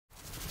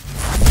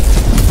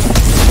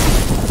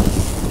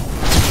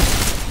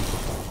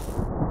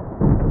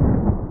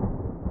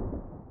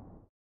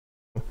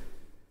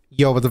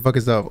Yo, what the fuck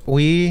is up?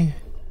 We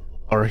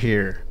are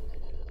here.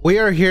 We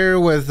are here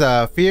with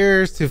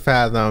Fears to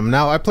Fathom.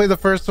 Now, I played the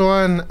first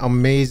one.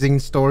 Amazing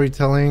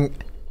storytelling,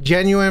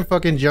 genuine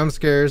fucking jump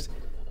scares.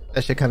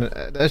 That shit kind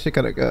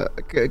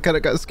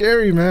of got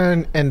scary,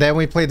 man. And then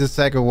we played the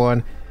second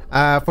one.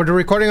 For the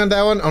recording on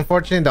that one,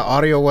 unfortunately, the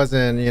audio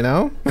wasn't, you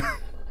know,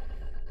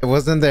 it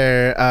wasn't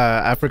there.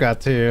 I forgot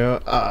to,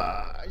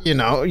 you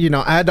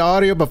know, add the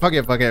audio, but fuck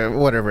it,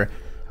 whatever.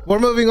 We're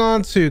moving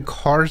on to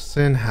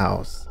Carson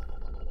house.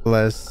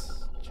 Let's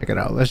check it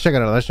out. Let's check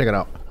it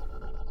out.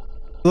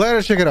 Let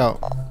us check it out.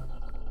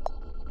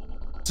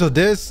 So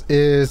this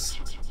is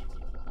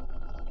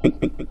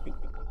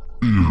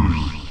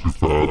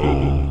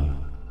Fathom,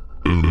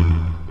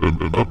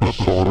 an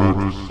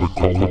episodic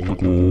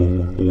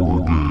psychological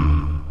horror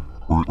game,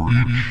 where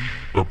each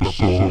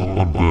episode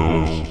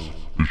unveils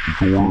a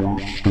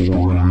short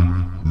story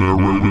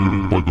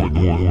narrated by the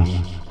ones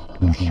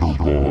who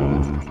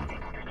survived.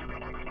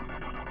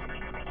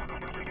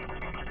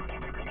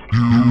 You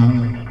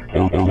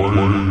are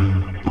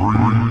playing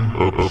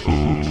 3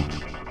 episodes.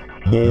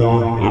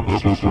 More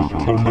episodes are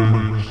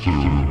coming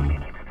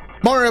soon.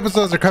 More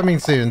episodes are coming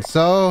soon,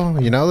 so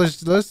you know,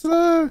 let's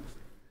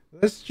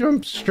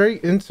jump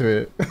straight into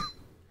it.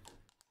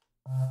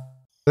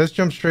 Let's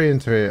jump straight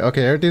into it.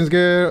 Okay, everything's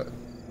good.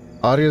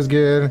 Audio's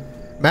good.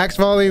 Max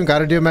volume,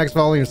 gotta do max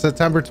volume.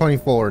 September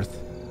 24th.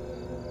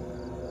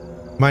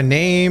 My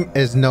name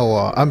is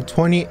Noah. I'm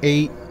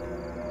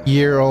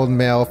 28-year-old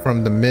male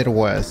from the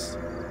Midwest.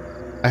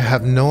 I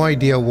have no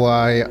idea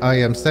why I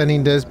am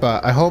sending this,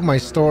 but I hope my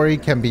story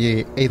can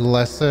be a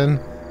lesson.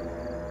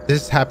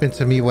 This happened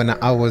to me when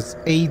I was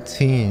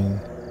 18.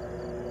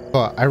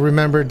 But I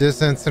remember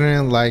this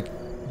incident like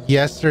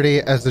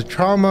yesterday, as the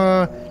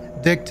trauma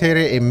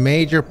dictated a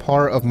major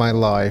part of my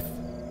life.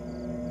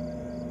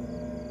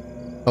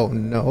 Oh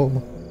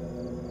no.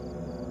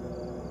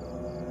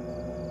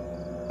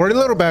 For a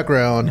little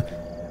background,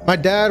 my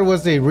dad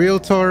was a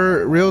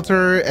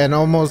realtor and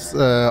almost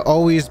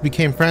always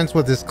became friends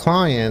with his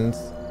clients.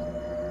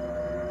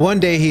 One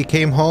day he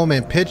came home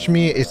and pitched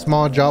me a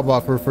small job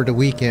offer for the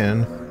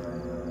weekend.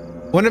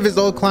 One of his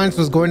old clients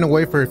was going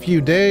away for a few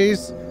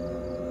days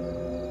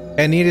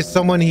and needed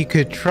someone he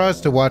could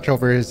trust to watch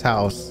over his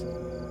house.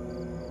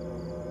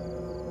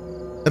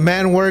 The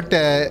man worked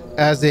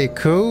as a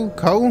co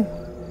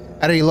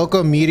at a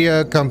local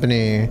media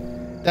company.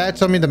 Dad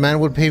told me the man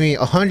would pay me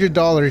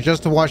 $100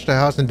 just to watch the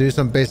house and do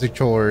some basic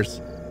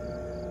chores.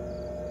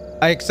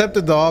 I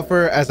accepted the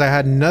offer as I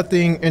had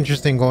nothing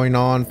interesting going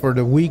on for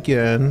the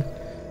weekend.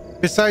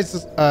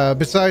 Besides, I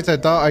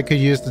thought I could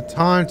use the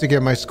time to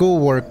get my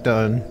schoolwork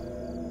done.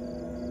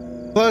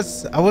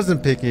 Plus, I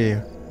wasn't picky.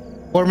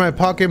 Where my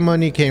pocket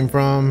money came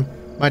from,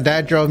 my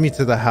dad drove me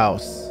to the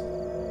house.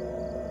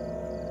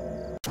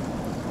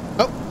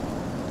 Oh.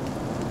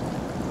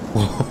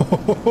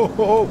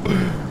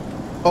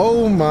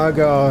 Oh my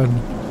god.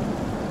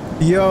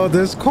 Yo,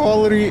 this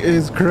quality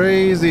is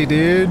crazy,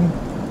 dude.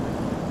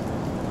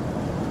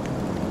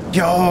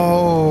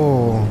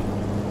 Yo.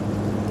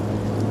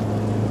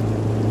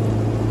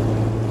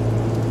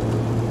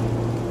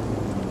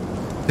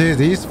 Dude,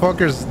 these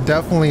fuckers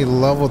definitely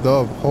leveled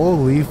up.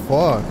 Holy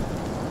fuck.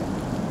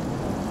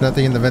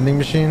 Nothing in the vending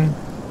machine?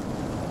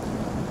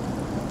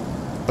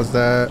 What's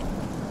that?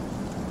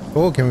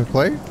 Oh, can we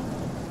play?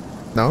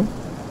 No?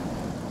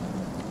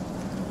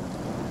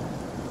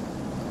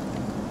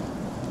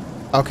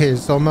 Okay,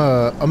 so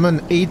I'm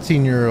an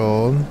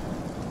 18-year-old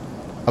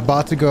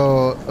about to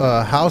go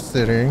house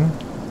sitting.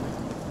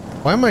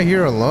 Why am I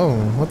here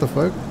alone? What the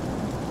fuck?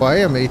 Well,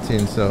 I am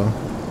 18, so.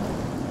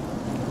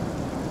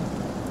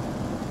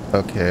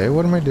 Okay,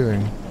 what am I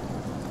doing?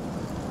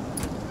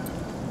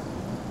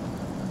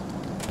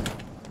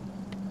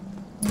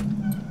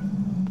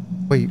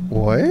 Wait,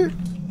 what?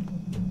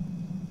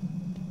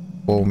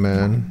 Whoa,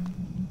 man.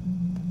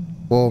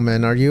 Whoa,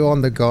 man, are you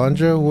on the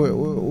ganja?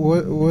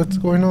 What's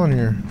going on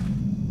here?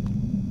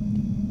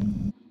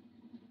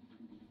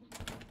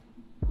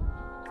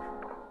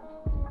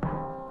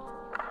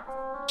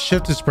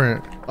 Shift to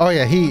sprint. Oh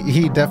yeah,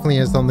 he definitely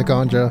is on the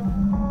ganja.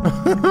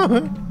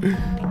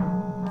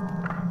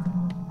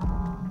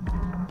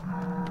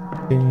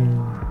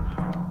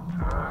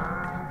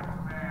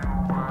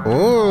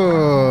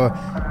 Oh,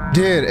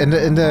 dude! In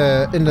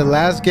the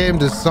last game,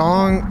 the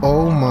song.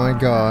 Oh my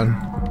god,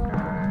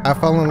 I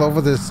fell in love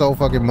with this so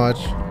fucking much.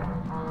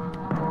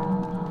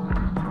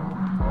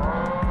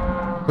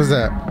 What's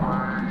that?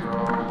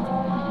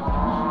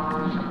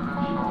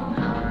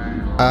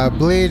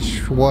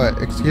 Bleach.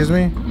 What? Excuse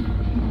me?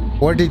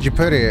 Where did you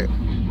put it?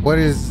 What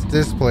is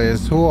this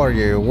place? Who are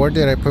you? Where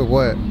did I put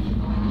what?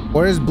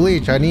 Where is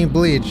bleach? I need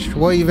bleach.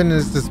 What even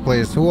is this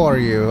place? Who are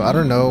you? I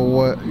don't know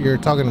what you're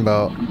talking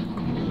about.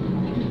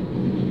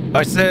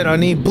 I said I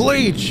need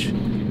bleach.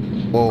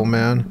 Whoa,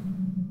 man.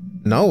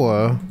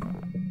 Noah.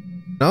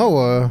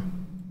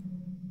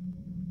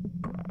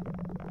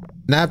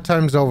 Nap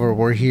time's over.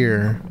 We're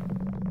here.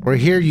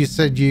 You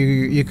said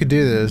you could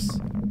do this.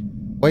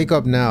 Wake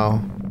up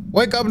now.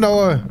 Wake up,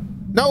 Noah.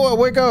 Noah,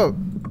 wake up.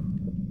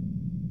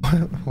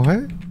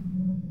 What?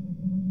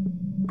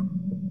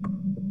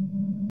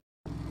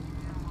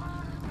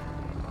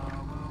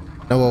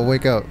 Noah,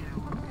 wake up.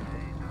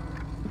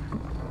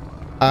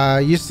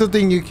 You still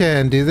think you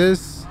can do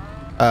this?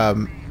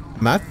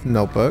 Math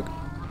notebook.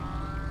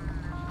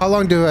 How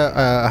long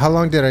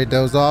did I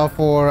doze off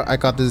for? I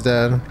got this,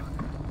 Dad.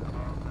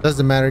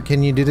 Doesn't matter.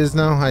 Can you do this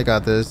now? I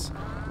got this.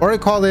 Or I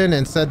called in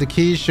and said the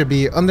keys should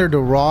be under the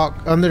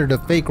rock, under the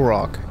fake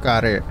rock.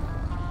 Got it.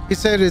 He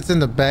said it's in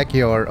the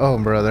backyard. Oh,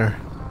 brother.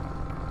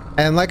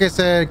 And like I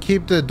said,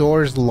 keep the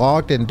doors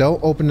locked and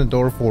don't open the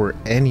door for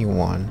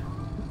anyone.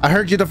 I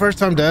heard you the first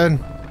time, Dad.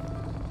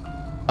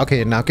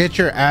 Okay, now get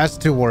your ass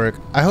to work.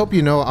 I hope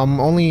you know I'm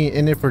only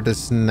in it for the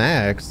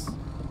snacks.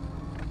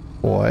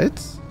 What?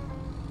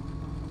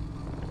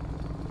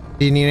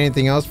 Do you need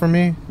anything else from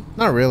me?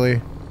 Not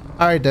really.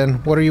 All right, then.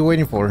 What are you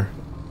waiting for?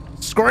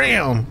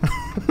 Scram!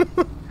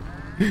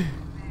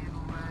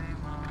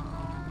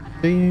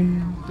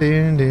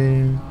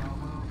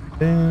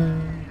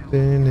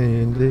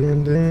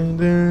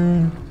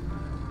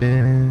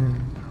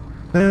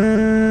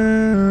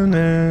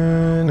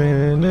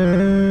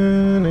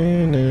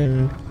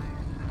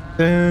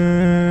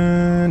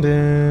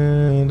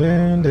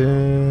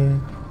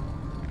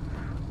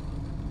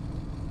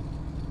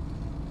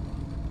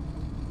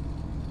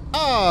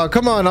 Oh,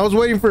 come on. I was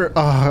waiting for...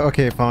 Oh,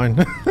 okay, fine.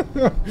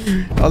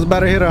 I was about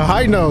to hit a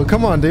high note.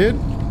 Come on, dude.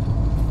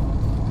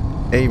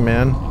 Hey,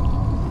 man.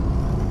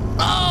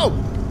 Oh!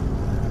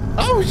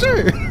 Oh,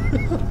 shit.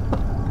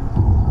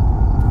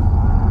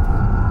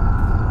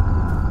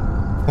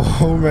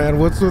 Oh, man.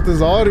 What's with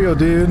this audio,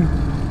 dude?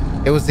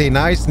 It was a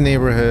nice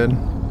neighborhood.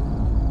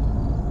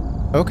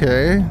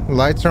 Okay.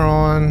 Lights are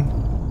on.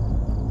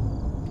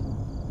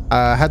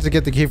 I had to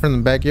get the key from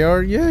the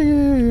backyard. Yeah.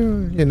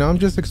 You know, I'm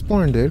just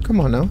exploring, dude. Come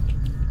on now.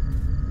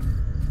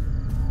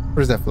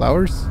 What is that,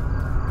 flowers?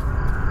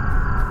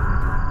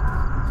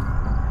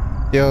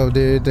 Yo,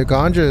 dude, the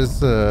ganja is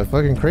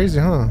fucking crazy,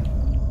 huh?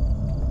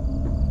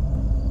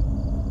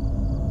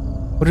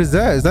 What is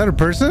that? Is that a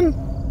person?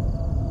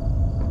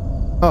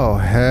 Oh,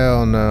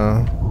 hell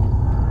no.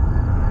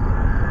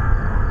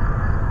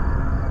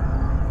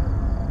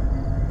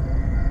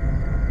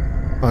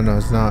 Oh, no,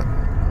 it's not.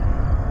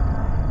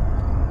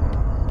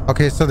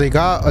 Okay, so they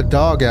got a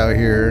dog out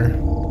here.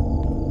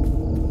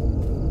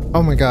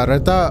 Oh my god, I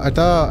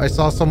thought I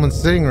saw someone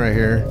sitting right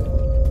here.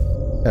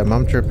 Yeah,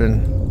 I'm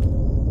tripping.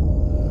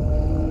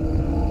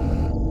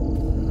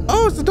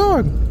 Oh, it's a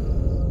dog.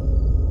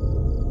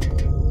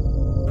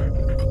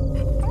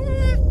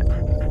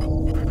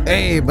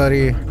 Hey,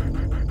 buddy.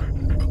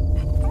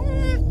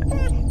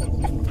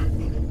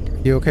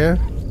 You okay?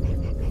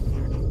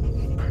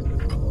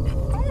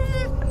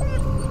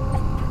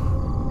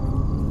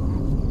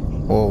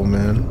 Oh,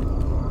 man.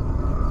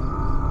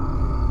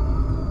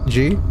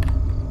 G?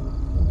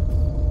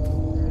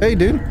 Hey,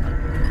 dude.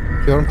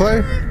 You wanna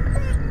play?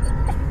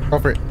 Go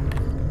for it.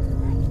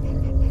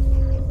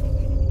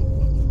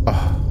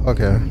 Oh,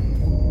 okay.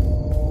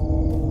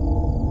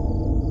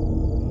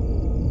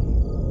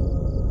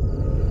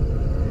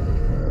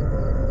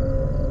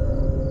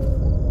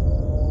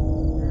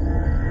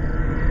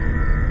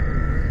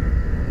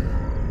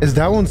 Is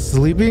that one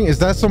sleeping? Is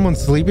that someone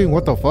sleeping?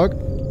 What the fuck?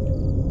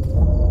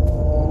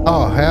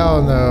 Oh,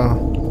 hell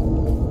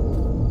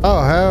no.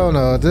 Oh, hell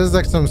no. This is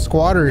like some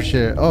squatter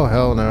shit. Oh,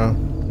 hell no.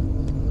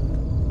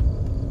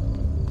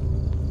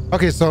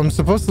 Okay, so I'm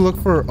supposed to look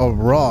for a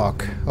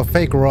rock. A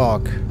fake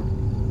rock.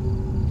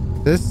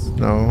 This?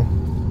 No.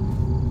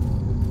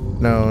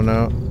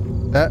 No.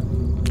 That?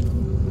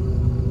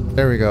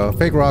 There we go.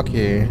 Fake rock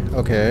key.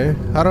 Okay.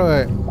 How do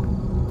I...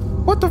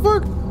 What the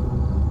fuck?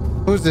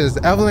 Who's this?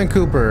 Evelyn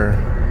Cooper.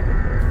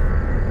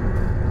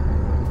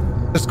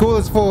 The school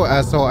is full,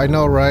 asshole. I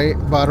know, right?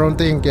 But I don't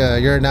think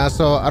you're an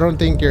asshole. I don't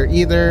think you're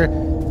either.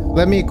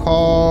 Let me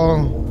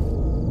call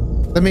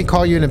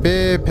you in a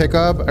bit. Pick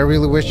up. I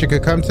really wish you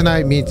could come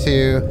tonight. Me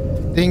too.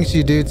 Things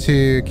you do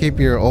to keep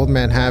your old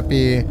man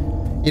happy.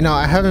 You know,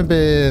 I haven't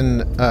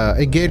been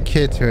a good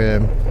kid to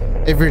him.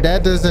 If your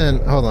dad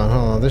doesn't... Hold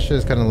on. This shit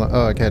is kind of...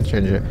 Oh, I can't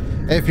change it.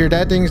 If your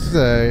dad thinks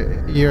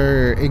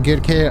you're a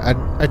good kid,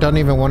 I don't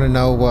even want to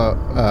know what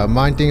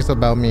mine thinks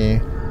about me.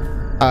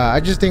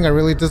 I just think I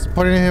really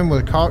disappointed him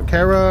with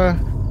Kara.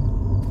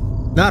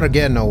 Not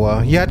again,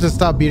 Noah. You had to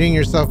stop beating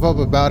yourself up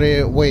about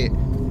it. Wait,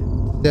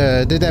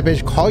 did that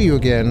bitch call you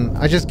again?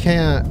 I just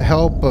can't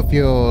help but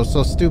feel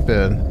so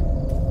stupid.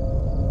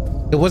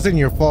 It wasn't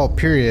your fault,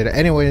 period.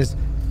 Anyways,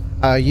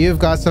 you've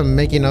got some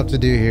making up to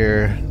do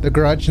here. The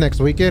garage next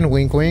weekend,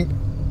 wink wink.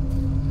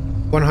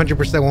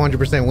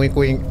 100% wink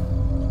wink.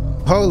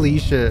 Holy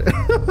shit.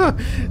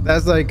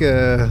 That's like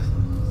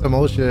some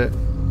old shit.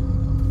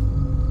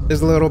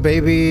 This little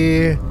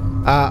baby.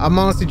 I'm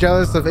honestly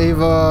jealous of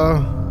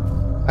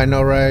Ava. I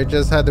know, right?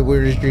 Just had the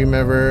weirdest dream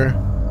ever.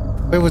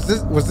 Wait, was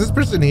this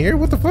person here?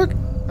 What the fuck?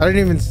 I didn't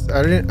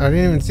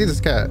even see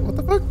this cat. What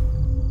the fuck?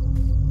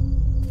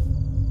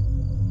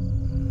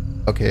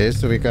 Okay,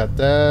 so we got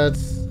that.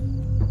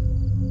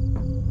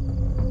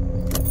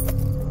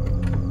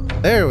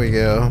 There we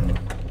go.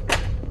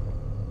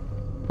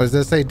 What does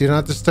that say? Do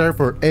not disturb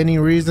for any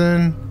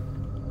reason.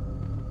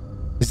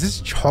 Is this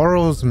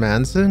Charles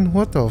Manson?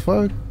 What the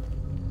fuck?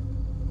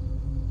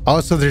 Oh,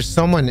 so there's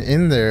someone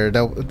in there.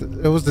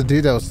 It was the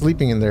dude that was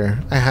sleeping in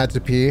there. I had to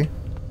pee.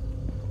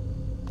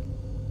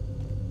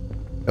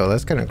 Oh,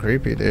 that's kind of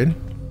creepy, dude.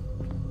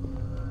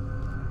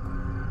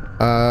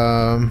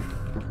 Oh,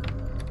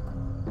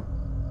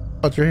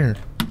 it's right here.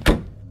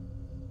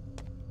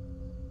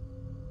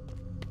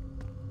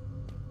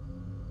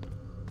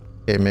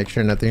 Okay, make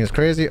sure nothing is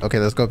crazy. Okay,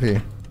 let's go pee.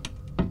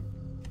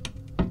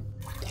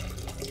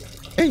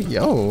 Hey,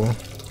 yo.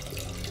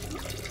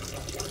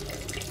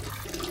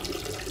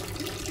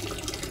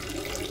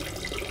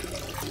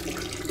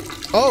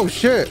 Oh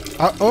shit.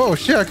 Oh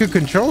shit, I could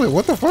control it.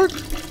 What the fuck?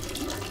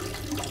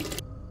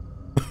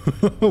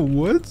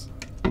 What?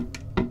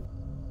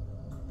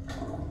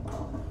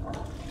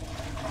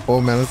 Oh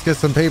man, let's get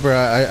some paper.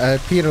 I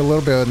peed a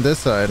little bit on this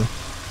side.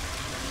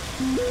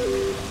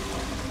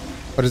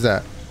 What is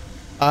that?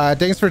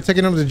 Thanks for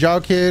taking up the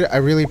job, kid. I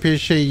really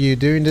appreciate you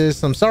doing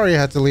this. I'm sorry I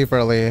had to leave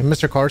early.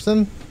 Mr.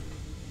 Carson?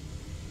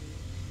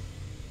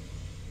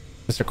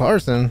 Mr.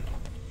 Carson?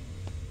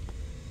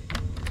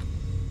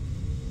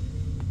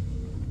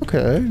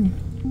 Okay.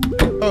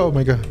 Oh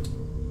my god.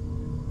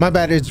 My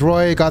bad, it's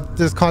Roy. Got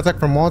this contact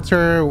from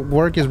Walter.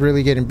 Work is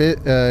really getting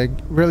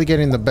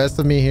the best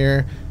of me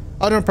here.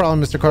 Oh, no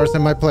problem, Mr.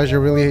 Carson. My pleasure.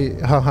 Really,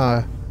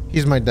 haha.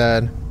 He's my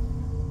dad.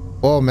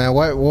 Whoa, man.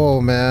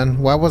 Whoa,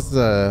 man. Why was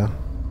the...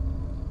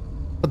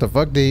 What the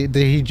fuck? Did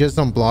he just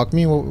unblock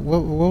me?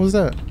 What was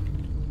that?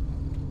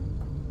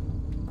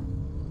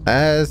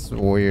 That's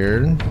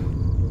weird.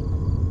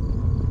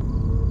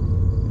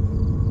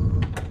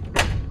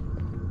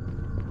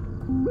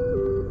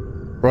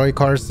 Roy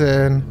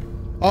Carson.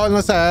 Oh,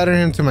 unless I added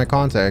him to my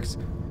contacts.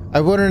 I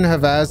wouldn't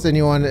have asked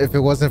anyone if it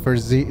wasn't for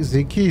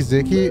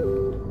Ziki.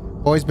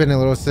 Always been a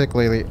little sick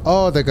lately.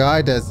 Oh, the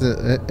guy that's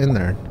in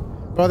there.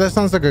 Bro, that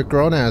sounds like a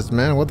grown-ass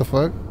man. What the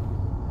fuck?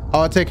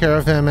 I'll take care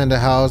of him and the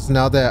house.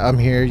 Now that I'm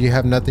here, you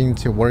have nothing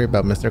to worry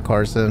about, Mr.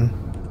 Carson.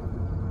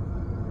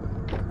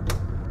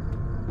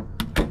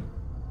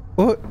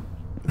 What?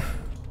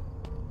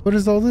 What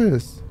is all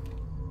this?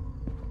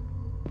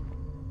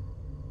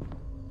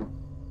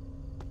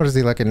 What is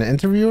he, like an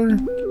interviewer?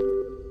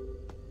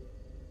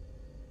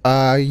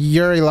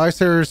 You're a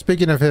lifesaver.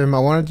 Speaking of him, I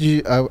wanted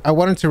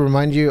to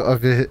remind you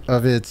of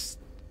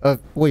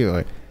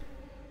wait.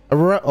 I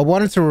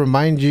wanted to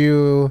remind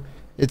you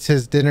it's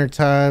his dinner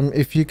time.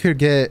 If you could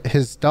get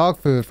his dog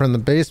food from the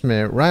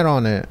basement, right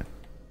on it.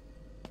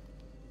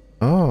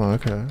 Oh,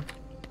 okay.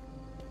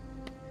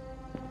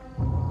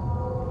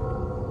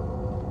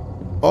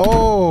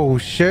 Oh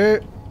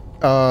shit.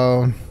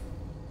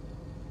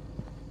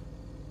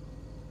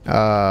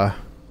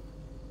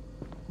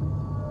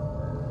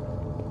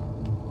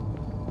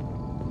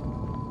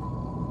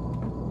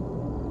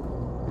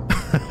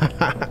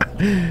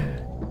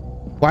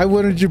 Why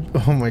wouldn't you?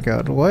 Oh my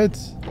god, what?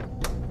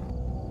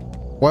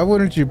 Why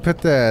wouldn't you put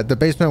that? The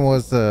basement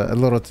was a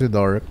little too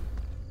dark.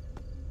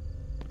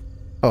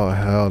 Oh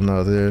hell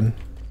no, dude.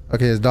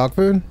 Okay, is dog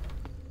food?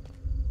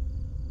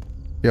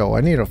 Yo,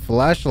 I need a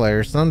flashlight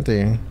or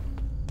something.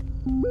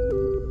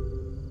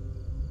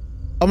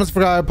 Almost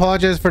forgot. I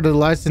apologize for the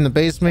lights in the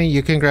basement.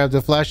 You can grab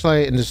the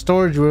flashlight in the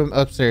storage room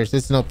upstairs.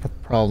 It's no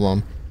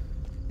problem.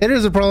 It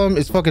is a problem.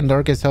 It's fucking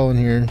dark as hell in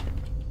here.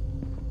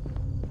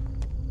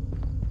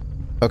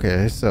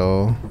 Okay,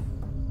 so...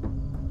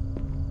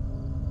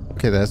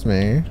 Okay, that's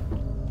me.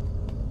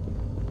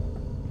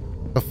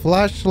 The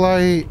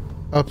flashlight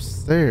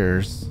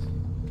upstairs.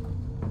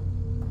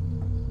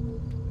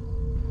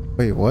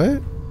 Wait,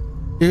 what?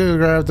 You can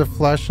grab the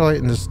flashlight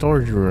in the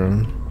storage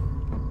room.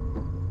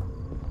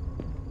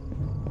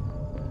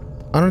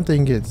 I don't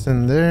think it's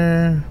in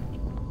there.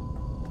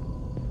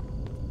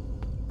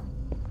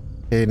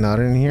 Okay, not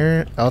in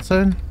here.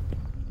 Outside?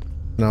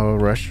 No,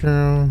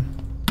 restroom.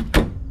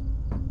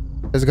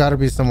 There's got to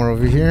be somewhere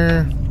over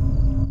here.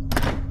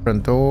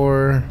 Front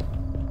door.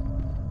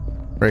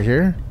 Right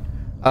here.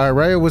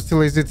 Raya was too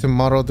lazy to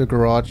model the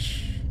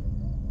garage.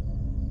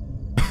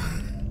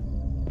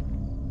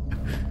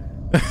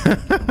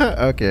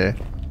 Okay.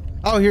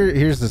 Oh,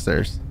 here's the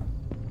stairs.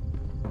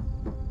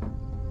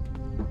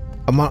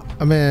 I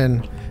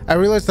mean, I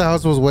realized the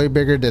house was way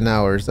bigger than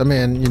ours. I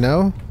mean, you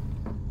know,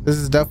 this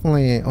is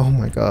definitely... Oh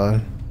my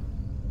god.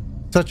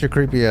 Such a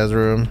creepy ass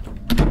room.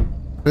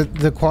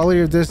 The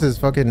quality of this is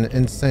fucking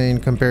insane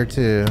compared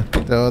to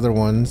the other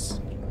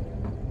ones.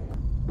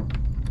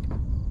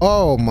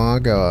 Oh my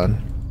god.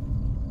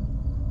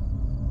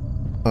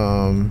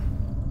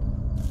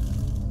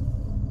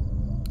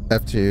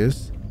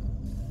 F2s.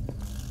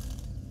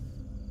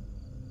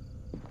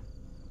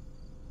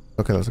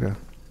 Okay, let's go.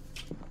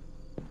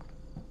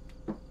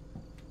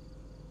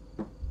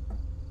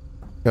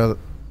 Go.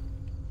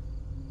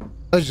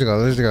 Let's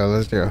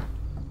go.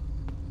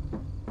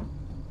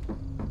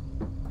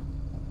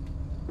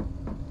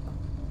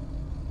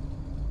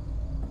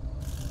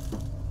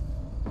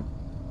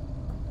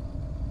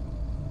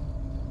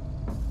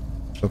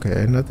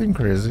 Okay, nothing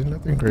crazy.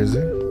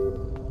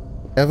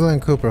 Evelyn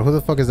Cooper. Who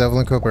the fuck is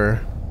Evelyn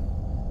Cooper?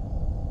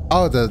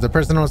 Oh, the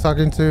person I was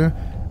talking to.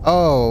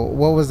 Oh,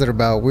 what was it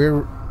about?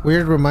 Weird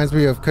reminds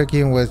me of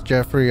Cooking with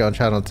Jeffrey on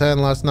Channel 10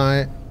 last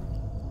night.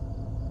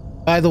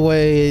 By the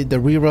way, the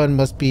rerun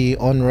must be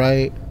on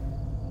right.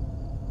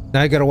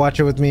 Now you gotta watch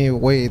it with me.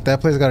 Wait,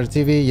 that place got a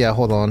TV? Yeah,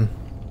 hold on.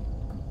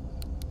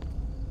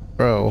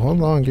 Bro,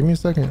 hold on. Give me a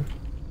second.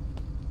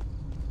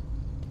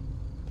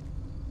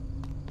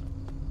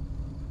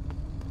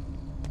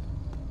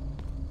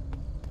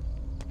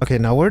 Okay,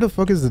 now where the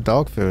fuck is the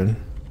dog food?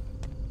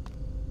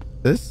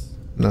 This?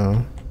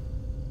 No.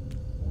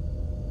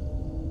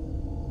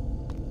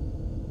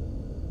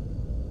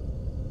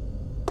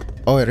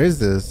 Oh, it is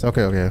this.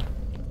 Okay, okay.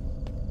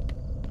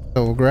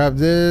 So we'll grab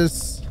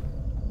this.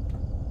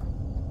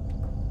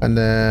 And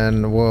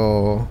then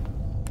we'll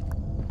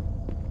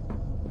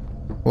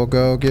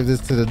go give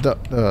this to the dog.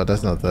 Oh,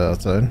 that's not the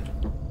outside.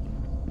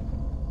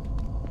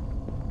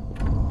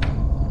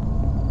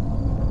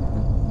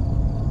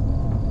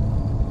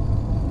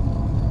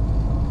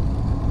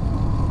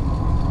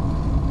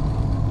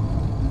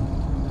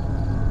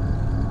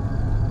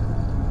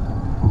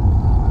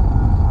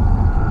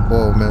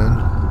 Whoa, man.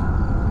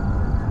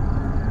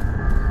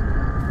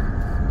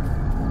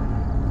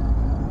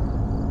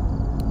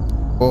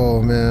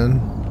 Oh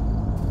man.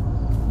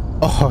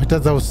 Oh, I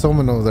thought that was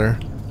someone over there.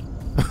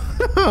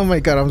 Oh my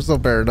god, I'm so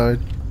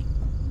paranoid.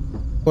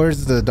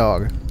 Where's the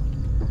dog?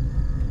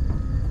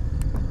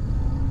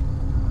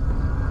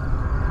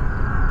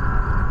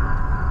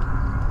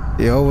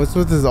 Yo, what's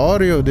with this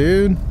audio,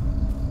 dude?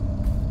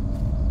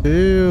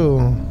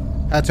 Ew.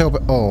 I tell.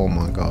 Oh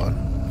my god.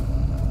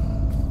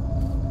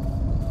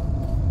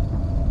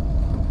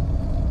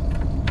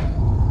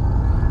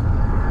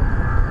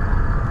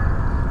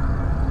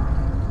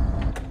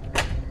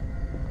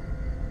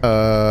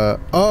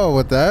 Oh,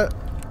 with that?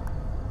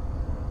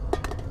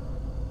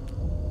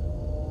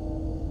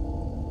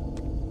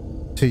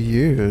 To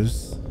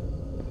use?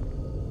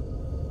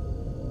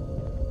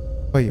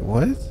 Wait,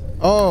 what?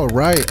 Oh,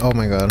 right. Oh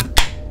my god.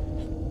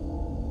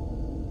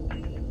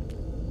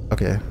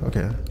 Okay,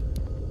 okay.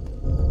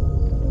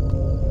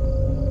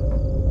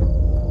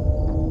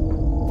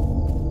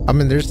 I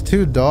mean, there's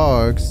 2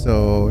 dogs,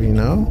 so, you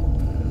know.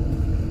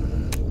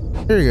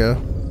 Here you go.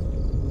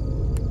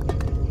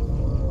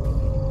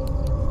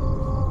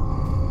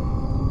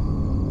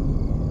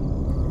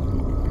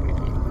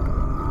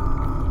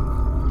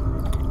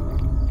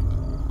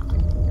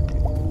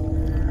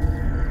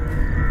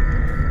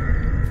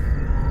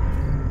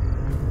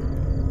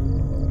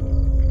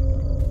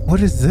 What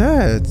is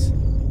that?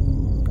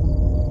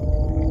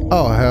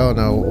 Oh hell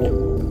no.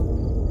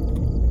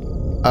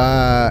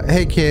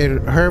 Hey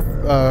kid,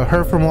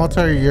 her from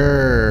Walter,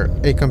 you're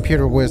a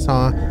computer whiz,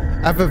 huh?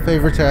 I have a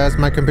favor to ask.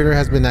 My computer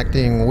has been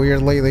acting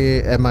weird lately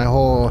and my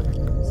whole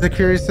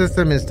security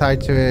system is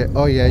tied to it.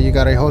 Oh yeah, you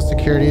got a whole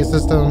security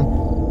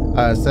system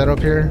set up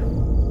here?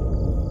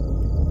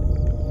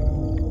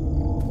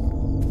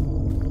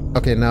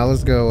 Okay, now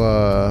let's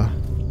go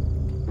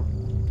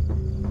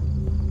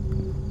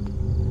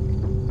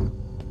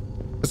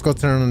let's go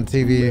turn on the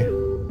TV.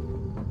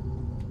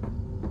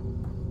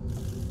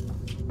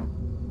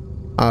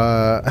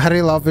 Had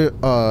a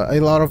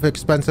lot of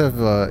expensive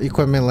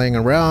equipment laying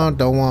around.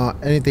 Don't want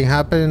anything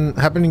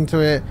happening to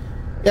it.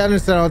 Yeah,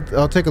 instead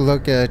I'll take a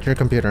look at your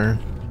computer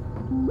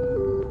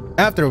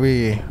after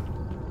we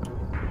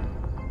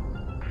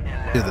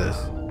do this.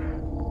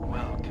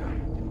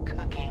 Welcome to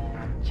Cooking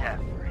with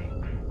Jeffrey.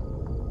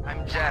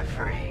 I'm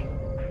Jeffrey,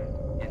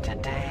 and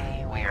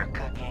today we are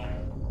cooking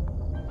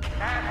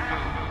cat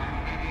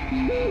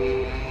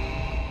food.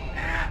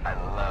 I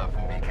love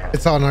me cat food.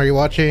 It's on. Are you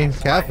watching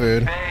cat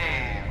food?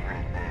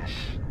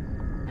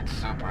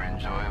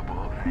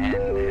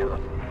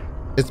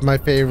 It's my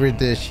favorite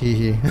dish, hee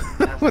hee.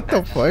 What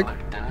the fuck?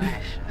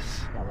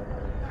 Delicious.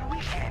 We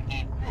can't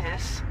eat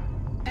this.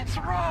 It's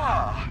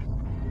raw.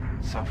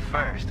 So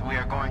first, we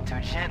are going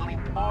to gently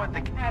pour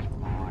the cat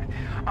food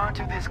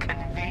onto this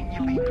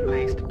conveniently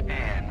placed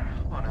pan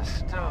on a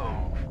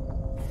stove.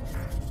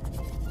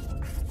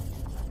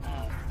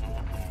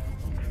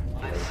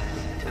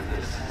 Listen to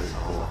the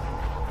sizzle.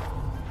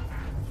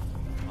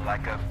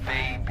 Like a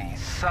baby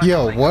suckling.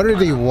 Yo, what are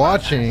they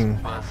watching?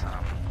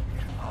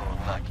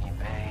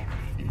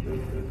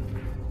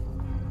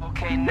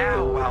 Okay,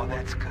 now while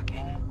that's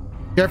cooking,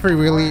 Jeffrey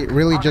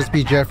really just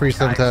be Jeffrey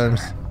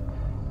sometimes.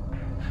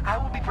 I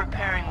will be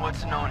preparing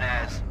what's known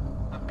as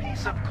a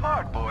piece of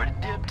cardboard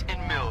dipped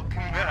in milk.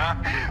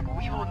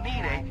 We will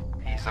need a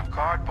piece of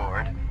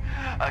cardboard,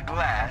 a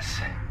glass,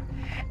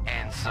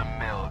 and some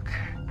milk.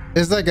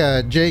 It's like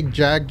a Jake,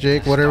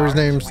 whatever his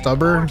name,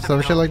 Stubber,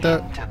 some shit like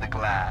that. To the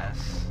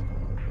glass.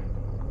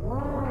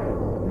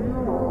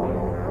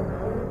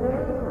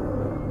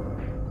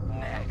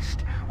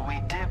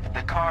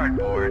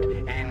 Cardboard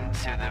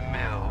into the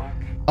milk.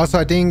 Also,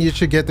 I think you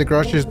should get the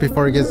groceries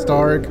before it gets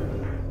dark.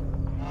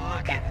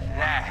 Look at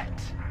that.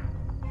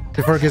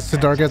 Before it gets too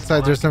dark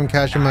outside, there's some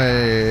cash in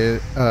my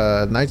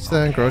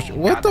nightstand. Okay,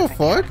 What the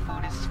fuck?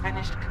 Food is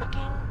finished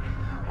cooking.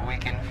 We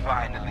can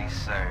finally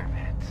serve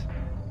it.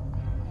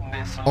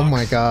 This Oh my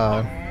looks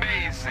God.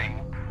 amazing.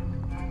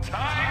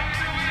 Time to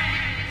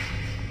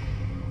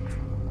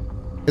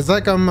eat. It's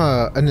like I'm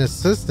an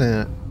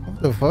assistant.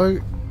 What the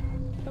fuck?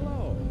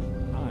 Hello,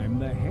 I'm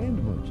the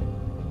hand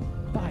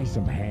merchant. Buy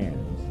some hands.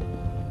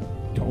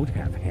 Don't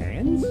have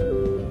hands?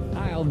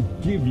 I'll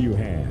give you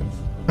hands.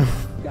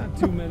 Got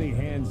too many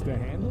hands to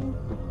handle?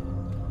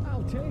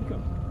 I'll take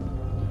them.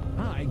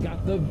 I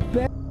got the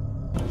best.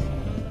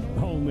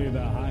 Only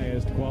the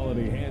highest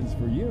quality hands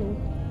for you.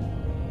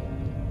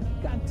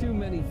 Got too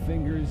many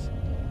fingers?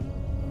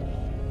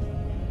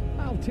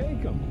 I'll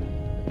take them.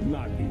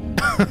 Not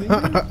enough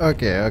fingers?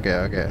 Okay.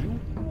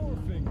 More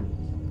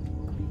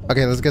fingers.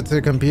 Okay, let's get to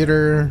the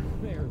computer.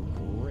 They're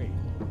great.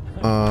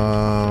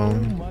 So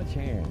much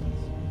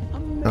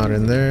hands. Not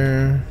in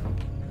there.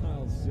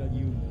 I'll sell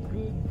you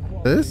good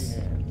quality This?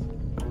 hands.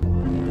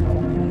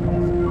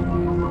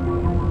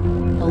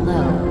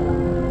 Hello.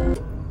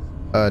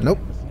 Nope.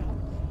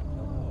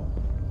 Hello,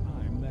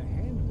 I'm the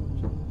hand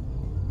merchant.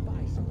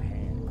 Buy some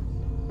hands.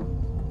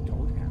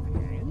 Don't have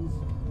hands?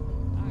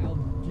 I'll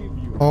give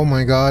you. Oh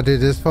my God,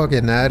 dude, this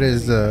fucking ad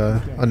is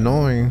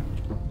annoying.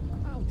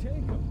 I'll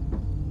take them.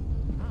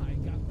 I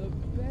got the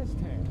best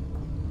hands.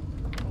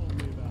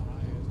 Only the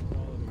highest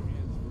quality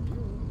hands for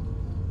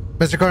you.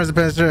 Mr. Carson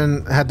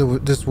Peterson had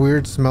this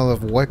weird smell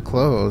of wet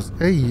clothes.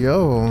 Hey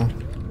yo.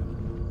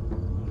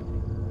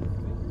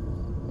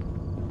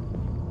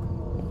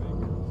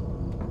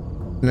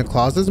 In the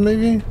closets,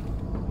 maybe?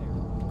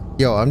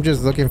 Yo, I'm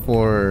just looking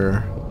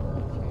for...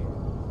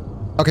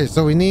 Okay,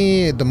 so we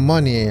need the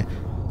money.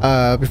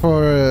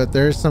 Before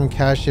there's some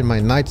cash in my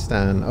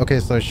nightstand. Okay,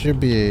 so it should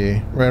be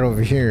right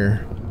over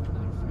here.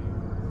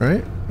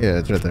 Right? Yeah,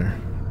 it's right there.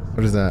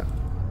 What is that?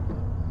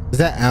 Is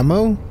that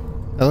ammo?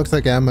 That looks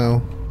like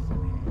ammo.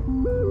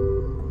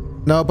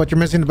 No, but you're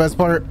missing the best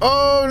part.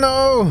 Oh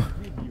no!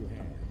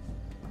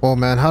 Oh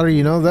man, how do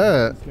you know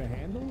that? To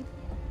handle?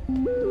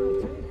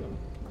 I'll take them.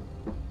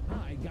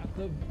 I got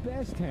the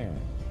best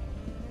hands.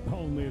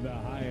 Only the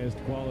highest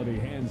quality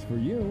hands for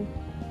you.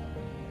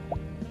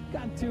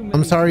 Got too many.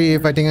 I'm sorry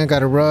if I think I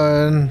gotta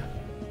run.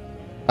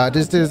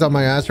 This dude's on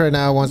my ass right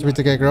now. Wants me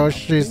to get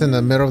groceries in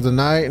the middle of the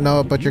night.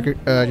 No, but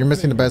you're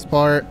missing the best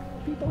part.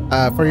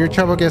 For your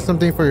trouble, get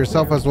something for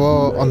yourself as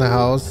well on the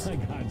house. I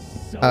got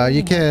so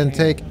You can much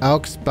take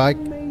Alk's bike.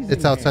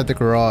 It's outside the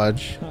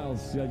garage. I'll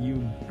sell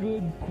you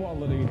good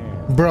quality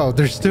hands. Bro,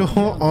 they're still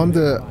on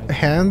the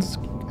hands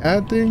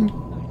ad thing.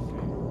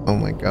 Oh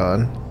my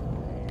God.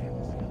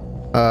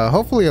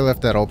 Hopefully I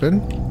left that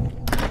open.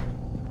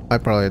 I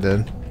probably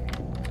did.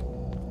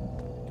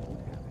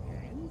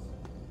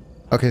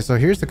 Okay, so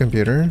here's the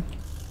computer.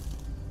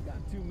 Got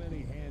too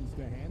many hands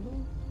to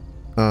handle?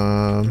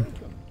 Um,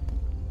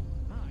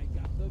 I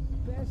got the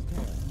best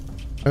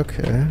hands.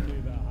 okay.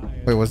 Only the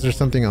highest Wait, was there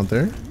something out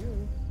there? for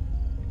you.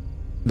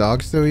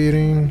 Dog still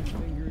eating?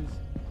 Fingers?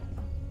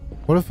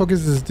 What the fuck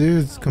is this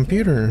dude's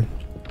computer?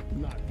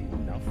 Not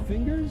enough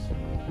fingers?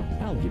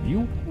 I'll give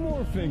you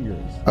more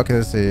fingers. Okay,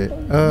 let's see.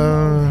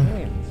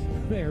 Hands.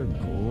 They're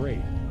great.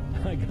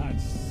 I got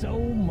so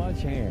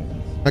much hands.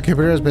 My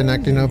computer has been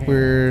acting up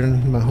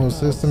weird. My whole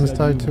system is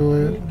tied to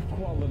it. Good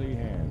quality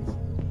hands.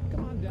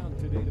 Come on down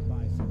today to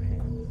buy some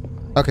hands.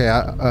 Okay,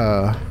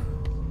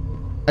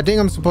 I think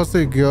I'm supposed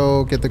to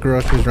go get the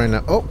groceries right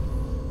now. Oh!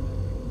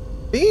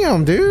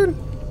 Damn, dude!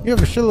 You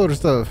have a shitload of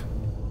stuff.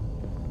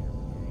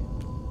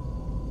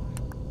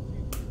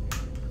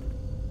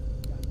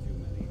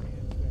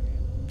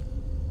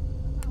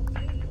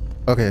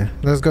 Okay,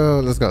 let's go.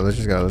 Let's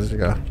just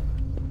go.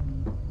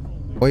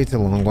 Way too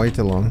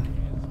long.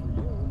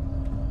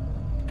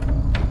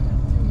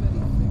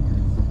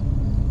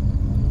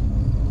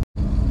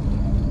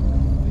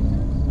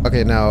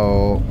 Okay,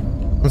 now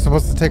I'm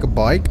supposed to take a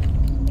bike.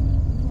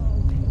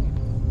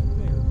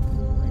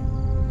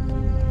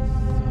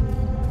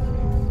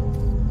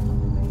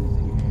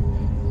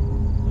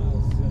 I'll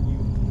sell you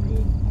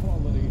good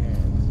quality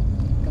hands.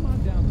 Come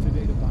on down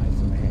today to buy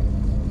some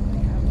hands. I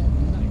have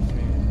nice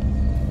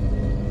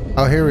hands.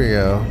 Oh, here we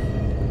go.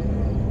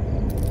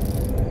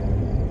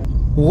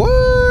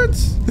 What?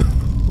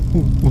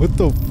 What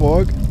the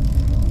fuck?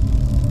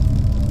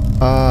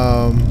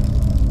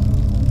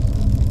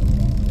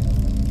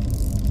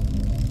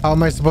 How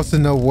am I supposed to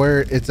know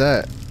where it's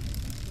at?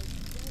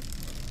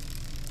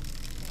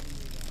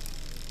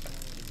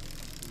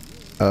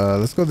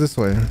 Let's go this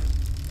way.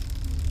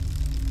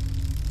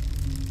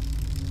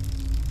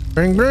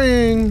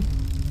 Bring.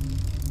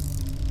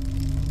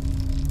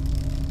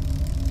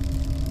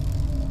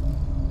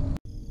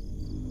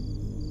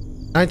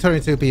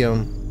 9:22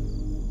 p.m.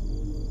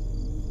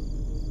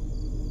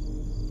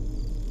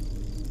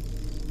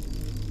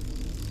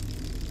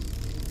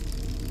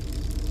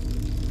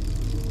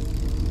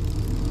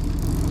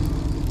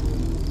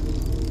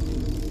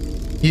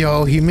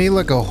 Yo, he made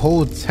like a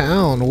whole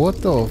town.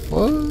 What the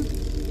fuck?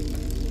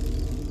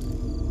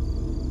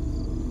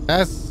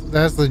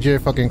 That's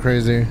legit fucking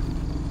crazy.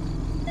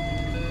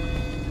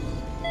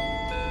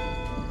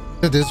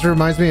 Dude, this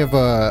reminds me of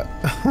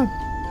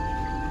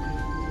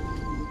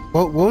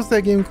what was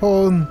that game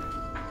called?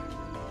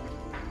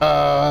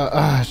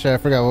 Shit, I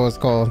forgot what it's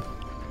called.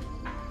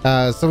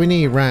 So we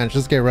need ranch.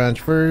 Let's get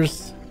ranch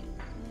first.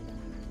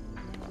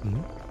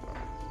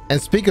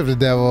 And speak of the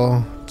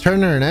devil,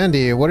 Turner and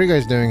Andy, what are you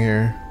guys doing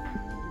here?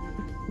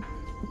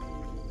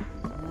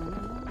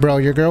 Bro,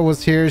 your girl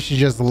was here. She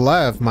just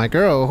left. My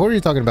girl, who are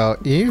you talking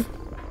about? Eve?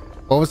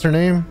 What was her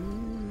name?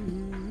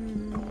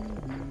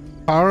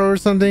 Cara or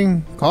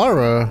something?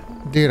 Cara?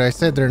 Dude, I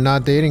said they're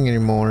not dating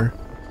anymore.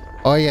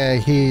 Oh yeah,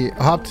 he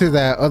hopped to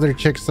that other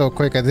chick so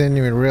quick I didn't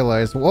even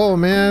realize. Whoa,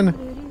 man.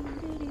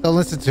 Don't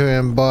listen to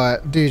him,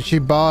 but dude, she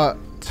bought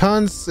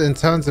tons and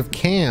tons of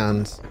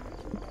cans.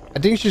 I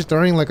think she's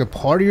throwing like a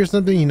party or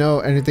something. You know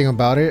anything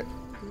about it?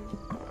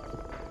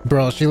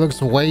 Bro, she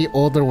looks way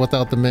older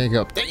without the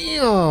makeup.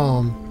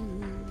 Damn!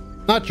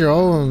 Not your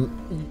own,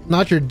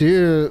 not your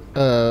dude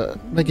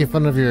making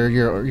fun of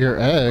your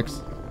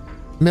ex.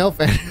 MILF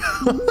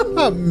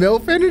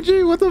MILF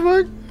energy? What the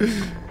fuck?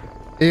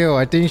 Ew,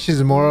 I think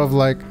she's more of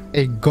like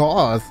a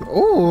goth.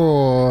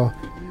 Oh,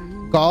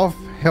 golf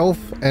health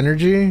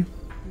energy.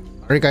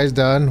 Are you guys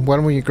done?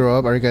 When will you grow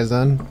up? Are you guys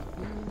done?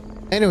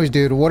 Anyways,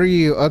 dude, what are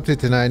you up to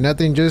tonight?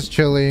 Nothing, just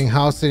chilling,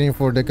 house sitting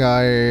for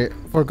guy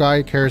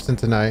Carson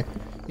tonight.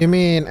 You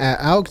mean at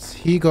Alex?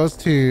 He goes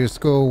to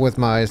school with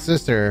my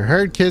sister.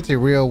 Her kid's a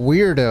real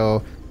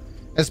weirdo,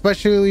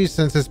 especially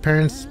since his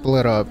parents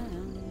split up.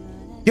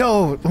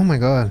 Yo, oh my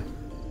god.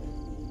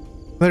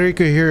 Literally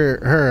could hear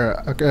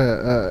her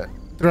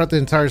throughout the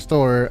entire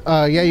store.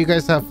 Yeah, you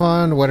guys have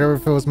fun. Whatever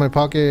fills my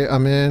pocket,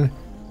 I'm in.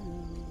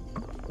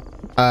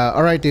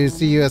 All right, dude.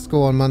 See you at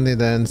school on Monday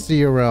then. See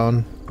you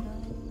around.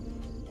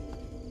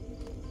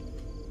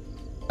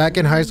 Back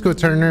in high school,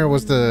 Turner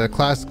was the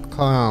class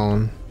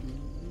clown.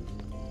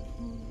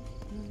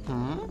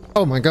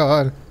 Oh my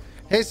god.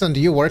 Hey son, do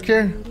you work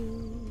here?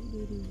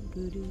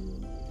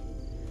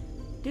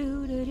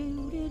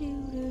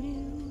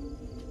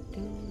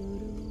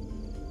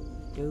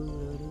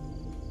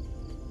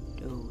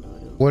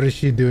 What is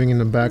she doing in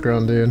the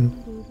background, dude?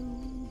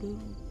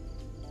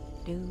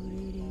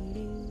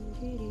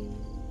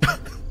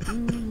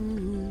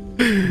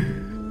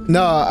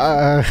 No,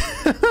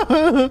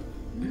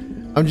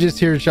 I'm just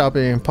here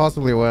shopping.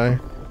 Possibly why?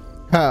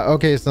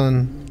 Okay,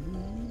 son.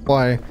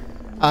 Why?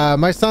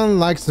 My son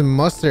likes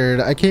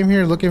mustard. I came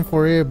here looking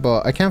for it,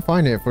 but I can't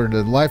find it for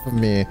the life of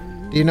me.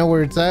 Do you know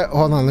where it's at?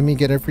 Hold on, let me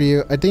get it for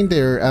you. I think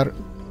they're at...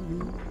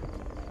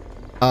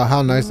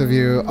 how nice of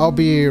you. I'll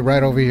be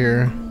right over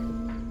here.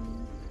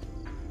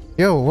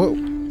 Yo, what?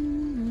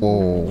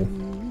 Whoa.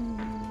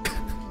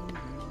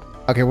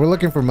 Okay, we're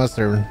looking for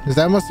mustard. Is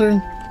that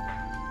mustard?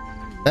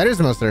 That is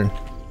mustard.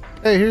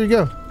 Hey, here you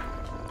go.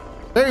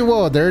 Very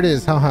well, there it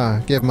is. Haha,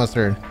 give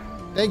mustard.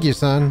 Thank you,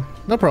 son.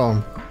 No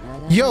problem.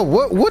 Yo,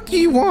 what do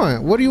you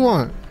want? What do you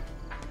want?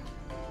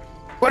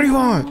 What do you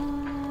want?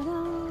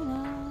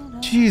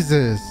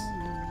 Jesus.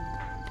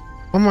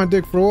 On my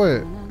dick for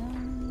what?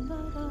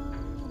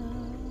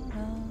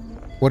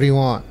 What do you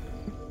want?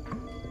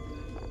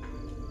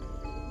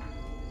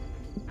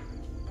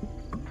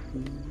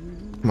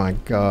 My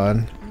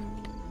god.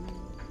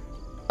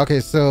 Okay,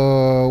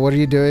 so what are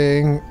you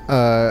doing?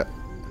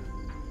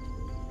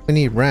 We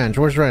need ranch.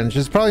 Where's ranch?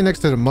 It's probably next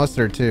to the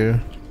mustard too.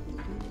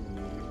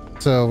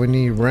 So we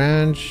need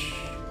ranch.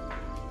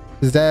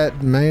 Is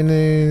that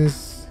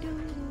mayonnaise?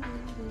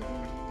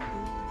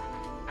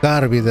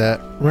 Gotta be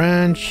that.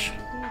 Ranch.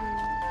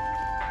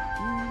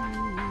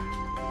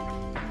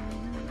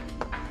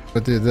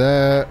 We'll do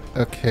that.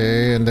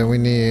 Okay, and then we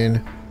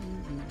need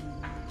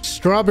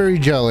strawberry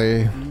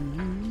jelly.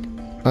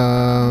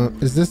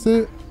 Is this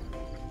it?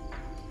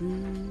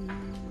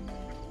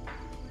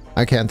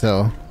 I can't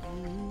tell.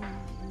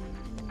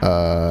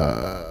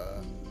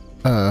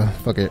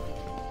 Fuck it.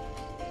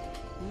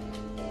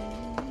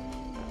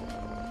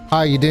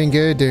 Hi, you doing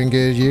good? Doing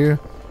good. You?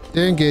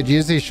 Doing good.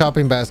 Use the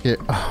shopping basket.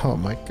 Oh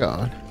my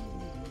god.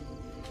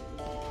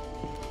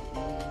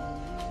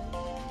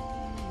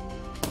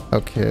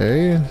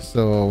 Okay,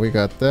 so we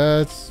got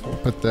that. We'll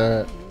put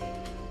that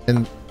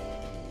in.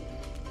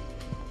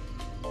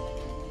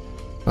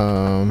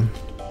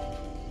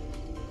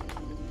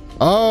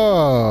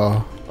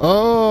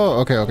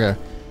 Oh, okay.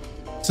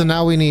 So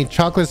now we need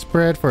chocolate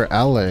spread for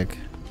Alec.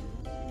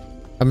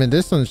 I mean,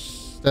 this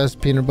one's, that's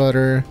peanut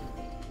butter.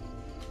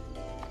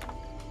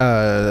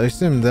 I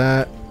assume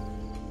that.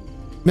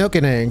 Milk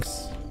and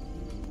eggs.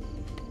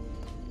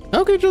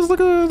 Okay, just like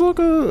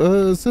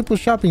a simple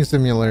shopping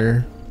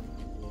simulator.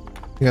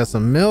 We got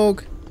some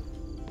milk.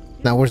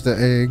 Now where's the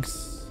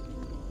eggs?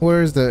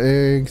 Where's the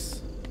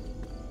eggs?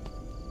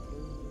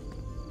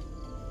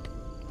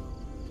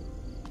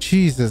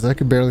 Jesus, I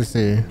could barely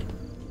see.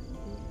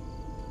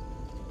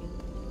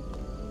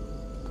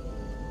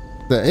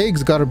 The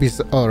eggs gotta be,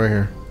 oh, right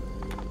here.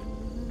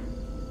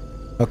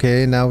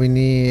 Okay, now we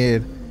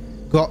need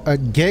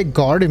get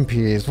garden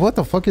peas. What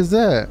the fuck is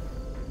that?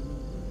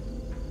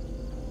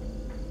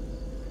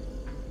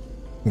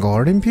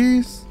 Garden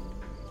peas?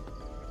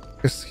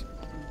 Is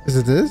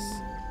it this?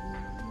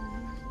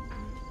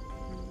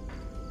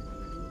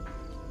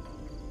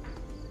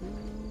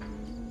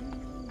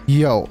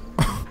 Yo.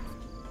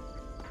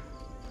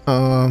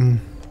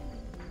 Garden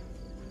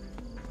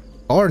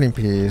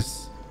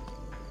piece.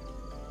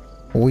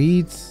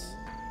 Wheat.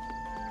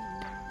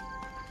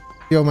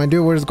 Yo, my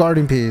dude, where's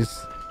garden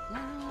piece?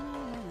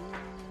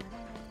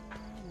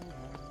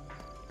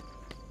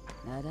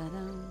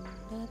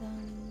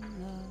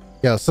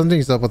 Yo,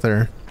 something's up with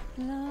her.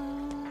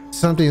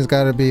 Something's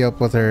gotta be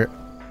up with her.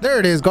 There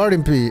it is,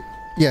 garden piece.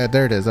 Yeah,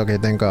 there it is. Okay,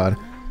 thank God.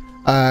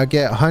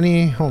 Get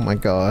honey. Oh my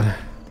God.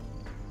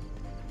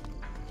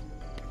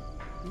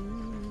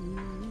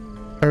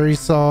 Curry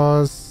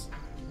sauce.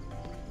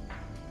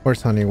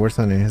 Where's honey? Where's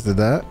honey? Is it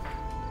that?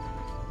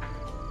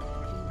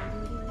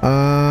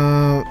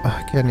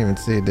 I can't even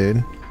see,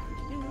 dude.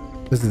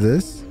 Is it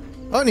this?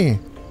 Honey.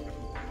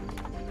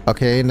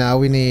 Okay, now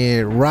we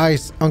need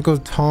rice. Uncle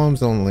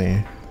Tom's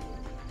only.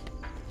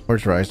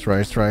 Where's rice?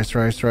 Rice.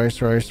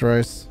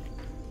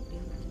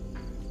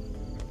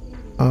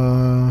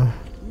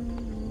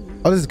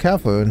 Oh, this is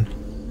cat food.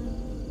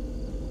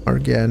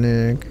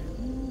 Organic.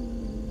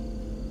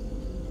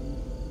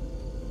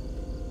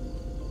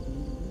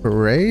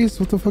 Parades?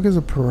 What the fuck is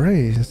a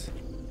parade?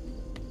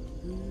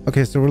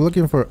 Okay, so we're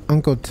looking for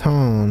Uncle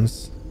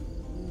Tom's.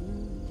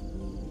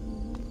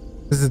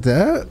 Is it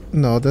that?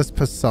 No, that's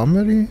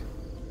Pasamari.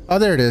 Oh,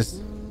 there it is.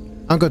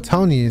 Uncle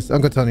Tony's.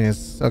 Uncle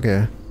Tony's.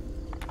 Okay.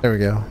 There we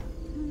go.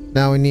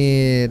 Now we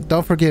need...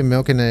 Don't forget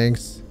milk and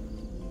eggs.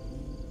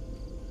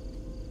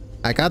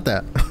 I got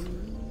that.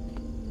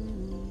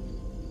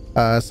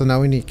 So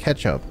now we need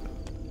ketchup.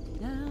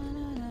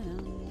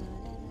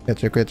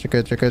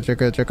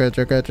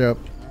 Ketchup.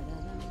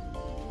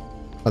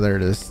 Oh, there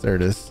it is. There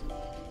it is.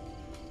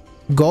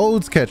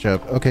 Gold's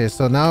ketchup. Okay,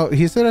 so now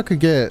he said I could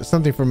get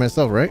something for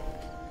myself, right?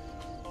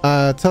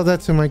 Tell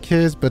that to my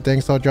kids, but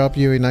thanks, I'll drop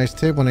you a nice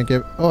tip when I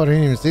get... Oh, I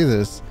didn't even see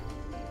this.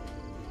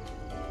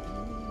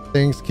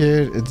 Thanks,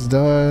 kid. It's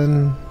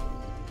done.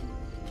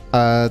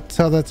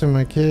 Tell that to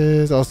my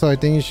kids. Also, I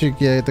think you should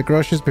get the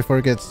groceries before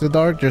it gets too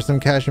dark. There's some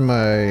cash in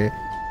my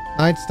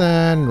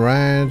nightstand.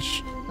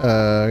 Ranch.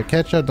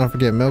 Ketchup. Don't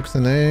forget milks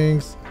and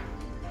eggs.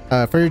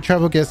 For your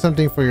trouble, get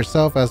something for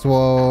yourself as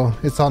well.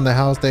 It's on the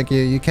house. Thank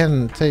you. You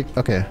can take...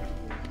 Okay.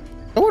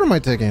 Oh, what am I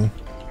taking?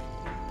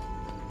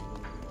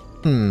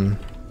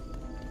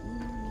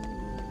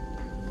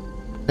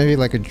 Maybe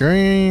like a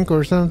drink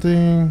or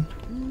something.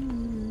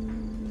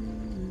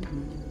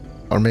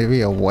 Or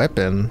maybe a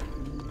weapon.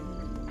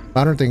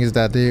 I don't think it's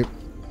that deep.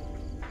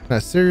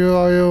 Cereal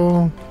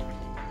oil.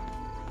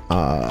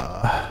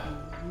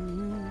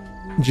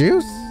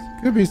 Juice?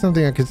 Could be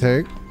something I could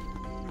take.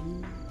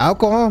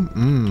 Alcohol?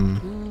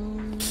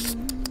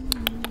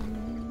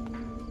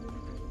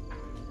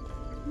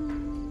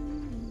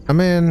 I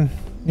mean,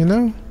 you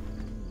know,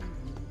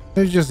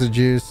 it's just a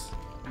juice.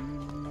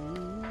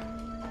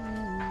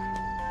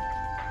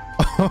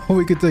 Oh,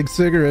 we could take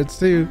cigarettes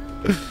too.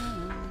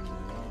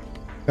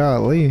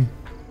 Golly.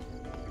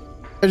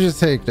 I just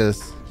take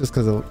this just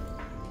because of...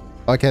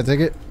 Oh, I can't take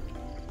it.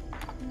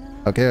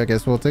 Okay, I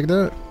guess we'll take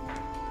that.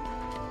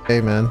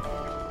 Hey, man.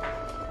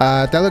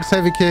 That looks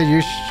heavy,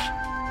 kid.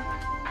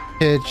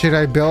 Kid, should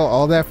I bill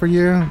all that for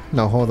you?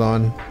 No, hold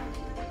on.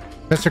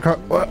 Mr.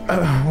 What?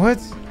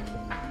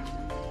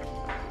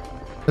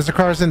 Mr.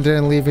 Carson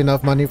didn't leave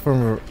enough money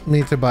for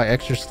me to buy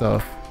extra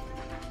stuff.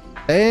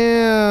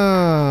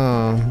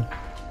 Damn.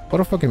 What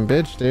a fucking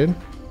bitch, dude.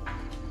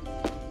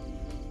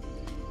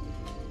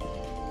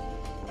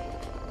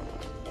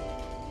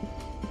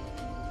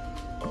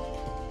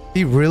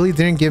 He really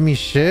didn't give me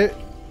shit?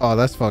 Oh,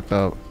 that's fucked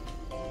up.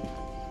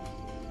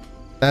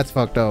 That's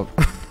fucked up.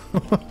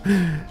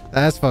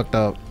 That's fucked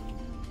up.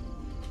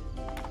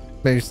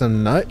 Maybe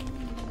some nut?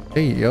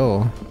 Hey,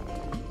 yo.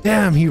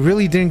 Damn, he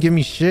really didn't give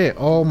me shit.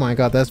 Oh my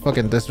god, that's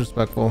fucking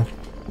disrespectful.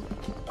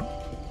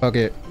 Fuck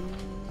it.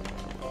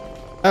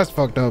 That's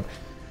fucked up.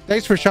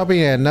 Thanks for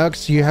shopping at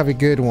Nux. You have a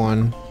good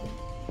one.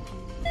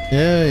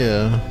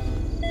 Yeah.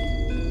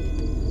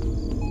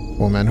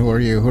 Oh man, who are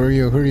you? Who are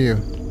you?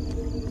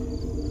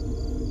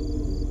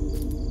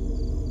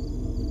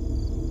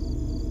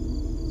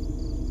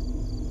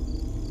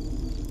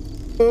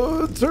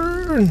 Oh,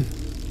 turn.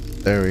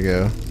 There we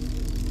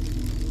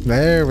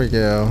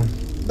go.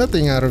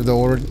 Nothing out of the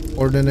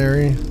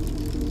ordinary.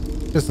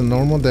 Just a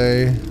normal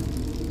day.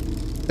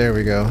 There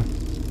we go.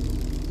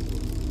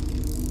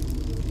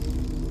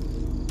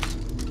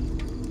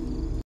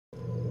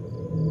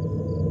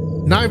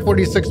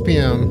 (9:46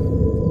 p.m.)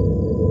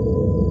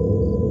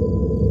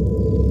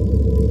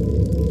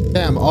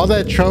 Damn, all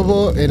that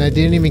trouble and I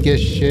didn't even get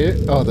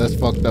shit. Oh, that's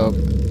fucked up.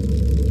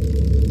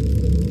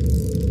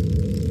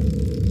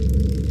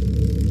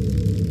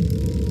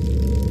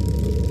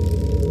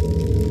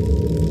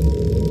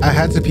 I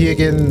had to pee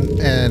again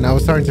and I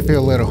was starting to feel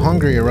a little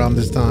hungry around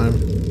this time.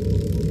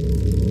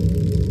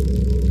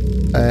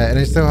 And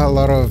I still had a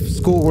lot of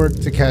schoolwork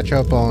to catch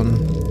up on.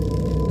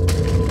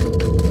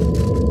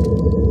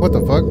 What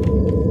the fuck?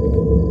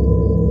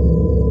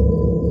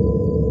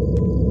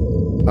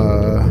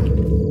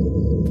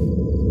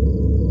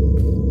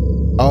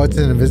 Oh, it's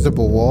an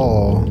invisible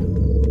wall.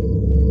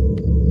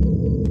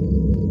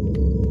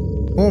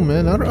 Oh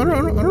man, I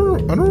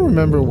don't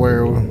remember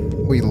where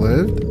we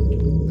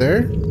lived.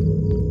 There?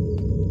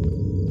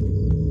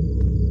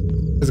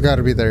 It's got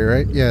to be there,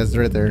 right? Yeah, it's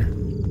right there.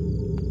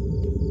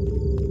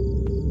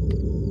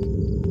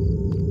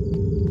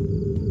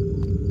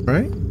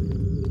 Right?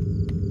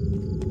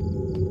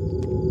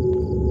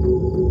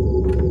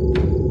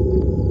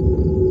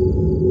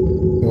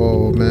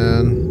 Whoa,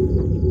 man.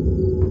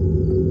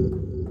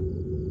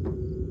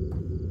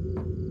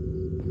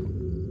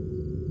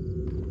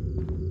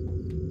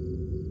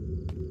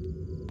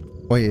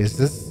 Wait, is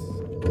this?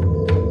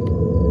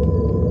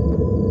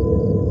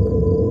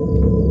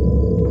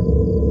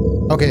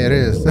 Okay, it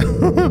is.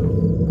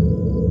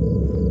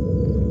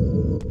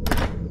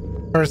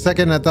 For a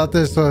second, I thought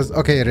this was...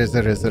 Okay, it is.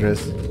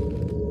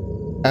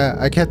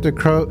 I kept the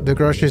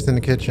groceries in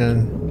the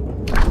kitchen.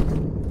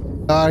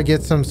 Thought I'd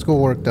get some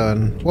schoolwork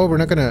done. Well, we're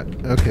not gonna...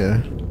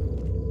 Okay.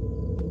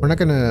 We're not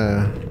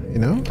gonna... You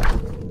know?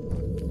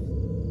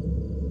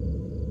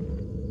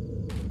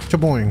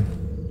 Chaboing.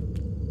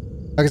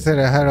 Like I said,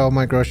 I had all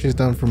my groceries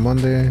done for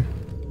Monday.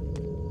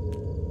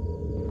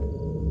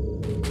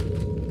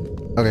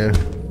 Okay.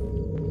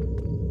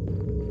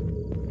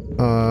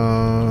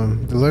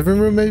 The living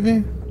room,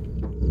 maybe?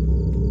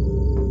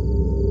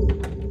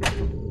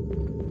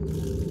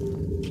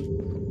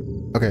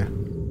 Okay.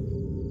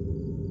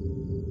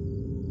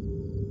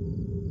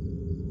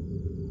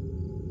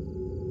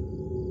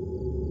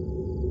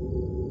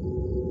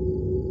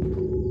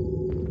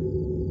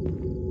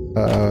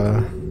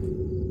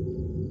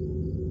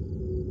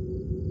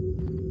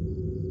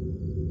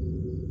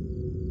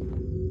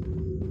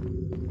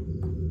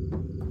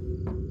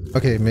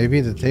 Okay,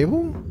 maybe the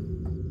table?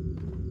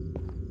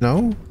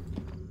 No?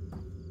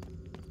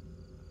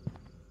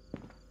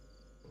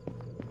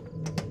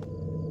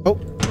 Oh.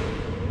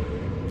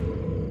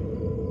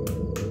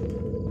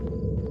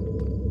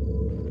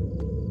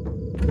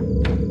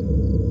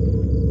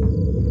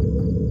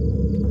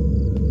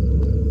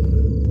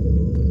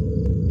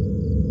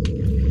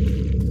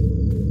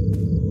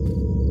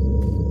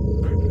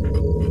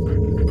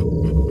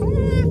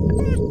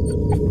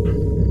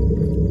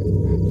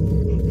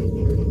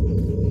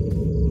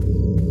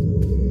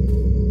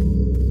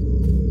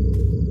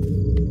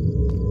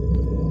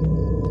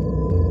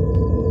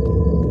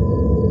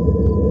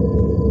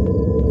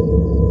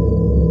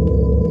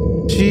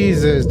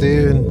 Jesus,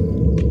 dude.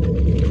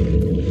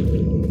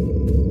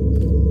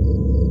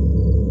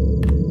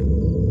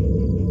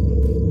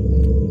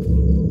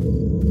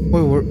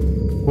 Wait,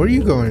 where are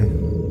you going?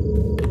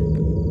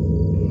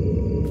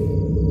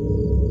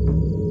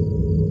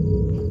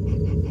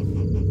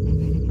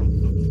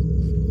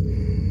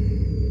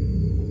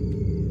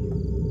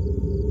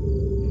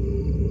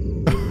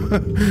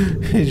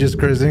 He's just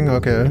cruising?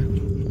 Okay.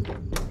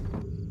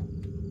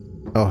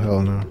 Oh,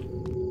 hell no.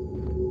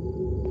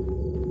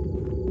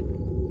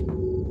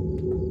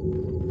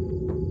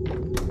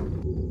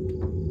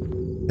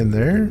 In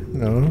there?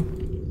 No.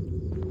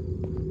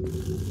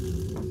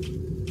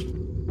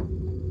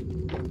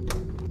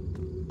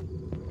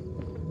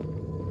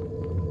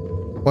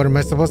 What am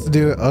I supposed to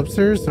do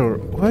upstairs or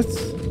what?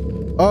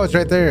 Oh, it's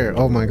right there.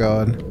 Oh my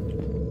god.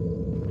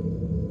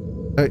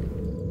 Hey.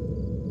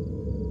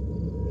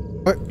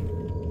 What?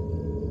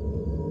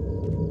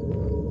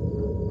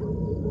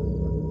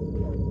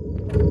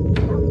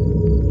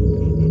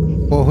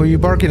 Well, who are you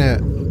barking at?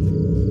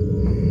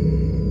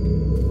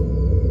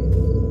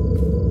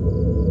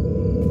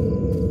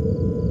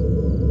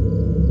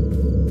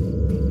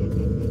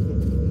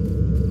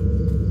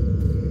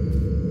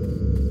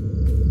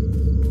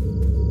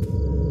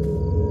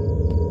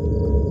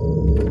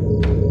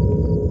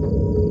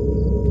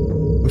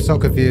 So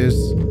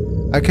confused.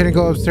 I couldn't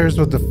go upstairs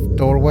with the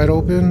door wide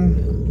open.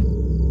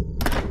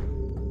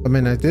 I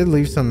mean, I did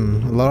leave a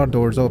lot of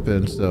doors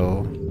open,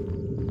 so.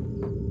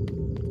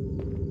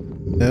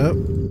 Yep.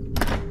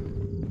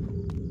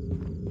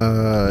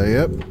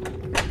 Yep.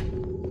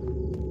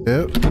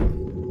 Yep.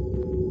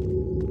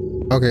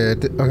 Okay,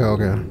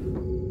 okay.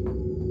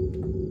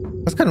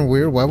 That's kind of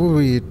weird. Why would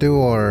we do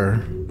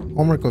our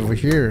homework over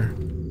here?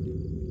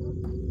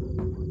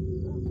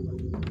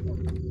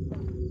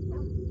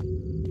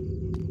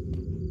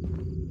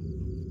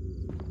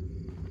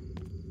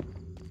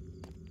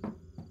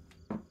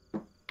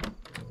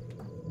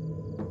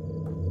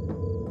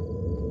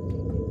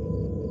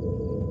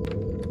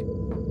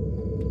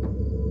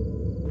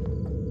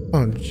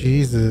 Oh,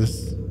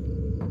 Jesus.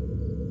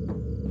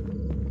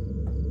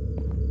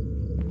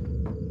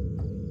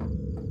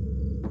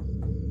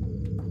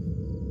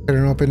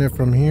 Couldn't open it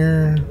from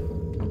here.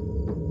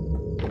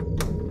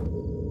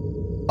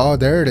 Oh,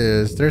 there it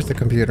is. There's the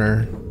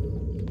computer.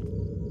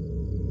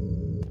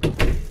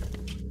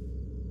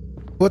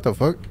 What the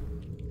fuck?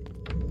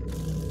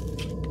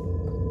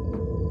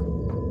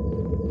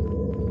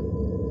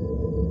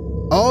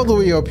 All the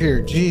way up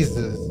here.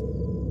 Jesus.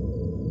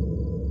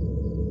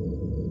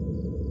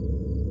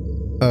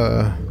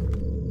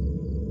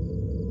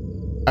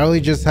 I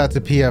really just had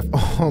to PF.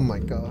 Oh my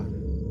god.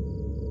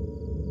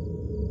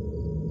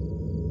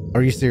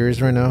 Are you serious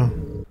right now?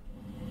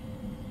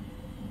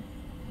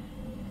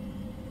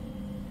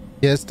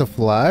 Yes, the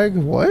flag?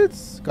 What?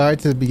 Guide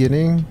to the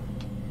beginning.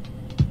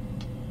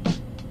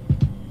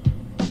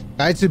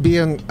 Guide to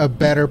being a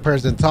better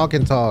person. Talk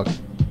and talk.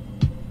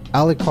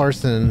 Alec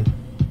Carson.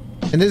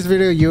 In this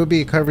video, you'll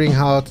be covering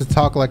how to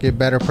talk like a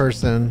better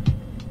person.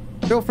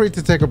 Feel free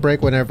to take a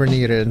break whenever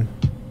needed.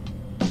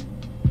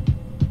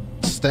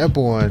 Step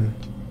 1.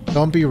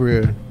 Don't be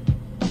rude.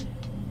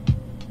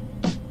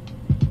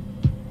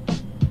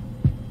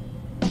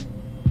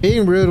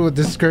 Being rude will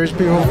discourage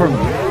people from...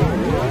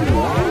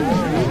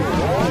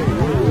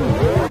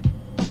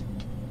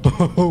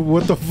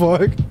 What the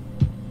fuck?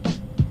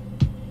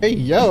 Hey,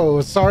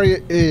 yo,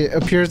 sorry, it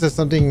appears that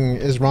something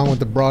is wrong with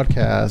the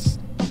broadcast.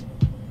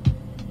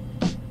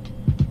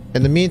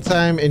 In the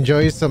meantime,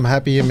 enjoy some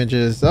happy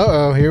images.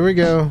 Uh-oh, here we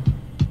go.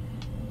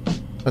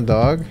 A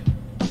dog.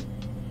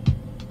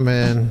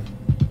 Man.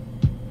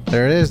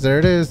 There it is, there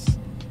it is.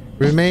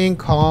 Remain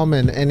calm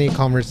in any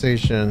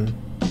conversation.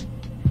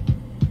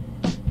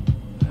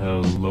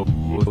 Hello.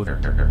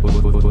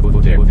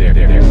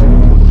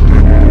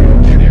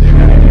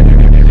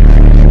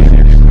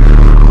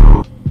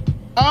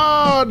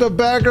 Oh, the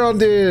background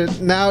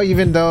did. Now,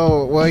 even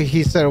though what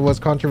he said was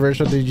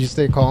controversial, did you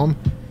stay calm?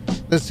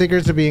 The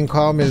secret to being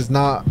calm is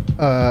not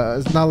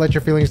let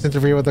your feelings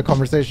interfere with the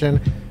conversation.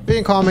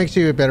 Being calm makes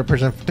you a better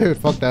person. Dude,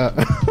 fuck that.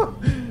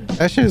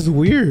 That shit is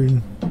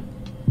weird.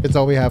 It's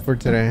all we have for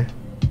today.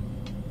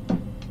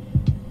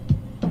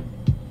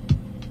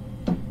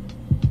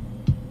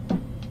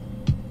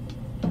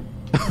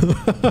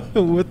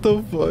 What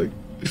the fuck?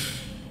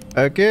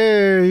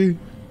 Okay.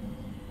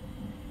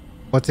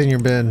 What's in your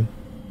bin?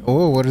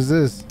 Oh, what is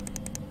this?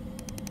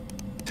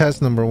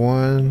 Test number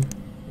 1.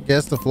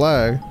 Guess the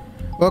flag.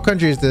 What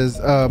country is this?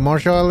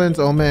 Marshall Islands,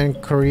 Oman,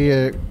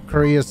 Korea,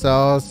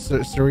 South,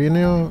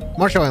 Suriname,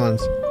 Marshall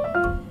Islands.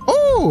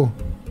 Oh,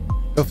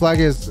 the flag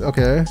is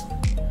okay.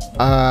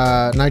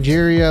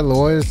 Nigeria,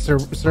 Laos,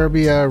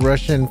 Serbia,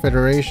 Russian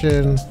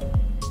Federation.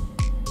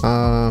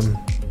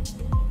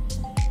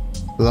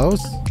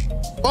 Laos.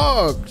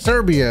 Oh,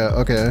 Serbia.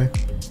 Okay.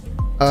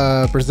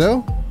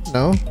 Brazil?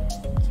 No.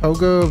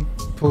 Togo,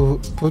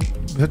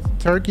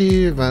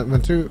 Turkey,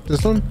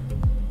 this one?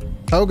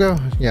 Togo?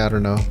 Yeah, I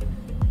don't know.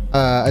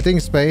 I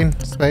think Spain.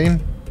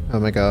 Oh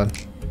my god.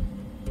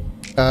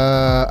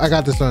 I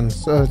got this one.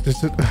 So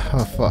this is,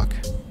 oh fuck.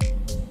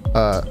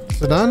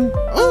 Sudan?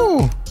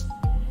 Oh!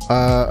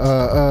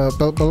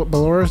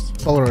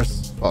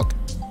 Belarus? Fuck.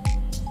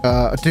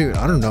 Dude,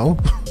 I don't know.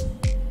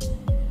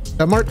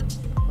 Denmark?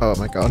 Oh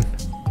my god.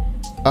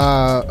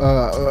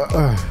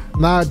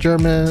 Not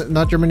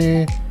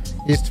Germany.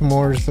 East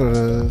Timor.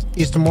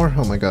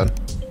 Oh my god.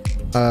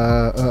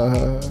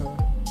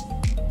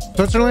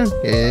 Switzerland?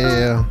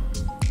 Yeah.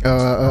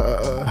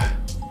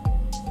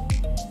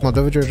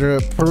 Moldova, Georgia,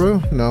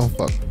 Peru? No,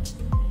 fuck.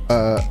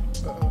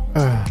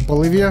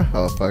 Bolivia?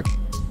 Oh fuck.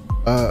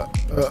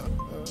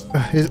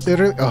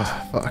 Italy? Oh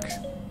fuck.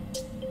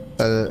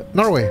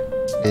 Norway?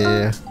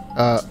 Yeah.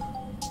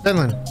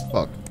 Finland?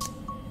 Fuck.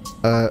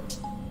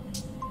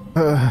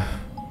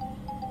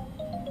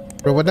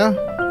 Rwanda?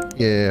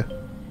 Yeah.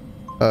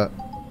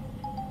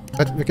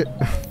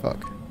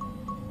 Fuck.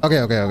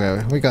 Okay.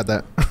 We got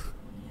that.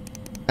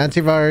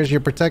 Antivirus,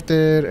 you're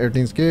protected.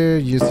 Everything's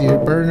good. You see a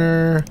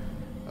burner.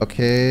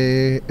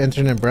 Okay.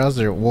 Internet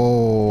browser.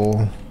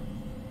 Whoa.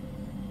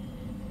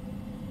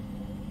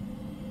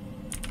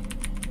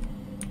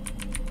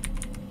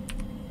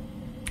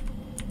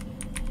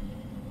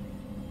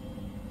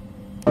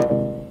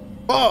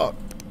 Fuck.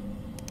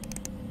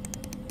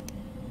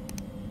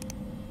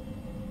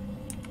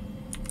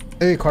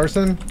 Hey,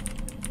 Carson.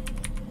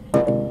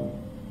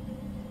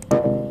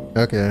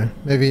 Okay.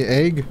 Maybe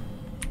egg?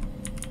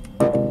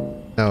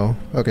 No.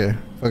 Okay.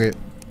 Fuck it.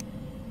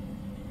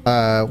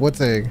 What's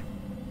egg?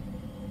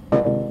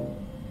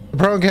 The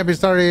program can't be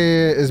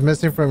started is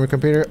missing from your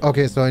computer.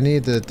 Okay, so I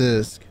need the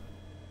disk.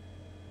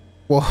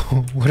 Whoa,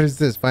 what is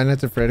this? Five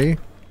Nights at Freddy?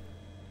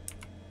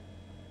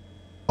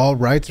 All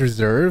rights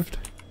reserved?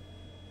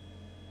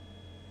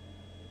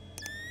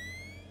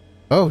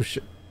 Oh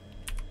shit.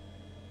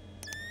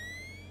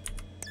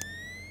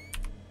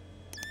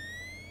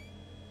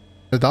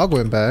 The dog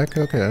went back.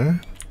 Okay.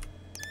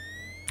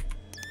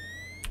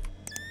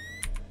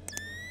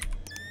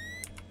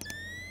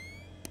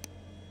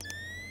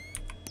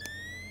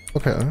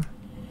 Okay.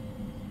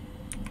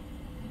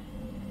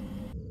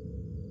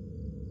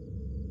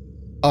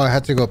 Oh, I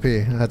had to go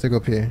pee.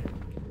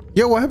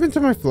 Yo, what happened to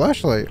my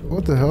flashlight?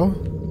 What the hell?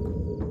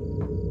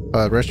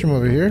 Restroom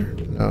over here?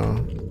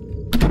 No.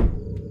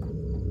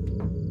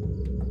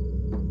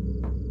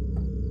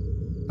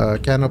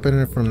 Can't open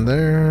it from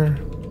there.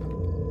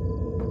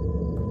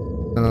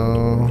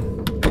 No.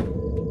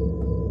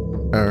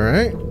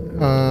 Alright.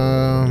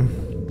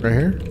 Right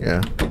here?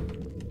 Yeah.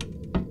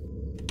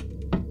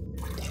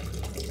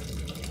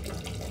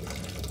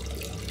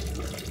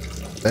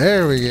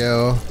 There we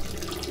go.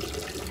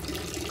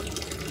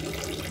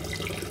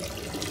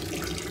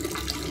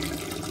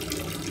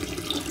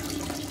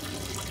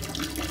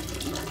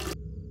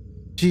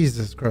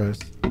 Jesus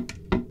Christ.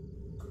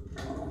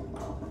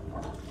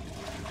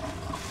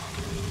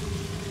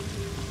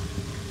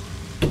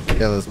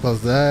 Yeah, let's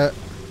close that.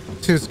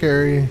 Too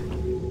scary.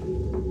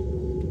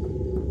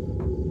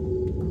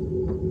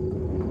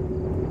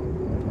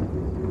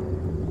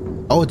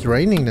 Oh, it's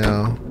raining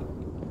now.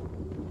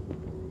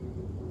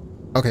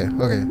 Okay,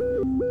 okay.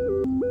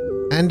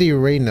 Andy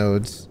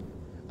Reynolds.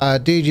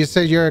 Dude, you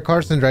said you're a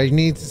Carson, right? You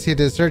need to see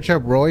the search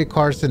up Roy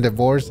Carson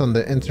divorce on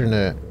the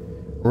internet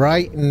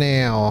right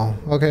now.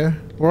 Okay.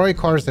 Roy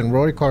Carson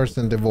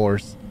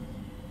divorce.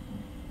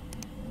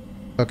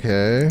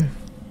 Okay.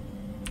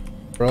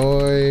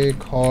 Roy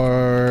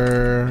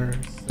Carson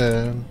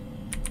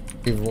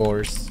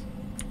divorce.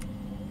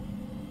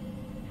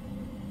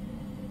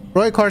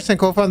 Roy Carson,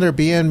 co-founder of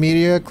BN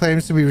Media,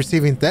 claims to be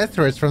receiving death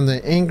threats from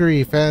the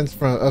angry fans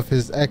of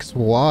his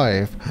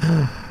ex-wife.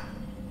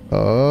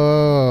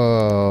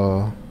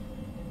 Oh.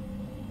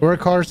 Roy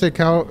Carson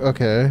account.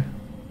 Okay.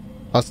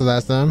 Also,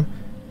 that's them.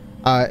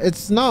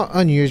 It's not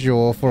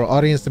unusual for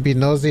audience to be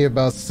nosy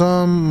about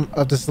some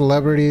of the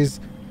celebrities'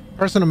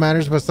 personal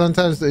matters, but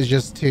sometimes it's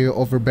just too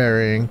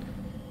overbearing.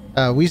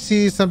 We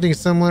see something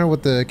similar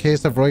with the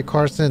case of Roy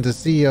Carson, the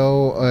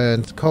CEO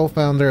and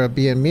co-founder of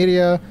BN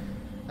Media.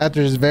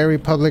 After his very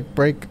public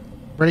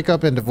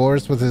breakup and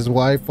divorce with his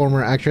wife,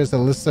 former actress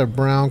Alyssa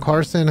Brown,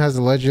 Carson has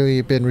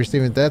allegedly been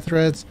receiving death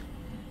threats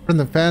from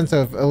the fans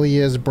of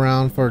Elias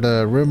Brown for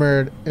the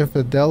rumored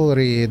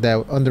infidelity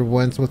that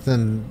underwent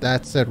within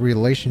that said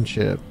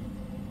relationship.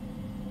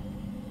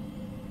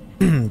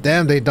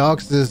 Damn, they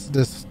doxed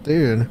this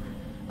dude.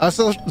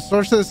 Also,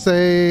 sources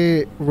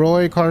say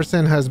Roy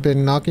Carson has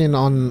been knocking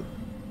on...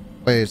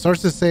 Wait,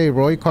 sources say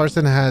Roy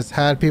Carson has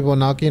had people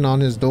knocking on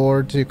his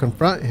door to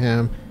confront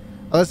him.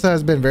 Alyssa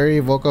has been very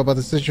vocal about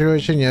the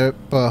situation yet,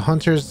 but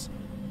Hunter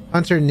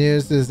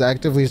News is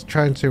actively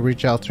trying to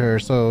reach out to her,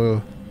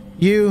 so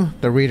you,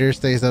 the reader,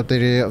 stays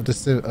updated of the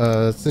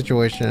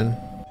situation.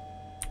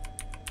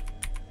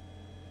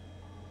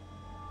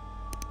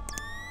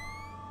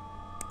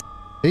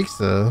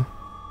 Pizza.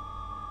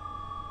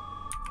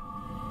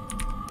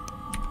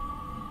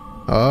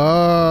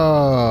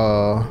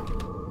 Oh.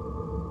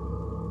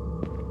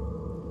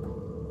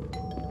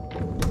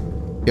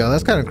 Yo,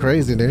 that's kind of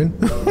crazy, dude.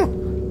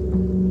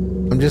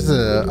 I'm just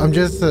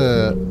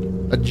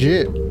a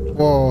jit.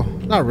 Well,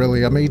 not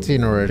really. I'm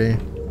 18 already.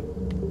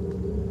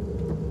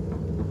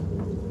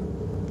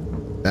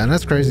 Man,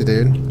 that's crazy,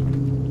 dude.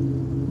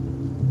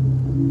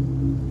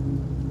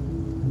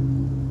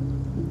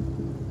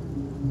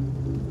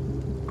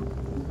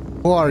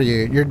 Who are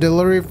you? Your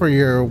delivery for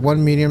your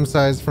one medium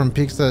size from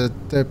Pizza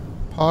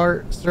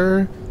Depart,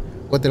 sir?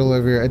 What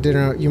delivery? I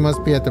didn't know. You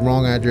must be at the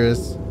wrong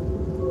address.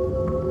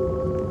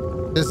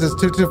 This is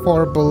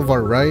 224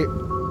 Boulevard, right?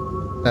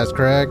 That's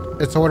correct.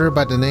 It's ordered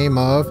by the name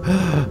of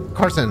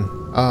Carson.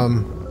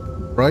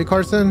 Roy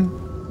Carson?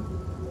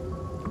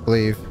 I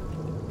believe.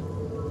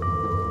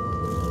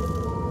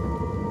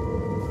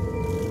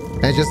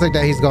 And just like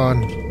that, he's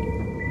gone.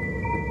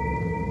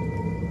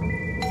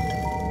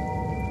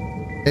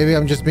 Maybe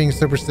I'm just being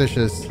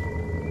superstitious.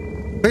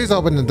 Please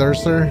open the door,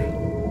 sir.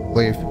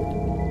 Leave.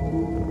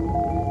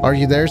 Are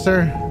you there,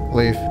 sir?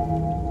 Leave.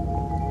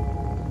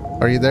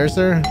 Are you there,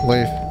 sir?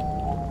 Leave.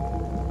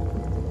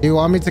 Do you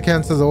want me to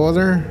cancel the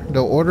order?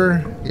 The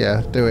order?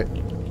 Yeah, do it.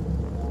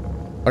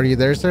 Are you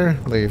there, sir?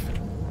 Leave.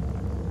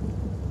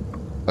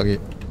 Okay.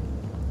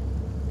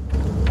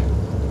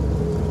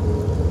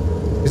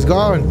 He's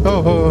gone.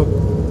 Oh.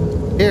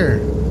 Here.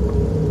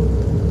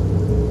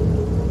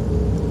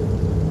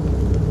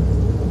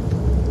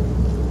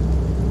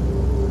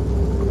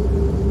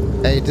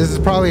 Hey, this is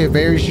probably a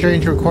very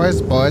strange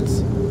request, but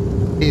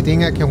do you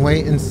think I can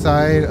wait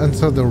inside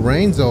until the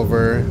rain's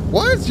over?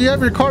 What? You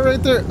have your car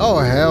right there? Oh,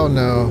 hell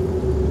no.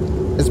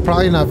 It's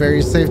probably not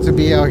very safe to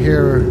be out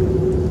here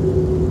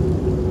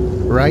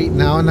right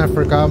now, and I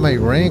forgot my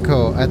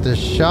raincoat at the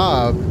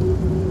shop.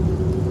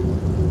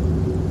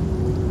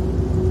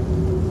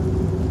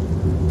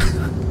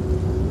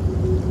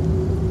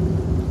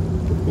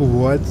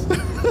 What?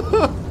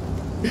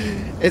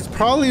 It's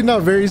probably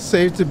not very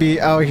safe to be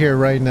out here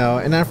right now,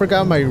 and I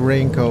forgot my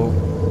raincoat.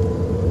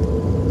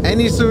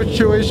 Any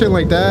situation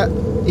like that,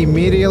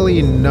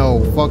 immediately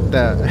no. Fuck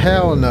that.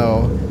 Hell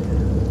no.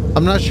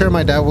 I'm not sure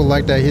my dad would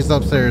like that. He's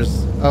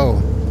upstairs. Oh,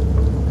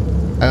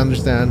 I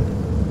understand.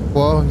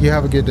 Well, you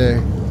have a good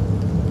day.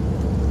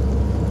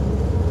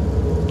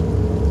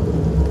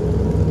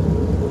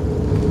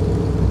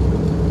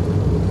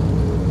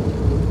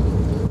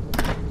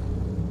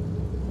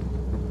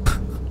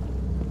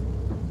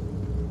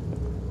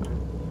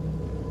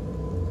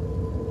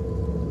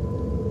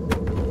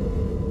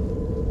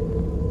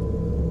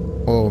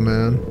 Oh,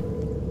 man.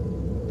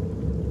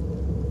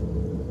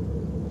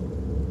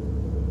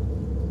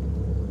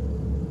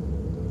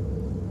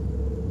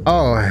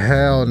 Oh,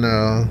 hell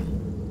no.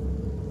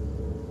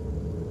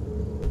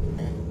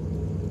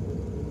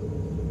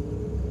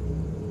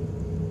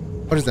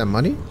 What is that,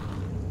 money?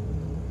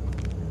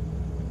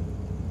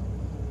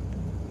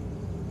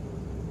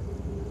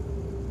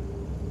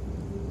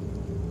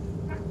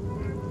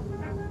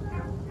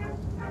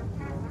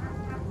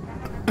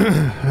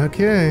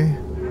 Okay.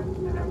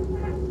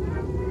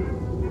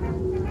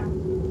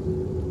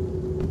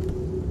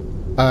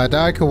 That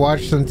I could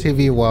watch some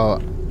TV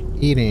while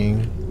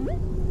eating.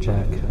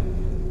 Jack,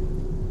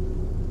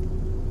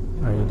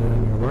 are you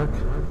doing your work?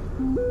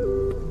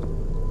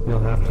 You'll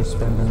have to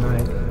spend the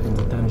night in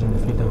the dungeon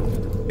if you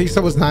don't.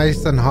 Pizza was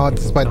nice and hot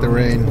despite the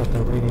rain. What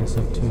the radius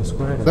of 2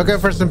 squared is. Look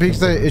out for some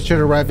pizza. It should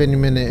arrive any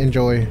minute.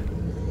 Enjoy.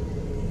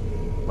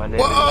 My name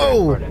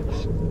Whoa! is Jack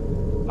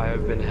Barnett. I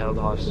have been held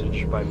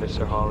hostage by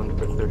Mr. Holland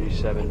for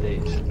 37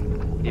 days.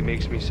 He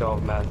makes me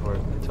solve math work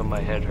until my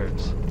head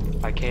hurts.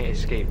 I can't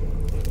escape.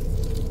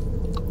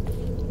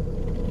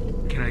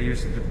 Can I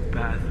use the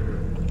bathroom?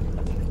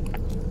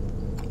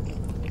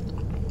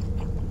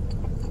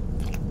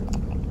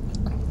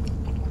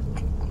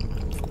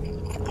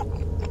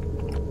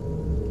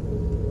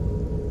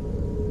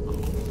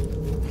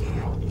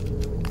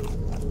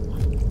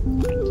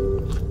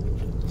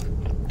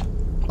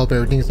 Hope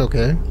everything's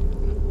okay.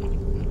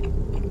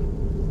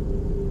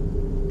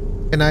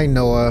 Good night,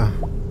 Noah.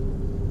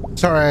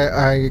 Sorry,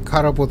 I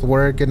caught up with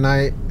work. Good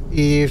night,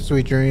 Eve.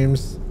 Sweet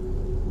dreams.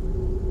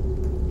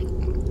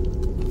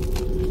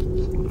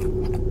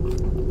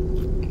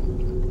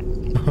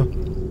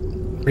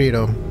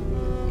 Freedom.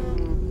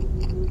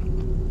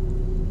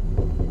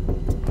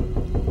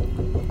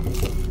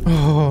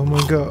 Oh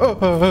my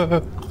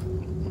god.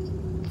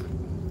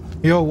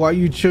 Yo, why are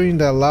you chewing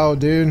that loud,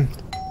 dude?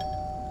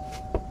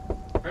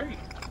 Hey,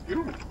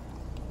 you.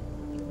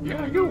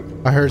 Yeah,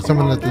 you. I heard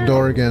someone at the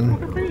door again.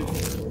 I'm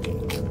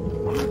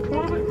the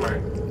toilet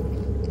man.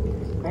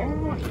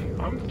 Come on here.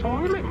 I'm the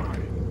toilet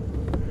man.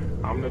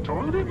 I'm the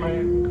toilet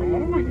man. Come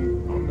over here.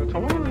 I'm the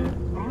toilet.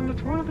 I'm in the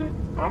toilet.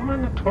 I'm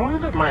in the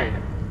toilet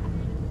man.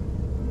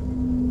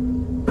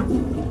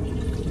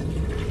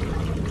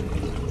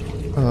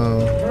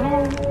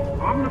 Hello.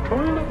 I'm the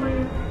toilet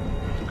man.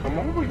 Come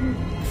over here.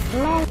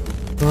 Hello.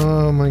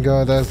 Oh my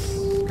god, that's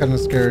kind of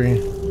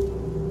scary.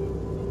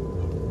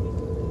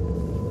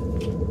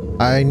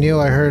 I knew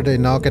I heard a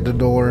knock at the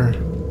door.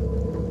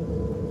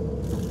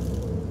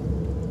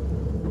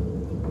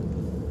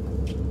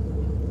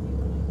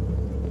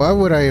 Why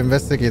would I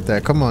investigate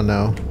that? Come on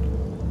now.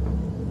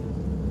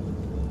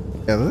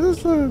 Yeah,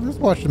 let's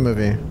watch the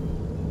movie.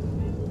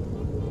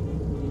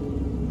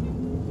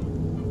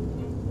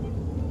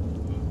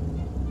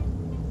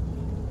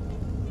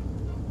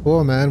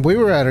 Cool, man. We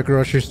were at a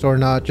grocery store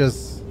not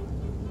just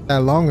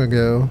that long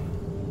ago.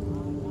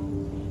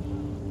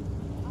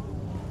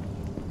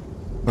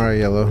 All right,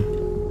 Yellow.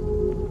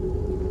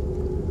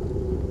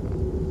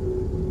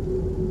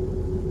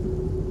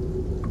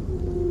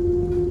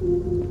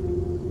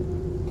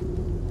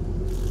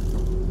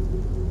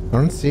 I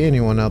don't see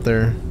anyone out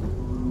there.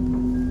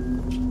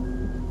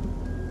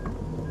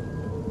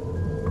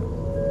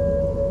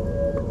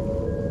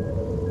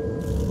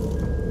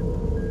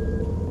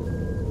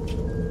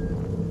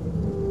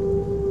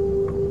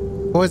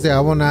 Who is it? I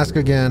won't ask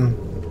again.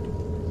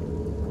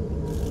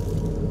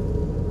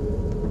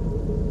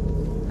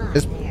 Hi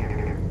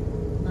there.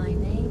 My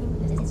name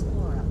is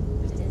Laura.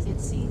 It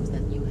seems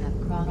that you have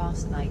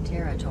crossed my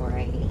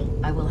territory.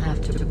 I will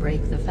have to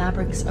break the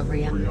fabrics of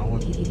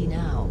reality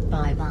now.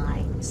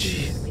 Bye-bye.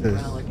 See you,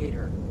 Mr.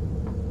 Alligator.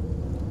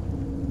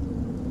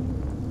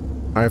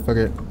 Alright, fuck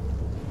it.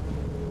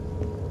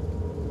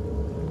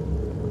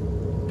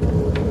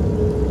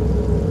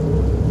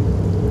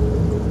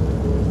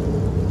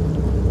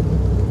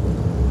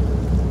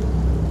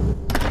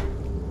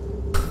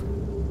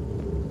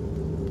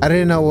 I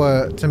didn't know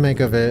what to make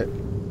of it.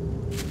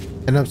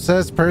 An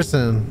obsessed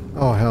person.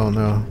 Oh, hell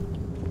no.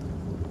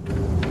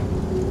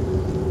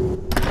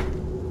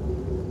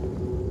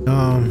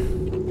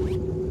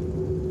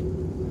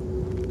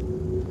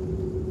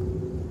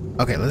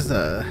 Okay, let's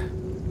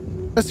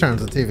turn on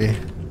the TV.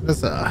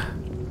 Let's go.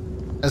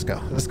 Let's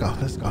go. Let's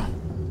go.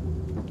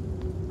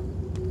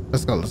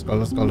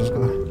 Let's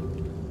go.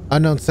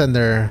 Unknown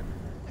sender.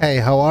 Hey,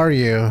 how are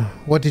you?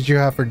 What did you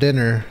have for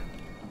dinner?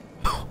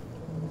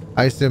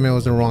 I assume it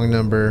was the wrong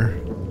number.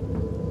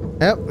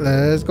 Yep,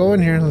 let's go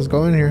in here.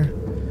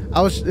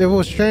 It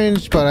was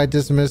strange, but I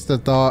dismissed the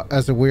thought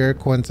as a weird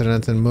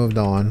coincidence and moved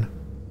on.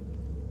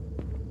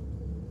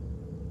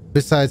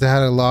 Besides, I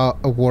had a lot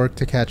of work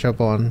to catch up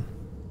on.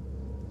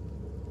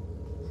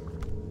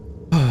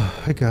 Oh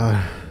my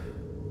god.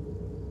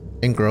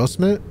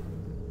 Engrossment?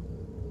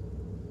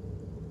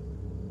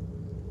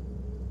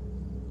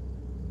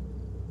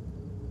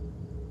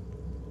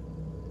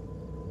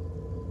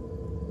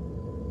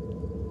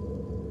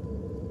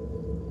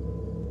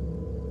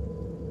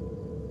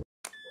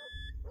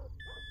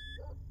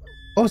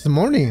 Oh, it's the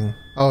morning.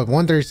 Oh,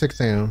 1:36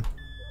 a.m.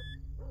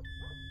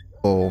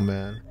 Oh,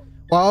 man.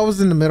 While I was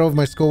in the middle of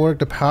my schoolwork,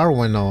 the power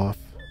went off.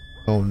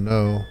 Oh,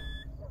 no.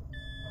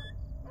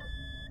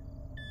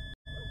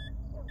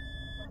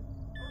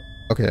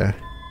 Okay.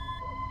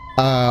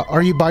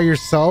 Are you by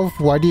yourself?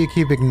 Why do you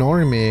keep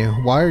ignoring me?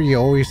 Why are you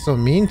always so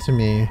mean to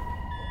me?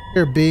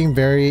 You're being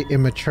very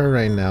immature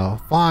right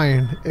now.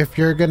 Fine. If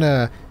you're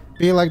gonna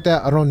be like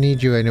that, I don't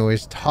need you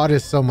anyways. Todd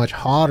is so much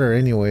hotter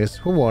anyways.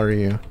 Who are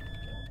you?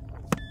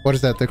 What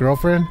is that, the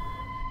girlfriend?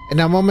 In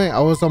that moment, I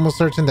was almost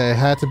certain that it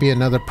had to be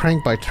another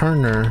prank by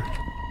Turner.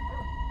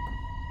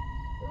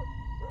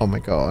 Oh my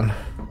god.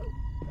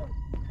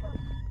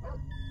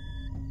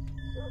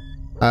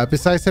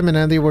 Besides him and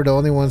Andy were the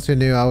only ones who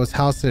knew I was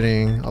house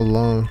sitting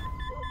alone.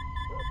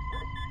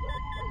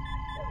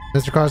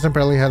 Mr. Carson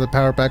barely had the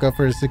power back up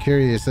for his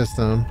security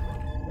system.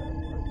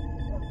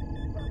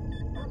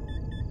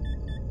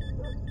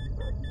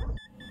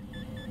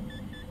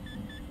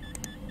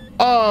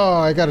 Oh,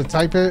 I gotta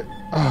type it.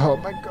 Oh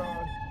my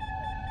god.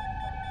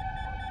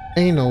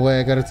 Ain't no way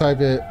I gotta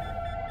type it.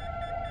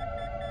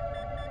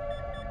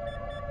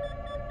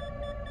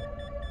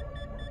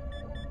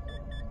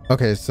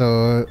 Okay,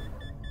 so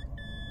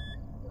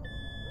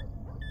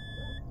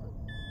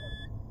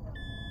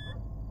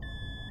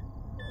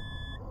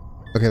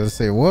okay, let's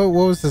see. What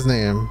was his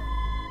name?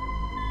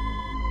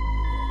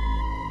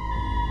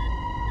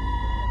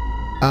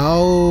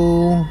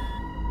 Oh,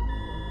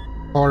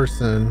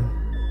 Carson.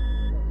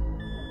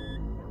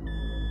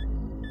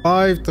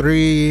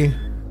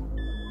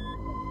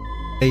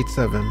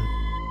 5387.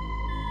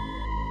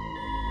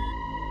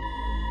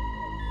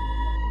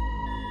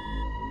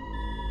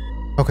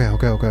 Okay.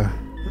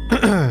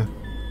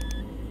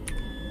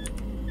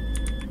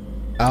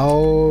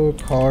 Al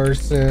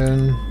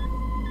Carson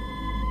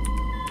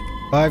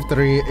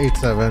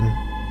 5387.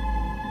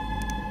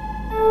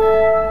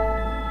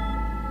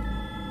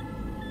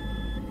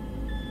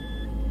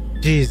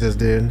 Jesus,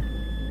 dude.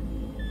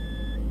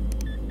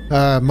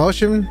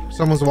 Motion?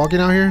 Someone's walking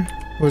out here?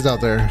 Who's out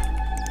there?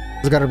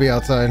 It's gotta be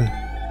outside.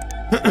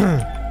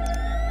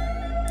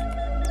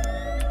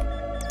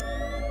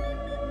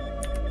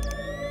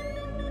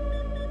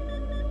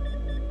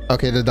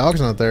 Okay, the dog's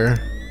not there.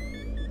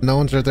 No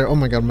one's right there. Oh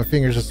my god, my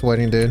fingers are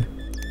sweating, dude.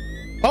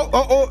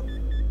 Oh!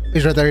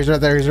 He's right there.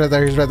 Fast.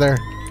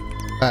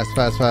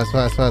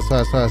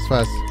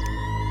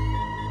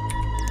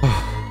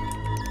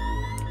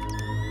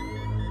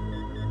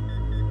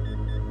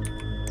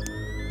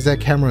 Is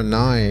that camera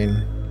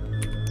 9?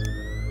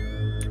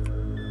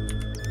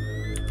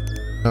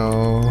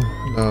 No.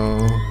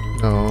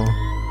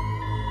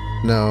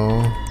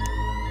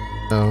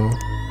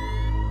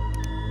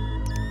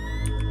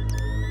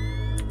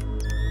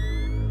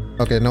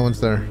 Okay, no one's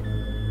there.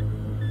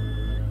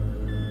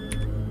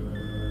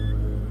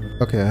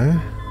 Okay.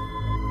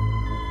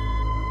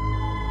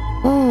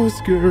 Oh,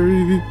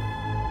 scary.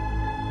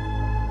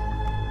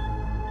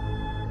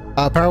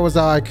 Power was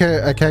out. I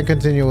can't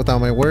continue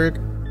without my work.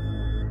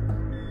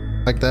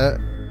 Like that.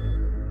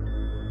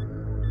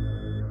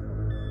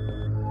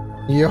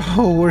 Yo,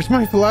 where's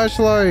my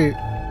flashlight?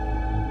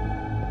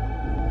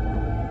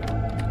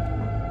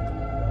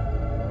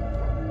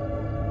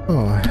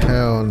 Oh,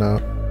 hell no.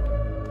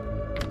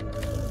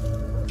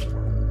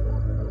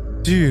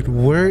 Dude,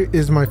 where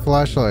is my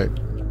flashlight?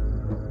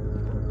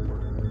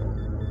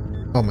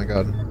 Oh my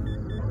god.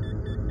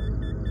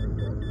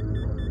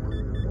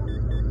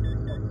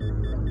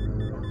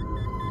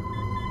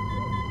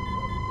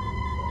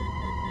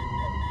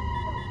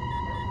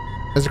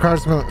 Mr.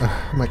 Carson,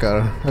 oh my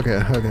god. Okay.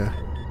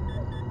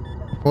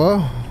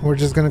 Well, we're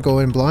just gonna go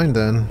in blind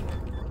then.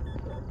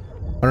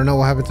 I don't know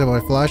what happened to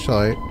my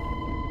flashlight.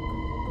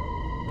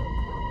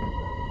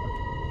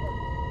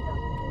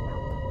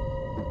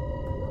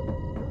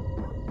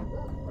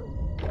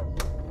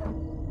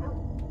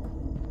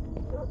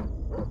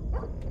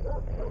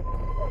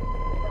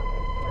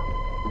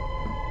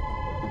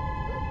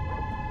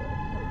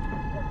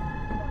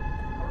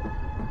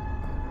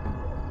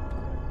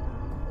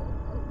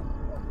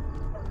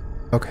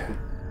 Okay.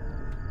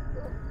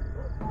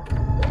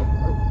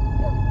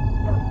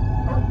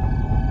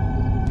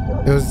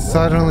 It was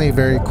suddenly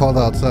very cold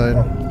outside.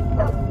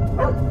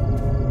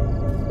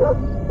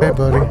 Hey,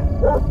 buddy.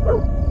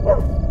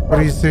 What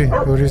do you see?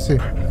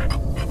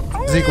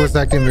 Zeke was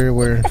acting very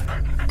weird.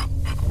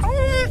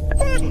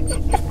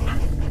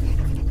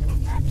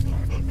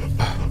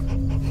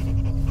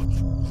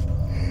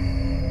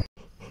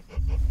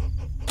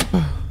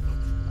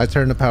 I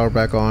turned the power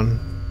back on.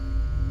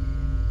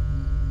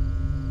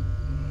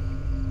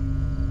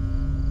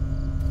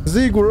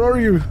 Zeke, where are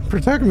you?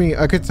 Protect me.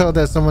 I could tell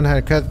that someone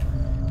had cut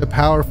the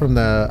power from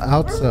the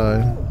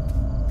outside.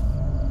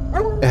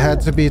 It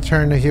had to be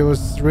turned. He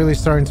was really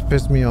starting to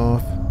piss me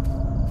off.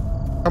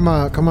 Come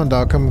on,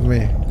 dog. Come with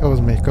me.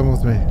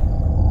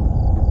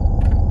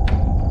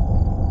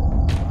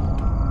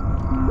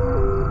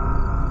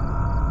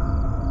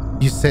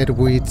 You said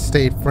we'd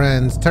stayed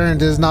friends. Turn,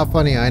 this is not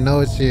funny. I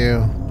know it's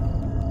you.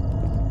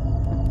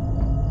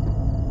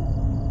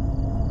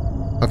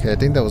 Okay, I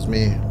think that was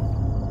me.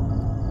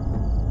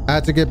 I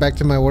had to get back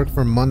to my work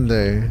for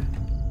Monday.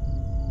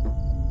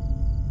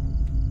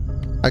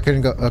 I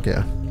couldn't go.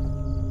 Okay.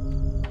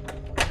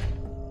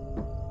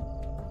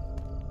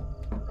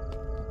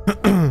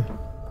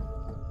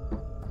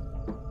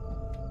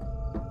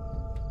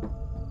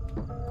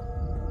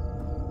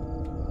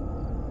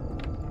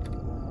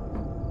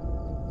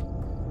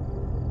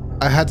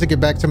 I had to get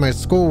back to my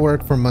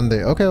schoolwork for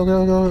Monday. Okay,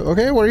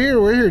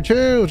 we're here.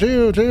 Chill.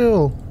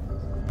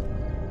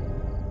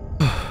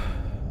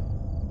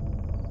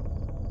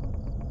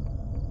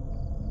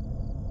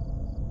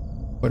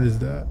 What is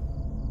that?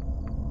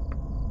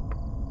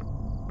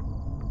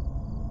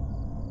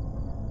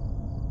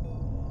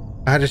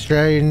 I had a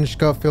strange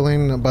gut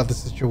feeling about the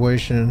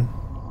situation.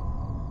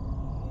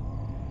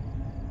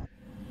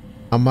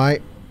 I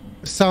might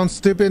sound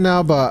stupid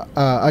now, but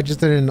I just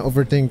didn't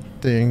overthink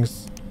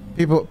things.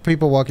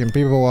 People walking.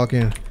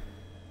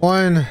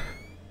 One.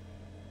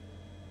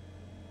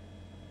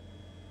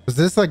 Is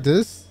this like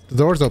this? The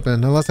door's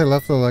open, unless I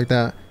left it like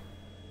that.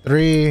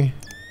 3,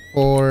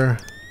 4,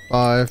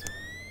 5,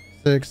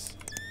 6,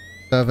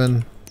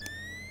 7,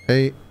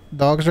 8.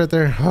 Dogs right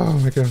there. Oh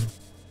my god.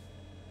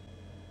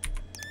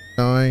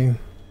 9,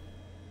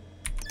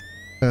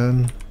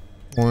 10,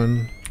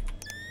 1,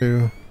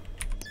 2.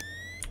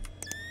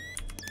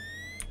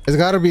 It's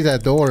gotta be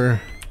that door.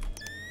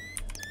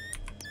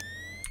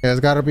 Yeah,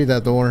 it's gotta be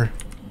that door.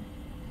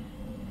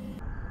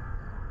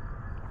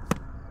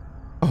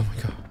 Oh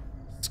my god.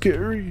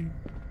 Scary.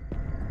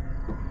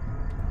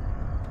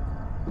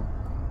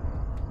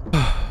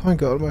 Oh my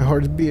god, my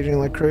heart is beating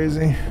like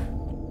crazy.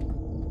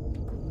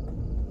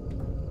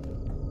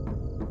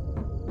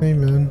 Hey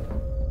man.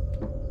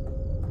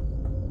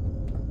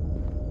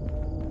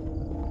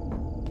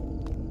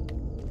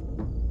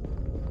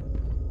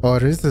 Oh,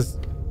 it is this.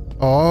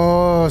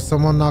 Oh,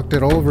 someone knocked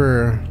it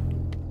over.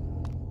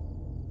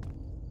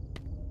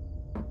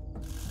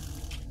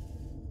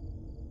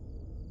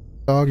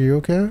 Dog, you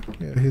okay?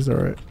 Yeah, he's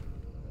alright.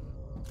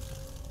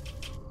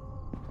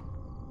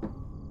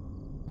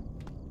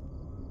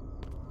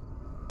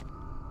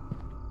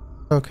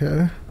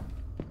 Okay.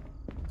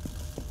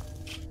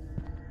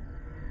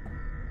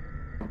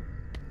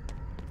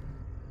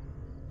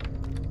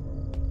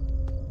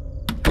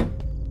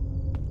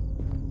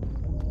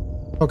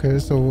 Okay,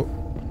 so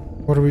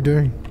what are we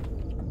doing?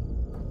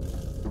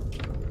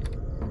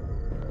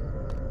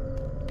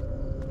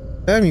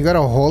 Damn, you got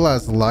a whole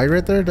ass light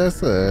right there? That's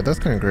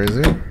kind of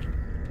crazy.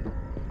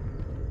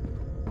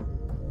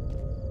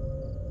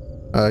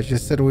 She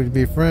said we'd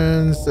be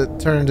friends. It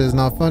turned is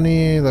not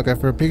funny. Looking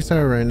for a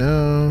pizza right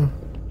now.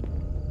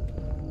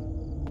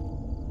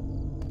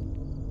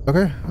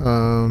 Okay,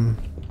 I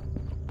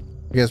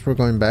guess we're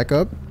going back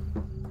up.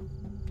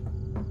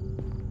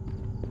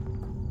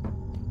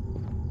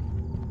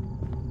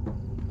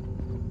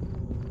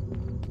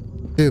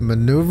 Dude,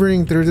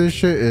 maneuvering through this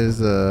shit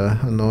is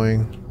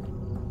annoying.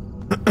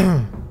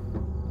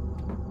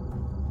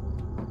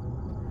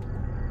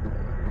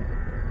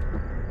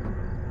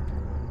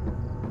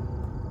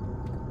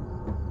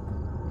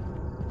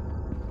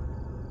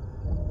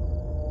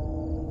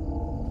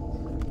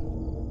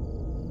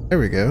 There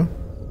we go.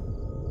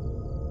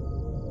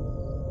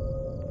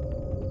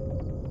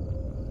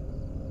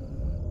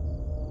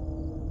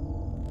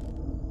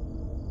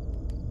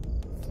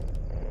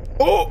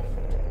 Oh!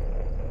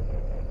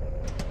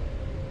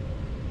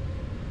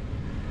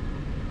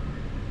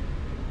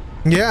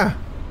 Yeah.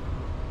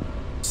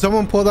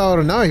 Someone pulled out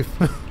a knife.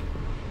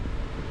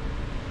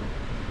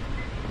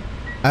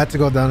 I had to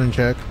go down and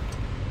check.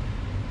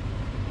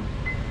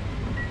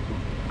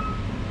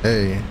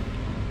 Hey.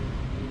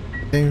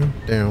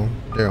 Down.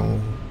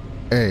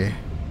 Hey.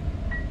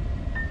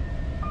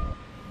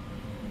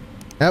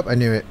 Yep, I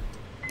knew it.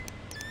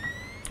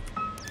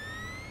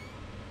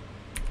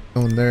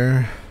 Going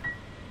there.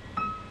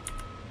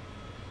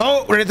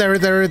 Oh, right there.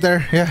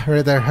 Yeah,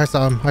 right there. I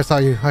saw him. I saw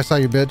you,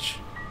 bitch.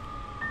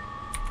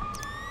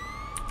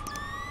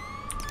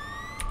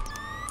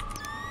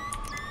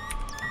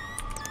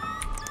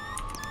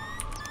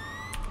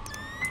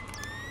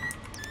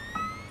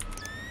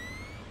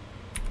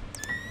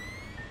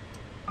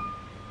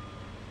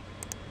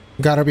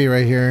 Gotta be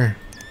right here.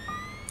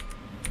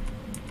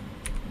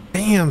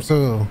 Damn,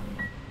 so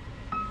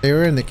they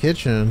were in the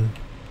kitchen.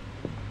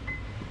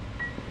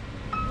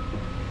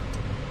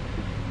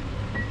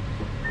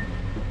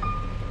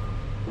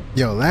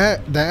 Yo,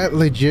 that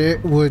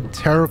legit would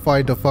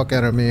terrify the fuck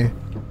out of me.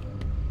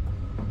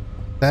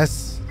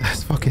 That's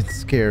fucking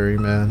scary,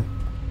 man.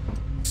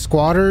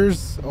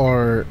 Squatters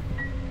or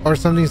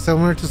something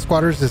similar to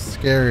squatters is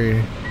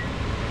scary.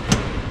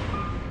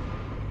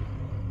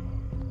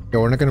 Yo,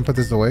 we're not gonna put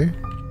this away.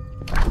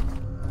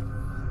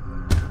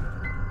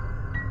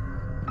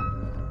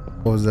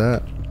 What was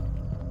that?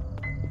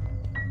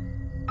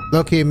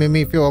 Look, it made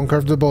me feel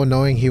uncomfortable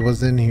knowing he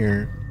was in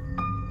here.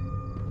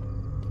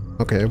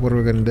 Okay, what are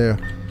we gonna do?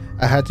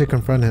 I had to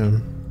confront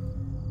him.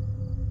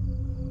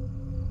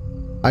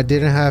 I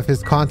didn't have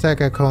his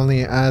contact. I could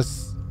only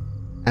ask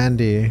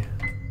Andy.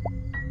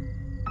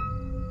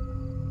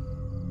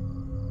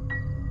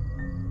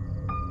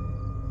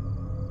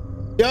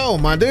 Yo,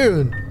 my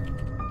dude.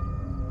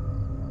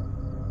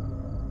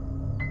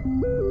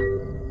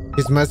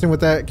 He's messing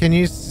with that. Can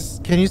you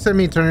send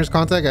me Turner's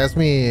contact? Ask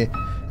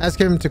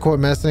him to quit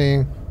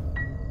messing.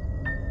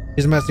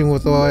 He's messing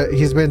with what?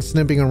 He's been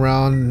snooping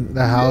around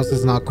the house.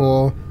 It's not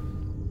cool.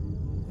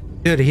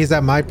 Dude, he's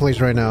at my place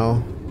right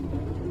now.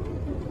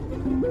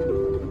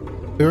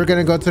 We were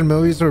gonna go to the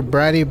movies with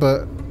Brady,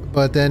 but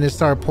then it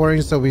started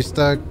pouring, so we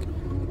stuck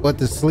with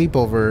the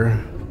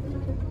sleepover.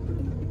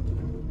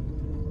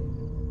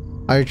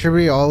 I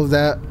attribute all of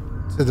that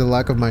to the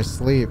lack of my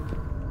sleep.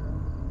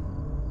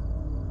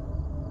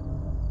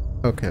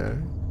 Okay.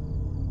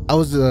 I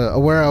was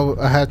aware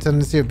I had a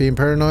tendency of being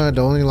paranoid.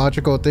 The only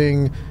logical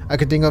thing I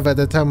could think of at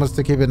that time was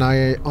to keep an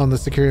eye on the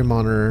security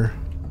monitor.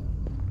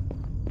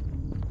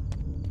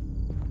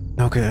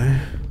 Okay.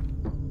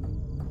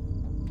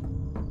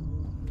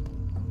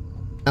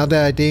 Now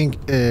that I think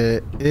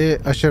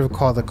I should have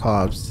called the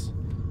cops.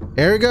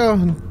 There we go.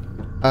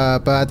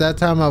 But at that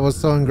time I was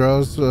so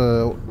engrossed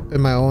in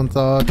my own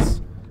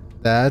thoughts.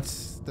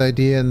 That's the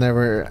idea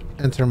never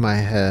entered my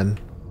head.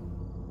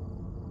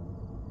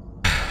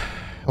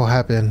 What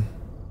happened?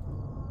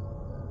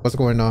 What's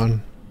going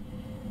on?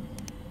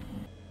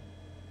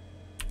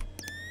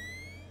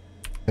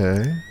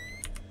 Okay.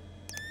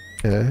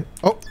 Okay.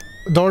 Oh,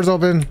 doors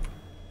open.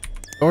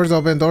 Doors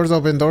open, doors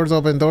open, doors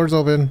open, doors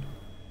open.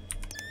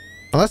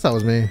 Unless that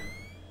was me.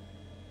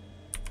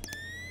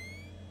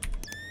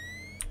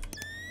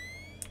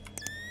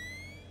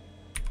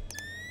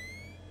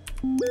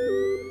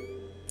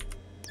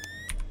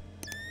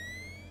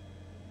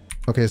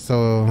 Okay,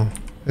 so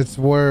it's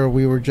where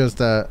we were just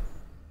at.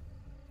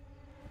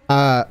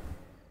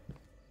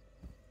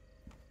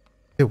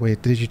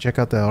 Wait, did you check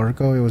out the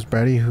article? It was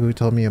Brady who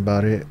told me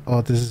about it.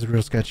 Oh, this is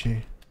real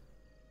sketchy.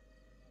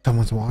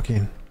 Someone's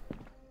walking.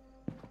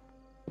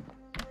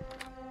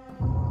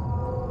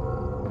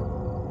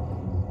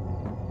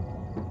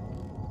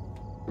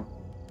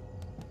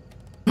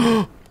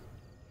 Oh,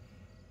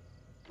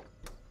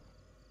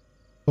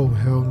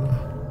 hell no.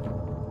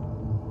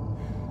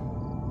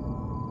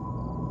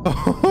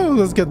 Oh,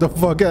 let's get the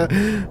fuck out.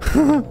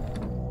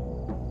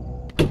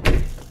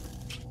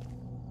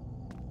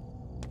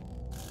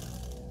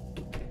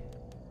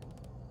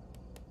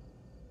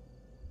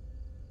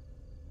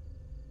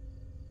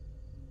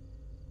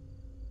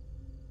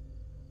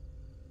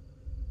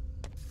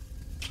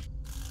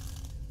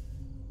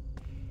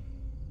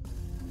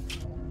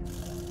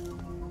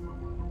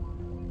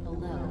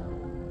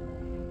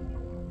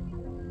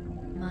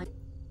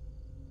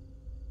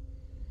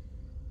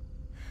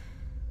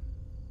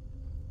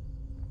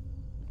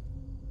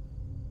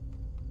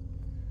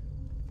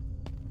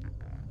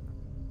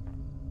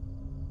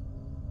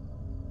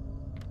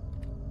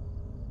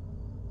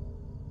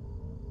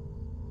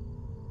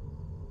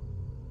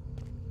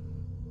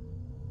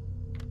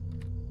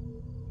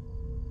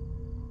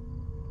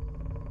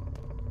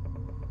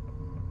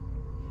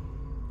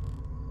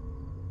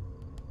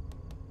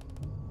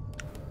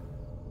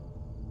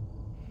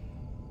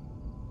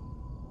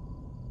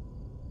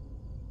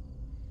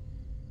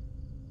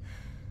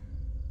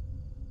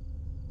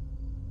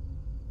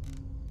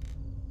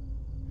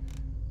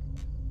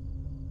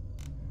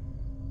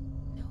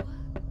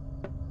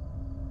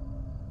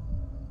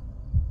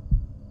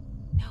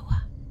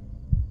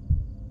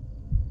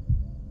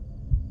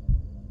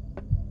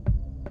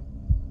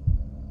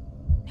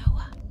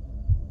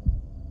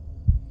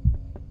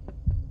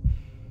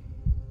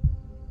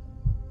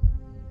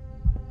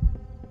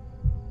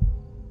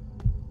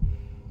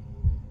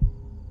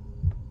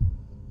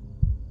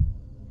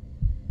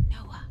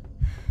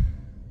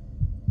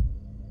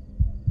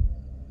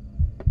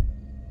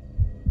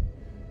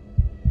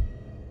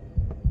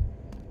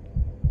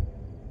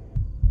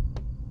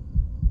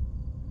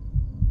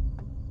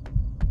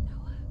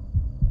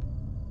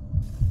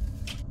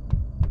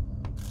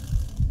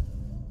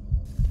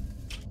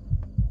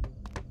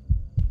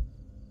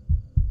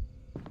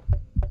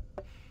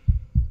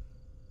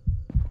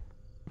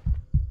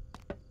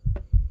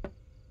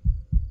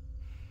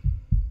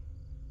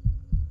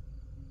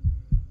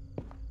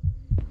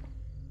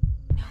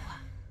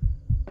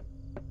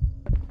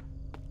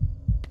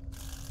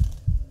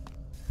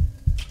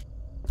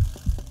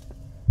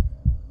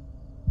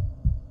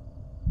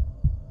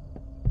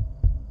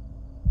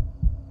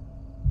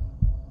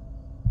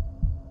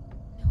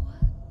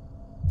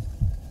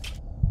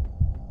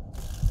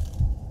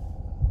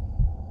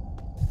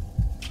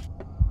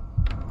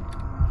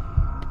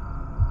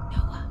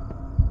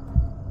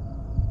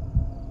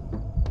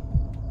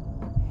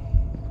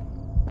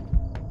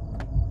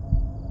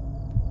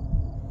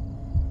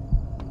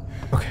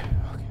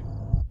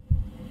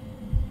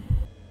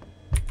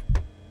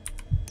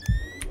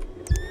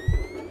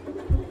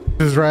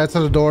 Just right to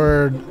the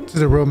door to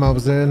the room I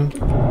was in.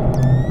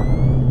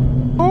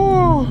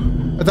 Oh,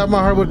 I thought my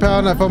heart would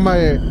pound. I felt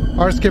my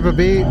heart skip a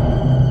beat.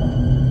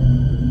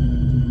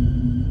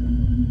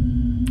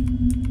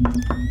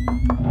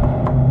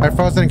 I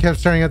froze and kept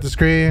staring at the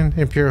screen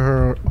in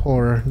pure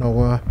horror.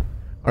 Noah,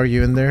 are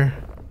you in there?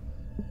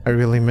 I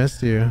really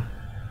missed you.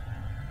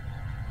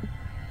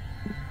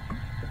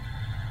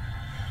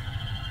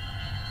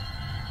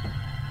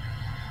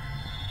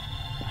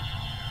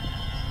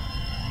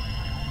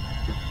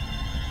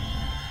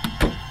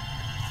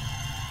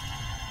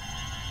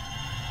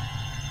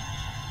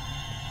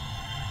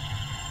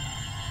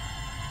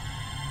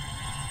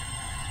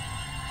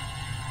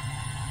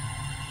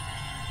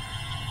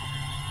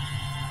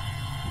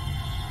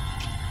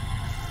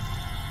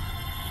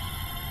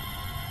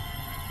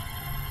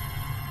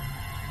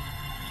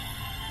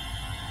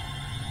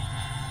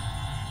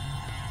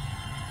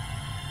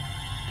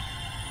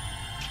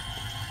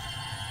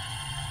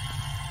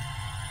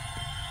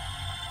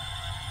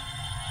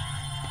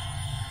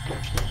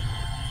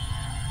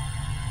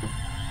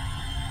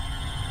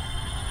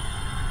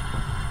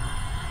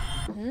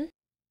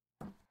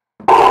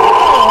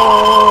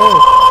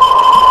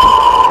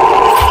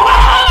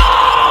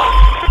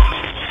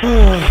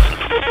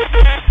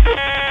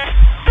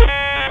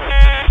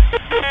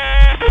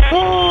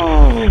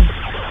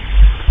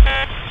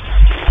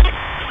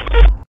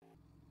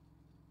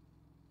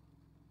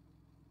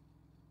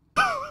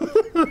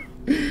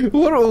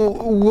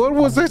 What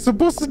was I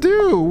supposed to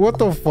do? What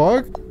the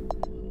fuck?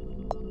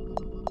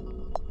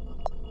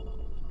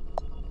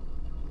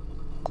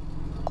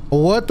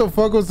 What the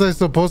fuck was I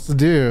supposed to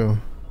do?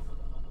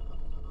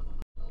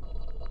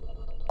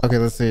 Okay,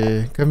 let's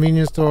see.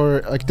 Convenience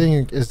store, I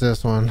think is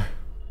this one.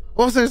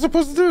 What was I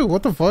supposed to do?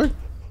 What the fuck?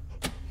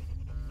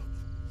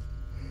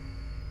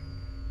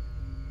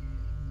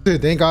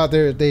 Dude, thank God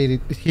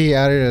he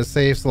added a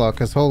save slot,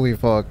 cause holy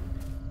fuck.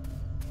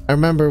 I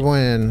remember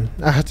when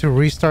I had to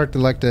restart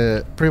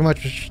the pretty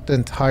much the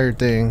entire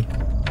thing.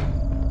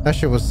 That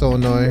shit was so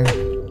annoying.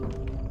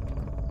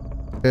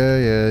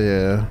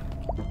 Yeah.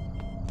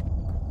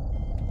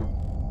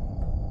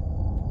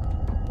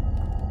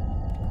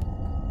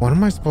 What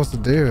am I supposed to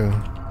do?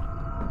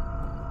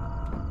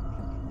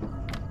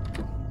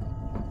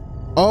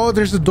 Oh,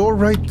 there's a door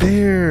right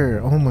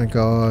there. Oh my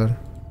god.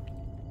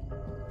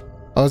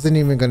 I wasn't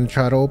even gonna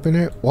try to open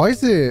it. Why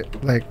is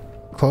it like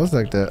closed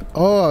like that?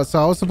 Oh, so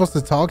I was supposed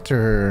to talk to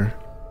her,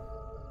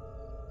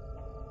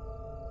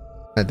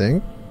 I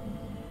think.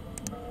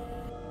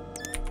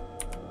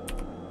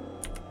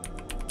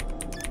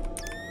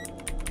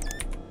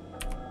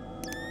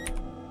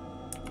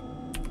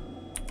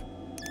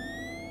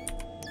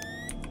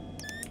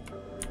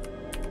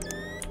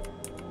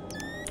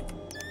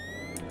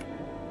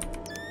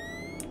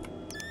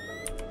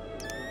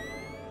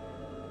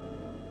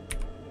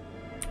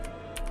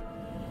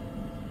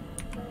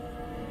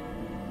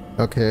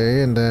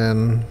 Okay, and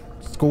then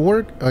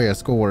schoolwork? Oh yeah,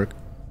 schoolwork.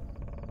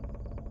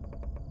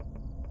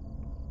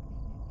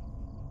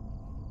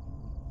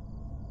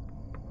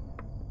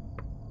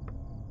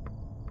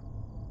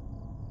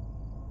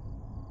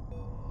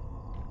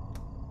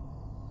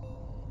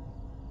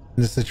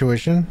 In this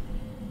situation?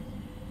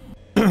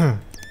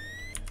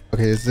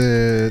 Okay, is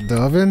it the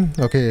oven?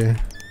 Okay.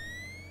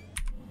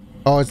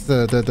 Oh, it's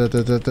the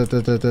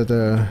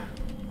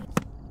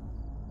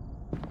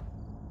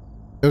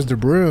it was the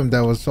broom that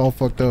was all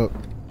fucked up.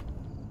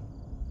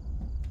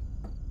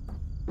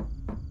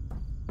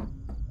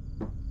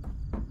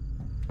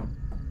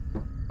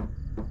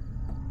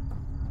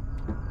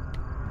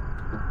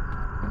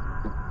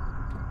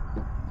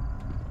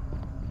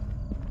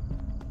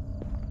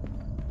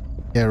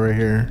 Yeah, right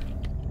here.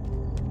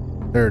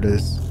 There it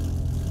is.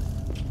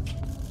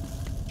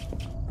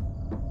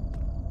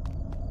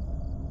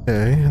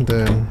 Okay, and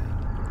then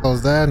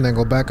close that and then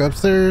go back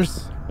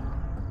upstairs.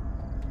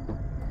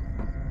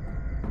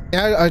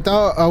 Yeah, I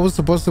thought I was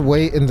supposed to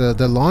wait in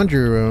the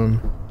laundry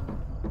room,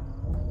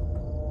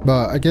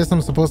 but I guess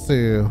I'm supposed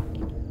to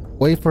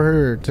wait for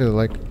her to,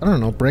 like, I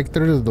don't know, break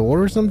through the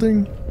door or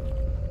something.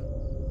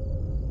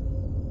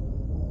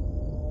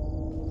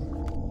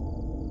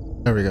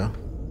 There we go.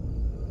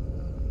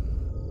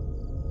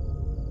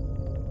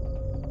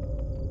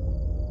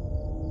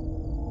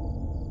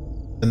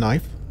 The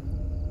knife.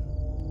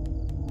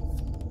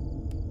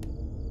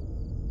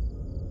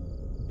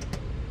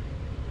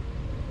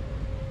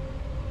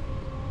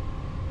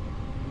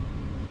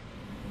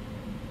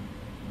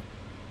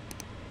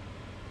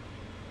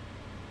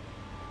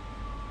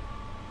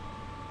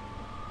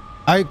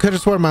 I could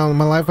have sworn my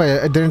life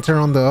I didn't turn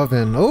on the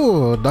oven.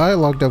 Oh,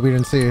 dialogue that we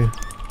didn't see.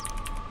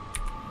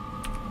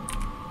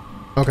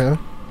 Okay.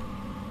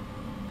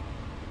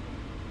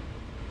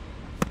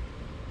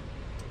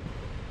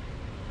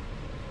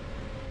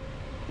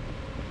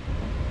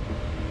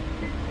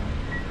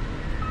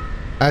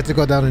 I had to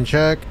go down and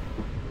check.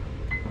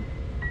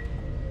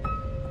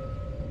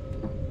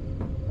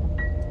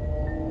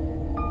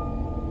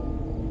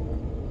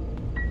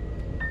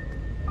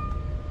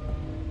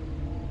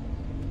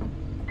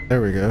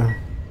 There we go.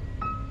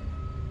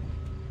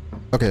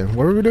 Okay,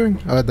 what were we doing?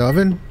 The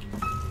oven?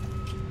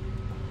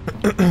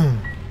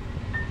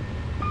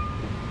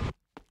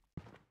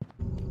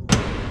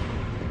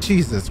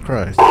 Jesus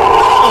Christ.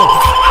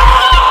 Oh.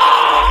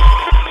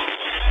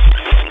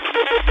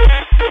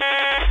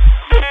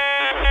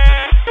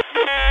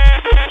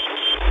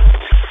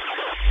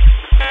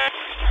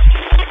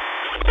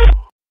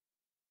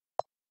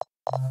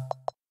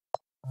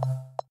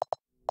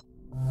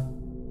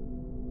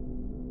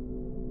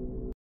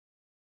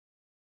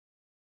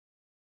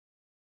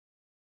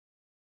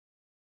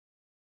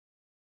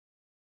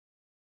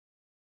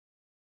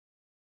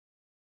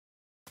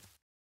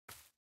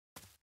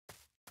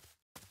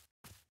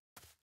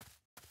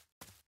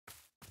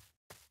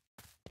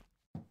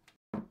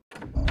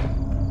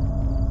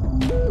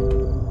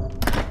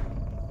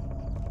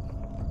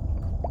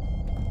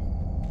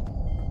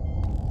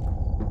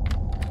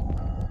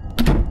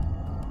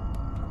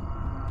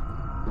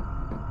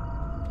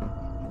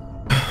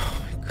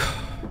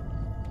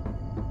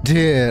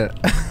 Dude.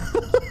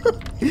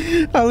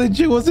 I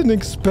legit wasn't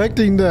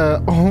expecting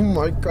that. Oh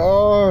my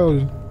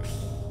god.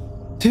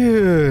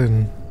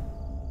 Dude.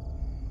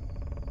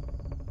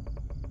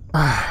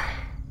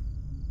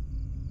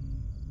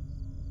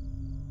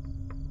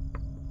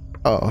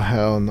 Oh,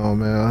 hell no,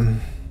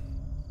 man.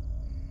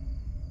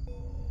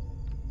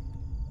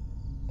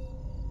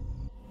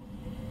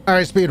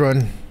 Alright,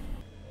 speedrun.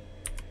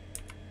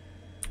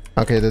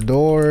 Okay, the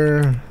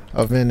door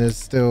oven is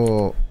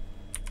still...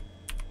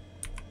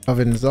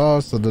 Oven is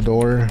off, so the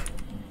door...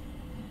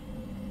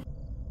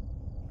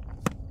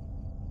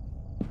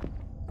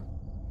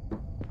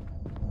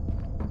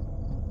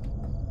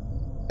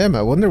 Damn,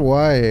 I wonder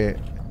why...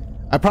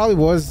 I probably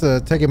was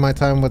taking my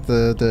time with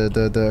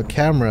the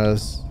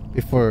cameras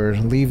before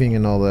leaving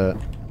and all that.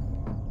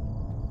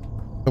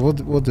 So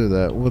we'll do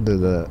that. We'll do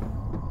that.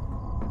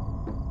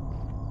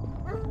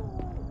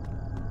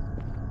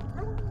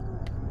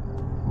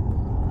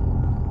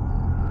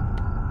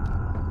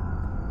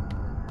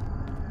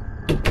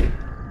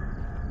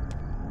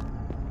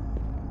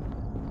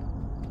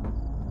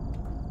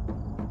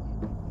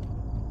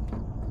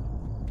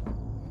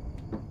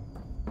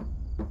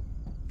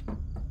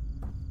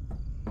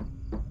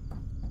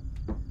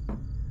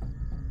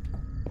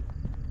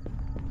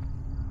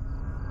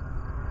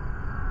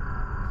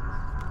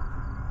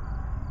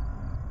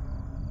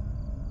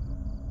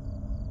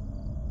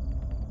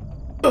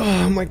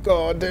 Oh my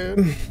god,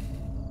 dude.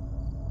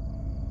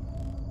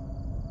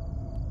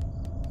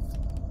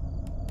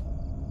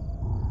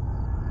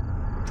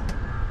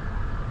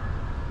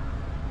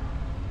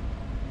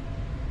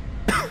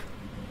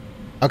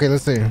 Okay,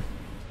 let's see.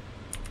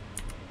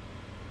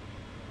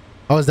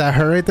 Oh, is that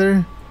her right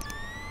there?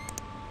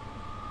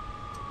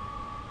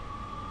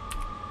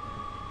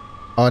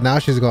 Oh, now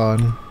she's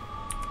gone.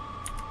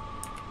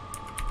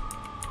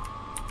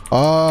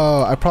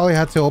 Oh, I probably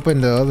had to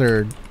open the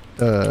other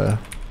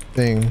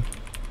thing.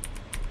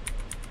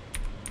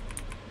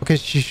 Okay,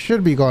 she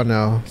should be gone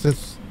now,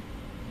 since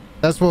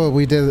that's what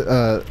we did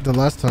the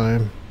last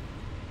time.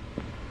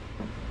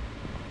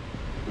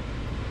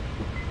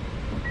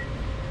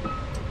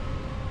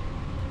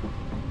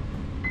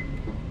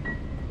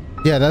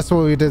 Yeah, that's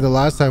what we did the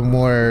last time,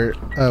 where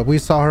we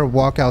saw her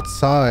walk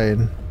outside.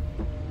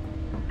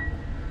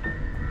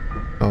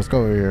 Oh, let's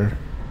go over here.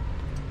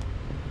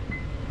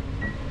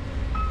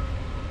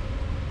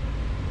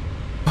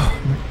 Oh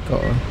my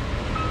god.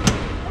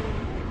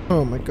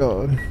 Oh my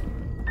god.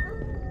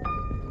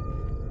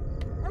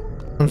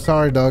 I'm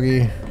sorry,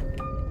 doggy. I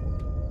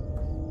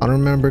don't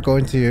remember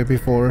going to you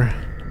before.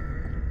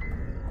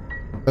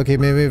 Okay,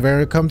 maybe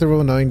very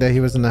comfortable knowing that he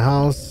was in the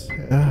house.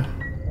 Yeah.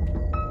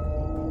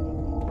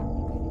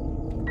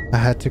 I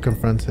had to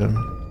confront him.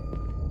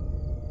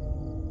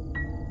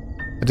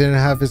 I didn't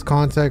have his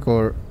contact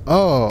or...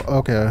 Oh,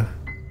 okay.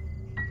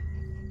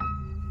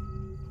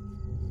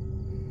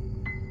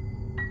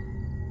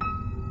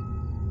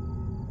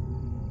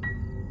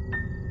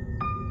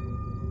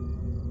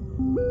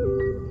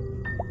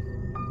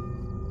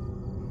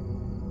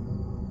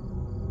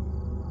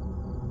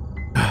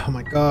 Oh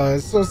my god,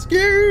 it's so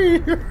scary!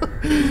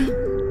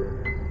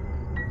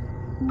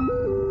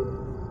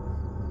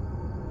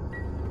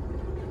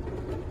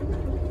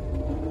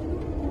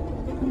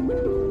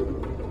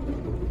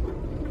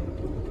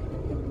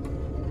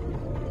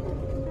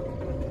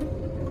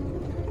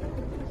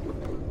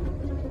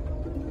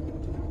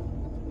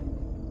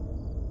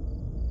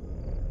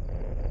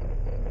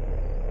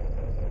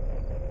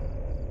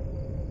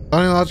 The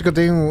only logical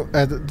thing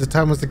at the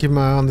time was to keep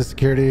my eye on the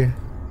security.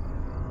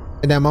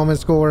 In that moment,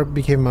 schoolwork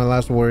became my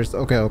last words.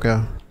 Okay,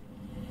 okay.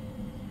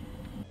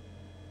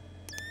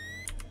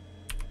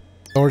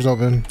 Doors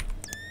open.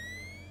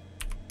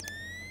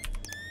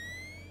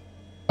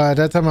 At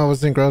that time, I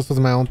was engrossed with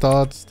my own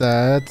thoughts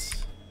that...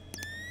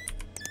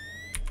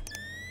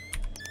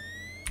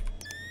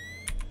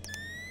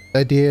 the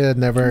idea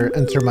never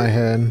entered my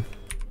head.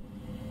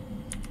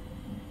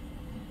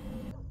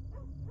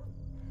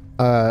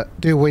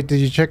 Dude, wait, did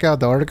you check out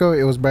the article?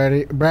 It was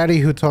Brady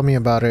who told me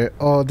about it.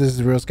 Oh, this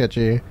is real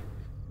sketchy.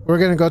 We're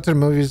gonna go to the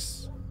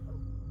movies.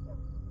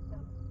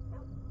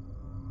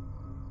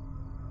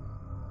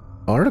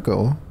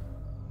 Article?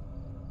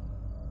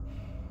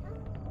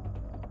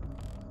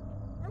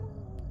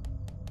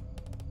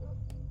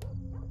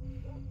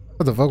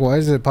 What the fuck? Why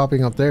is it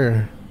popping up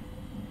there?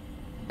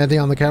 Anything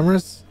on the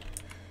cameras?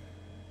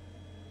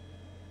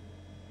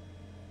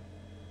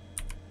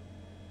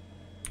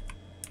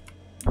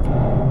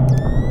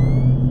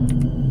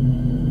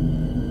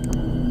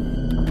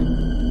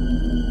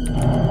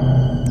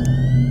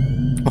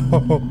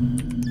 Oh.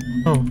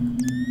 Oh.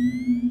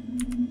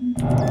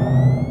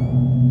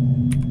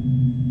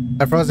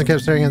 I froze and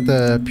kept staring at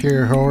the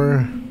pure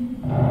horror.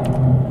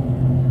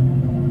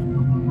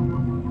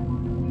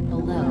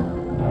 Hello.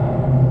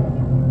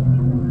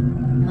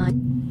 My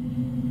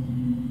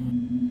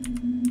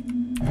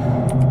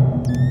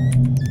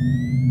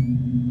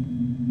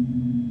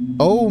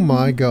Oh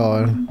my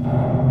god.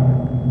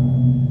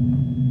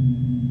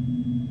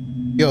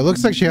 Yo, it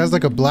looks like she has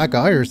like a black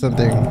eye or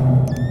something.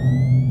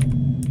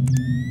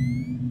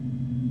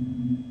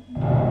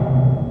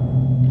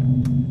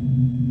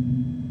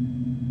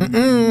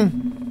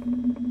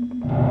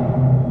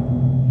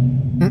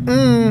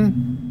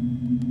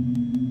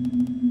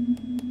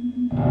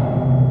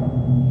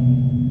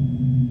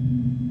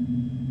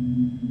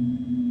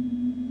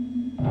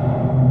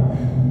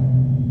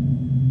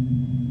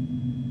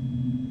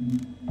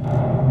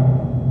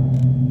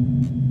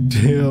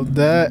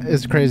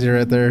 is crazy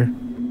right there.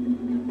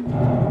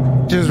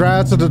 She was right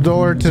out to the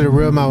door to the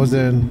room I was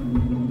in.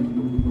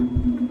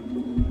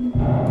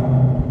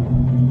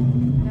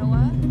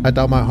 Noah? I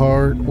thought my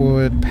heart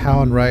would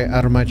pound right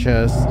out of my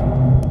chest.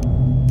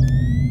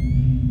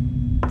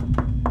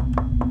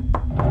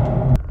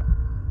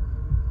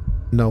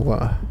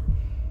 Noah.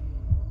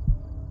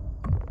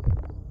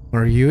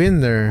 Are you in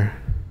there?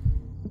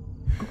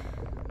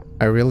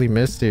 I really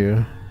missed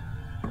you.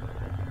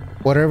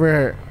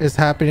 Whatever is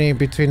happening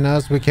between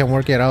us, we can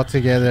work it out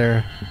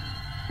together.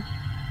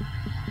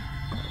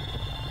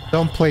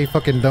 Don't play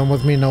fucking dumb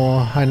with me,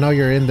 Noah. I know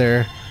you're in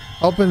there.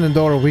 Open the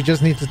door. We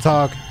just need to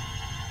talk.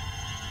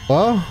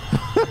 Well,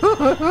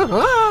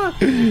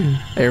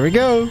 here we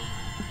go.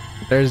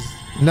 There's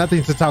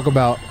nothing to talk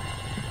about.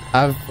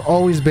 I've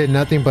always been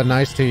nothing but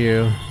nice to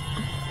you.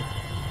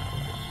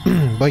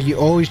 But you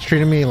always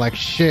treated me like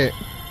shit.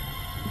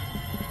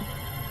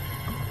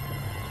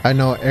 I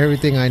know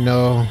everything I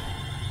know.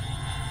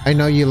 I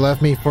know you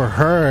left me for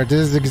her. This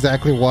is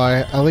exactly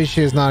why. At least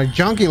she is not a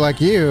junkie like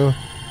you.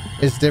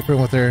 It's different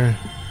with her.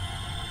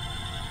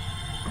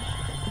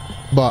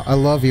 But I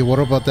love you. What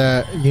about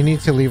that? You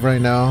need to leave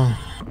right now.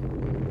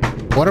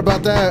 What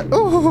about that?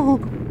 Ooh,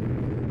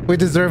 we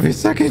deserve a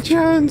second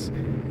chance.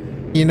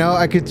 You know,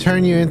 I could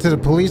turn you into the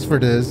police for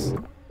this.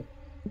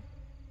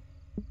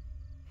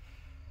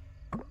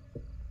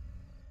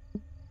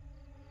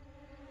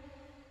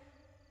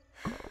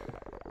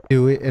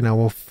 Do it and I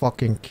will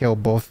fucking kill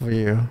both of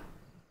you.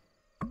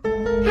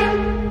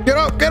 Get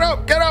up, get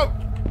up, get up!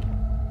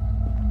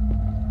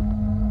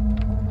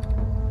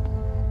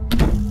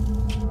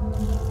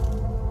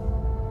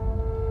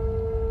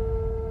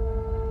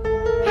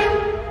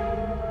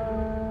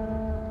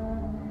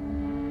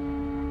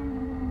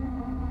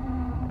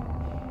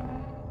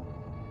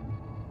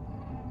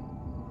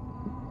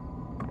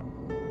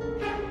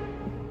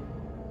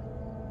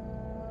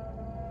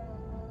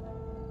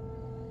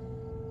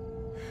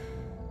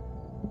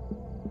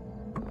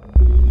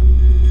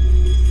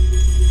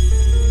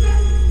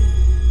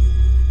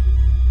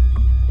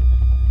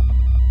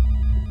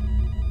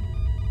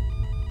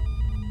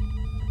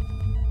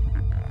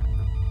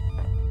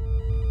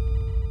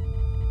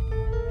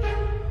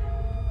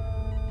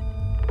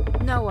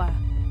 Noah.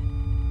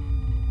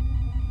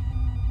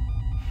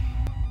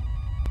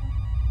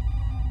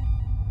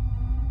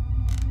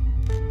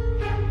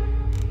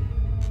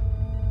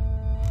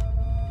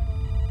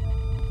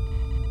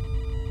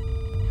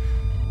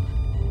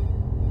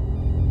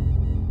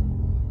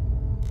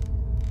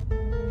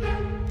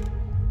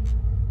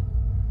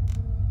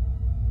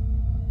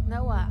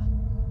 Noah.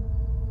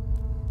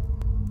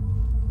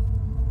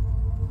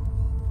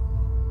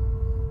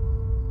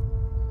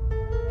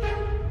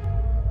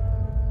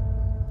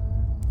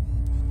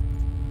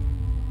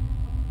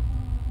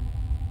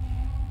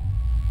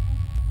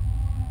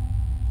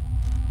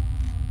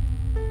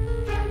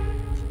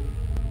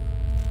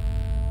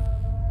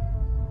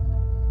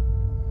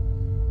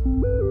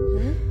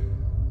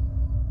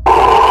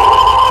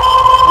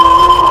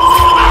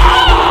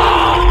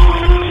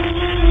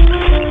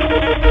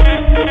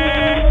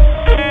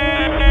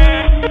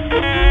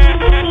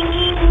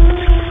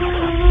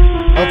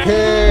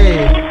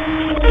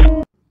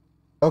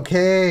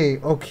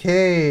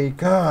 Okay,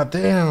 god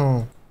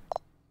damn.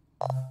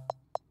 Oh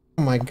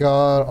my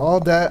god, all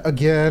that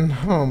again.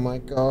 Oh my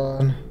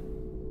god.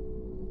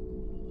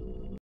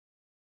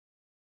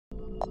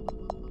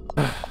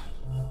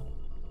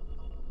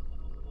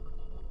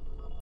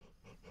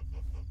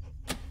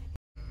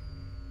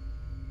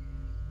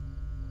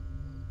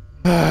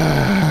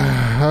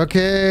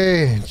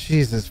 Okay,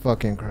 Jesus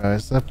fucking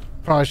Christ. I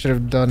probably should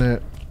have done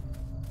it.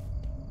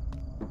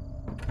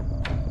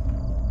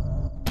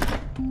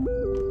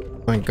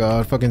 Oh my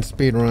god, fucking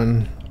speed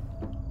run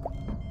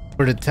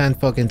for the 10th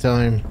fucking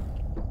time.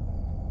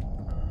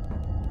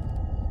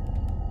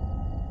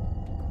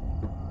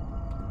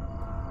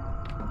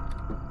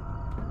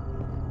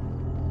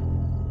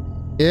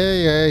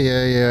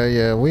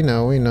 Yeah. We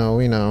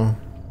know.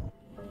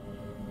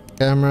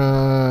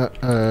 Camera,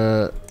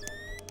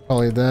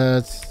 probably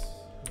that's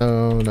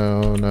no.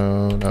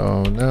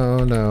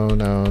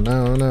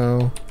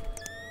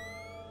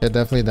 Yeah,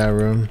 definitely that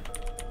room.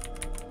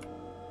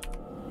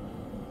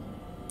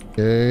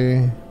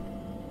 Okay.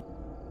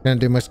 Can I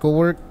do my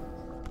schoolwork?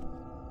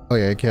 Oh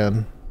yeah, I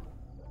can.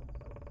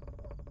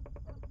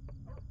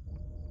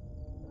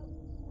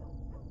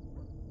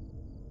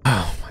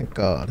 Oh my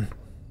god.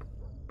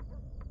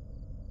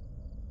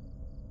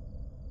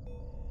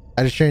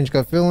 I had a strange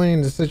gut feeling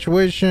in the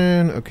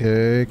situation.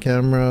 Okay,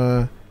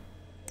 camera.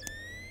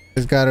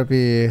 It's gotta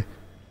be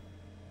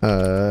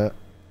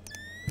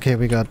okay,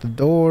 we got the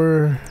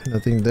door.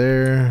 Nothing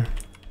there.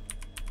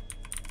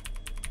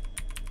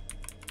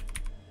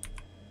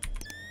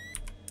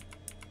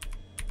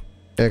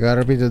 Yeah,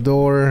 gotta be the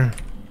door.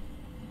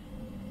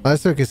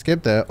 Unless we can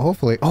skip that,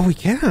 hopefully. Oh, we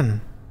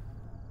can.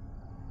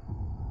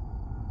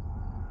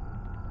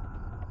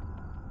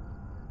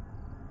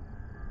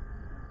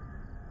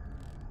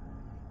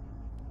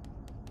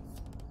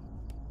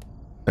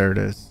 There it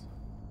is.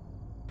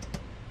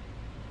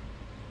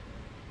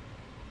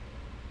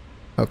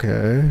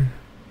 Okay.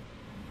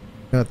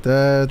 Got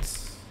that.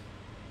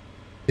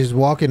 She's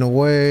walking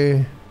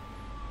away.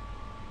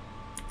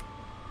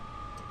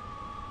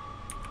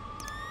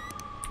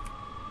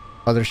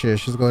 Other shit.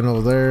 She's going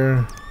over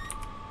there.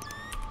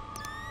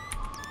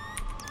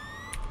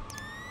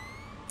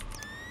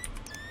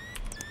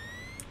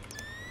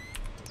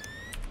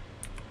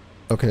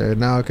 Okay,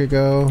 now I could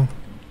go.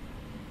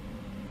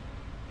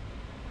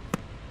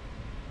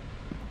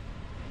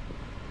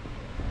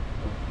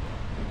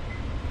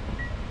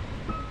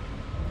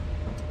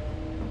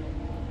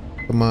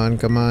 Come on,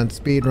 come on.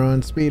 Speed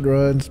run, speed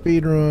run,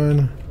 speed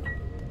run.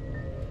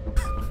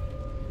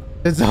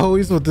 It's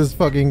always with this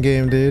fucking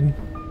game, dude.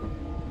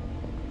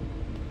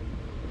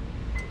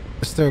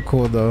 It's still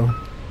cool though.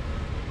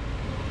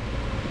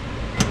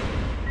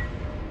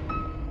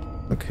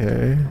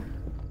 Okay.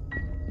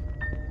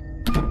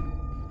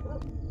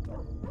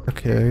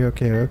 Okay,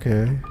 okay,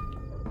 okay.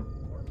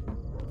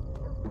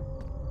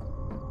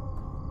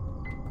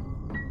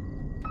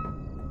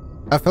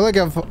 I feel like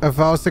if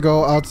I was to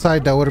go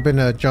outside, that would have been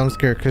a jump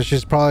scare because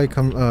she's probably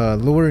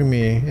luring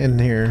me in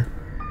here.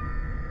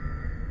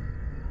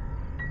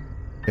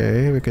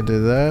 Okay, we could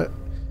do that.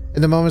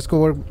 In the moment, school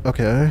work.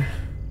 Okay.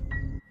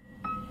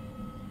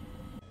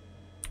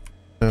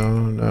 No,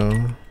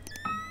 no.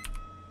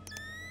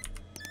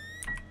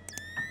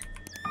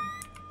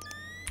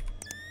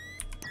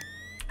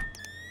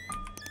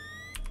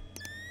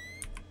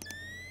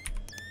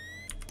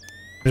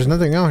 There's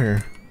nothing out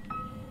here.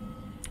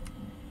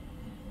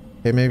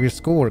 Okay, maybe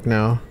schoolwork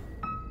now.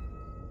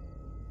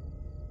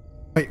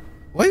 Wait,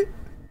 what?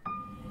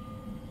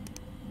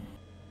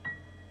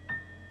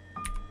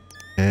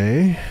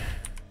 Okay.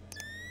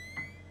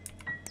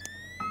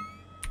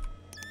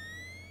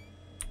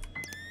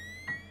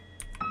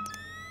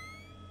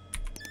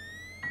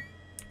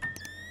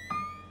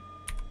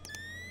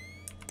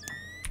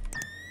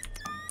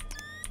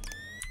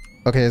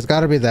 Okay, it's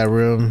gotta be that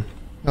room.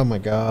 Oh my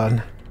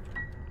god.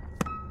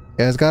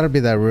 Yeah, it's gotta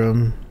be that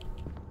room.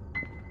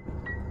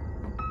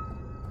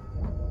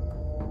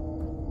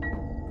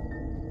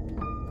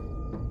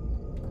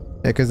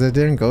 Yeah, because I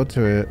didn't go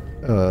to it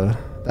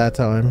that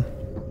time.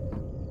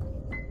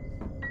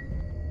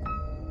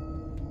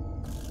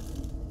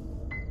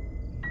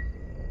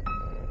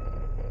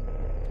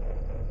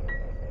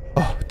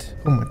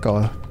 Oh my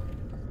god.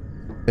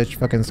 Bitch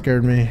fucking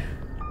scared me.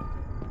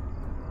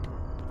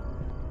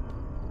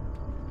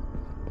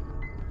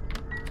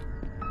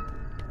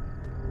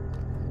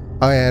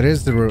 Oh yeah, it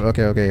is the room.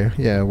 Okay, okay.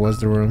 Yeah, it was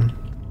the room.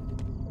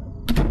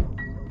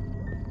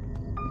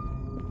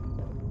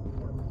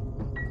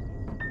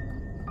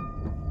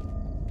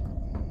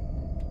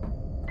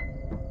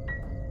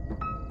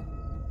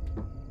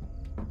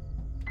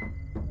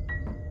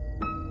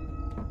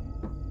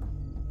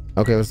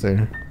 Okay, let's see.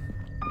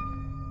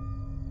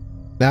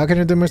 Now can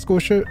I do my school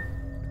shit?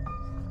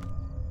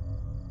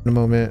 In a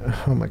moment.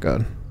 Oh my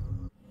god.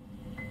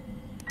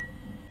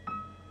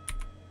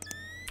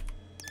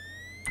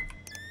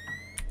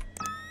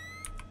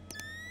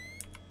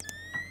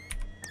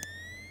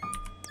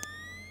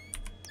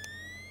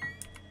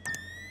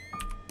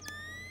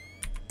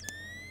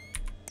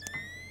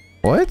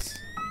 What?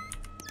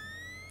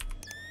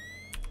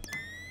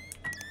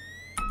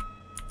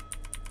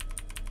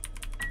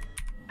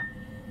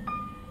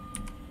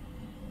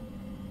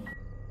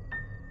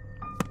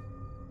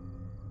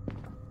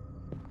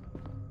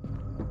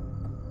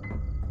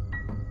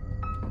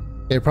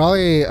 Okay,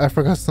 probably I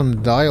forgot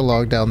some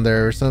dialogue down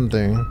there or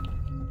something.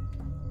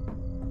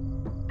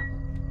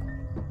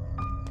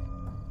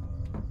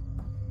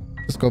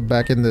 Let's go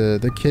back in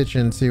the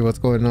kitchen and see what's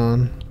going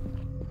on.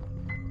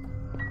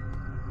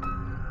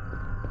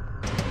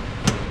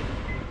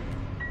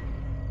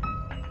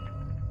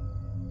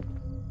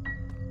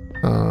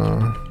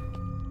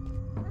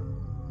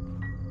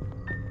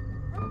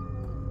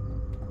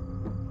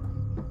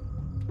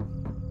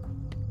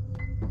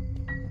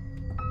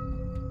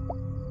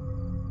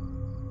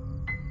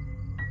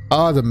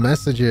 Oh, the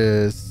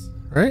messages,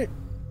 right?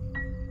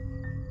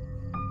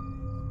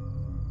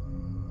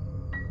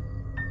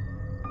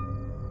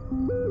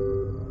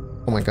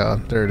 Oh my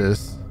god, there it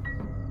is.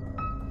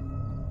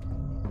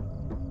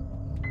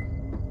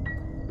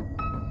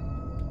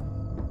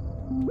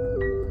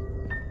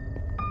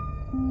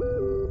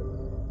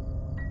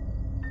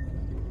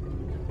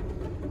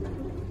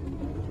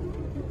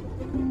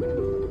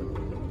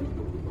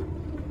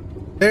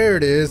 There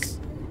it is.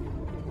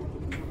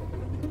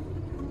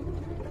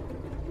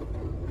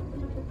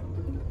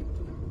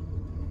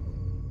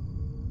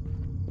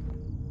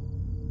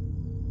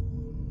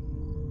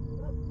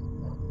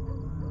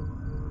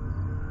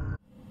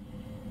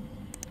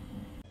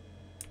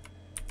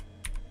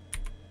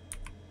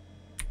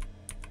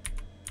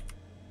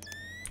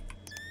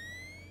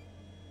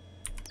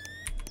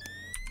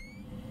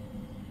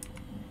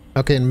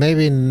 Okay,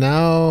 maybe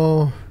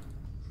now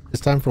it's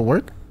time for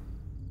work?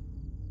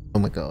 Oh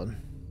my god.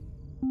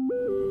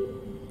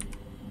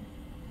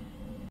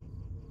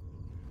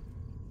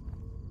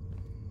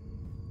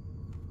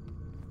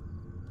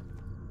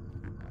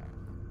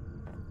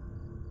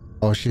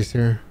 Oh, she's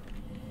here.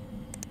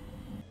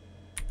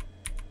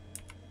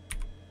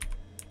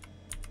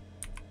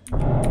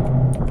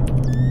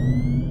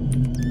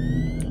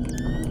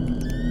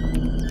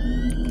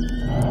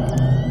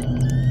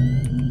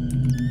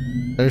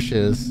 There she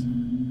is.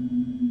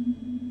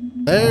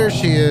 There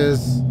she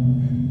is.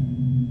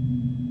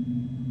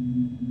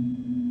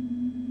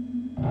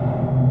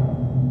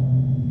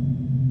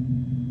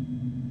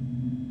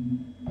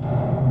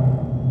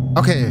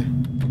 Okay.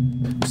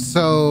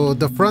 So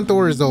the front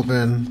door is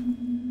open.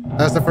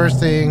 That's the first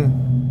thing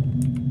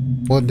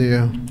we'll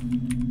do.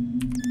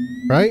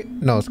 Right?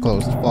 No, it's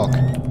closed. Fuck.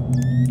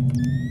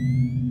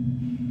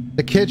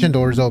 The kitchen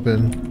door is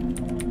open.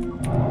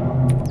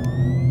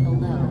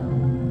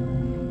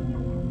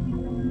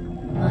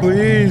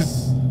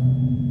 Please.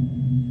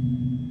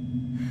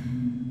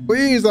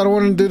 Please, I don't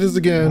want to do this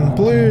again.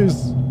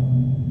 Please.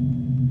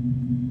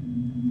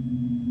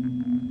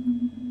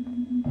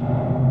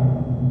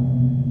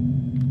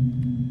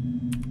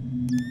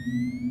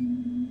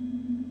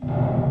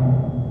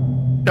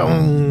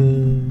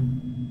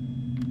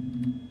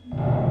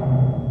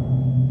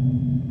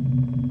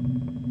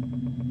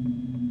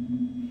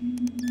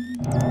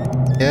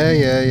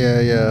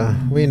 Yeah.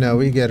 We know,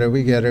 we get it.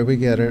 We get it. We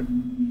get it.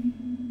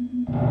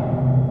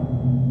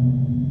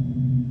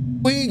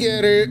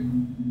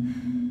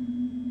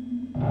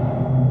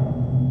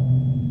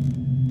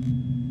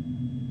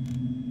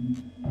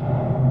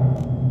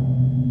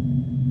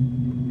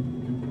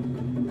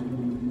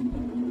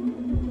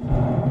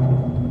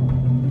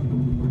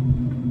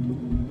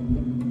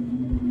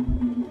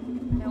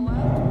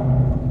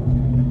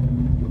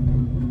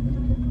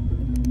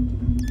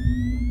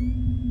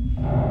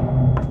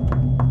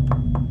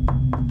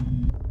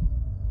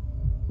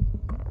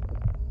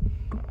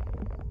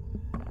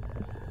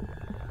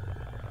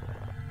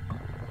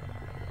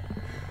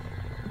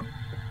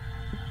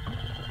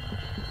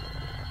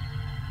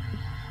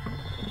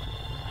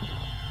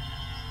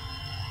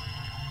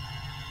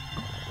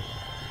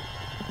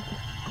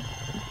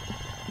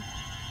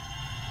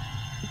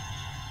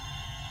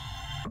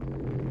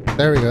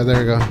 There we go, there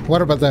we go.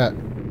 What about that?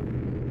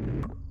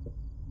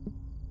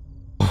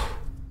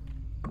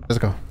 Let's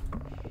go.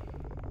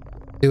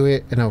 Do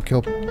it and I'll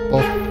kill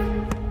both.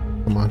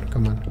 Come on,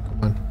 come on, come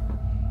on.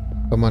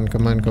 Come on,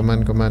 come on, come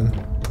on, come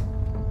on.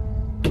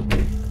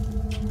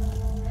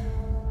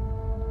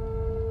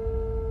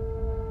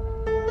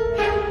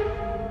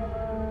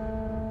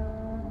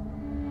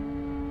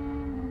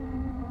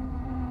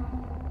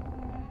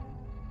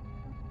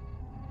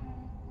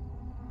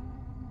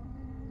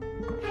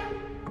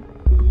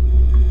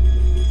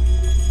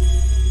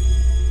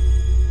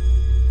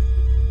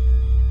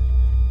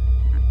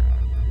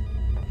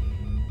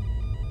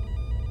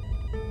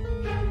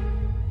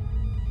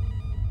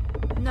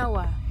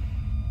 Noah.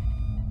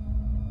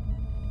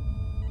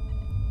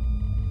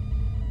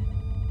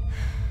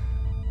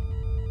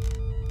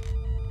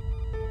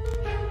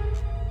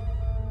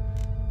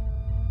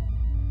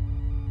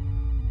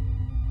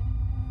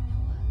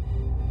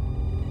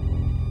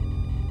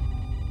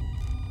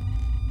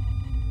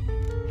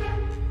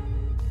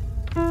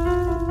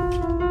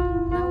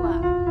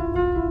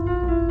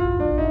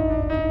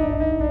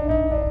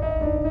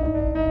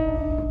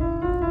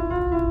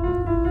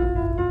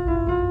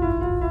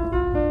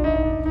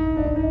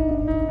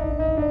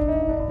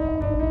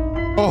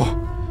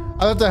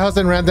 I left the house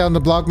and ran down the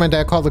block. My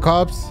dad called the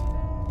cops.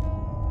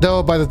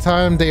 Though by the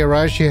time they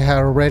arrived, she had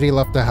already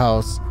left the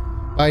house.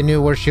 I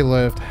knew where she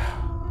lived.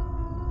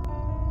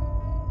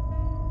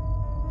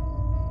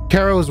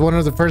 Kara was one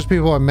of the first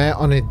people I met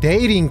on a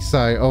dating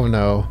site. Oh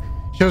no.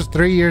 She was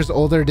 3 years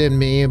older than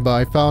me, but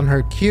I found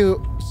her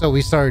cute, so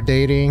we started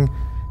dating.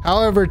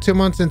 However, 2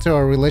 months into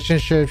our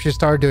relationship, she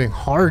started doing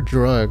hard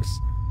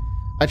drugs.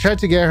 I tried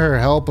to get her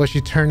help, but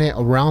she turned it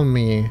around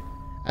me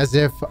as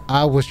if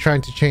I was trying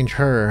to change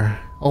her.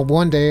 Oh,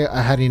 one day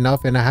I had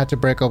enough and I had to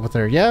break up with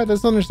her. Yeah,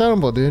 that's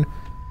understandable, dude.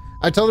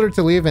 I told her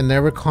to leave and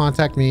never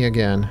contact me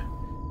again.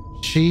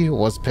 She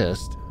was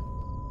pissed.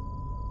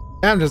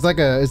 Damn, it's like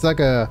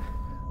an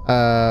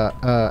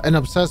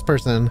obsessed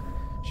person.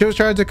 She was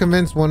trying to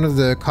convince one of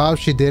the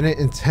cops she didn't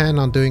intend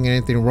on doing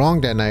anything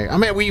wrong that night. I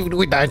mean,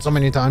 we died so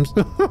many times.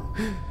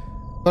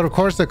 But of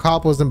course the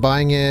cop wasn't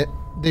buying it.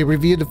 They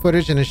reviewed the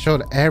footage and it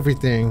showed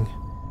everything.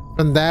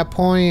 From that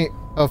point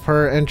of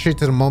her entry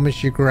to the moment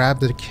she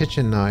grabbed the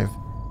kitchen knife.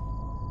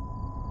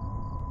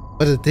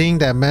 But the thing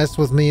that messed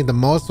with me the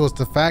most was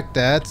the fact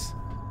that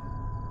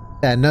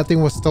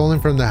nothing was stolen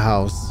from the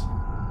house.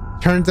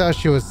 Turns out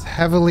she was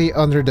heavily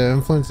under the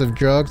influence of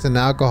drugs and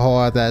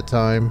alcohol at that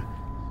time.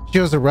 She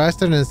was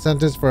arrested and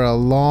sentenced for a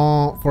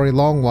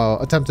long while.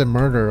 Attempted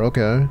murder.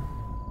 Okay.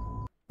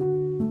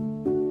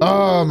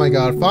 Oh my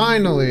god,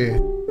 finally.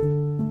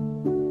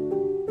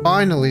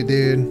 Finally,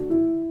 dude.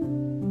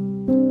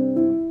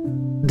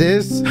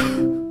 This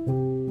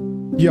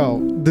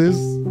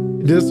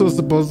this was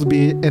supposed to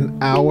be an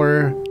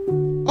hour.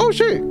 Oh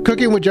shit,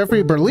 cooking with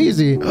Jeffrey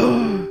Berlizzi.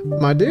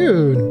 My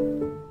dude.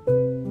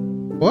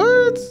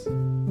 What?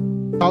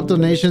 Top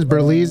donations,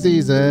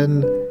 Berlizzi's,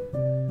 and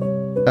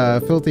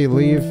Filthy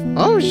Leaf.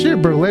 Oh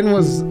shit, Berlin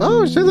was.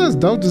 Oh shit, that's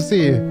dope to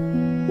see.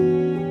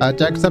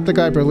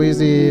 Jacksepticeye,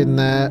 Berlizzi,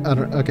 Nat.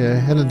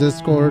 Okay, in the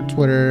Discord,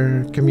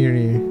 Twitter,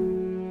 community.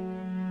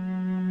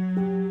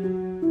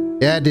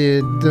 Yeah,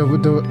 dude.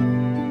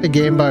 The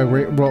game by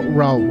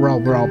Raw.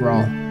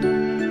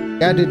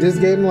 Yeah, dude. This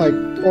game, like,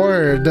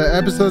 or the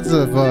episodes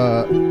of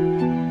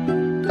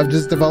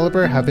this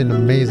developer have been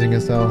amazing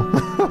as hell.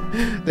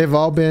 They've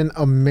all been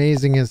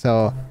amazing as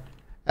hell.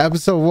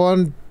 Episode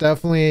 1,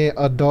 definitely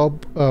a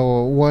dope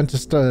one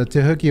to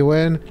hook you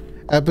in.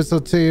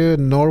 Episode 2,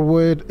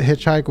 Norwood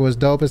Hitchhike was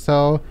dope as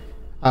hell.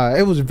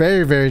 It was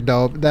very, very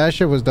dope. That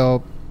shit was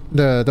dope.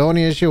 The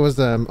only issue was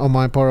on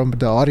my part,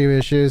 the audio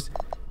issues.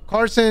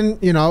 Carson,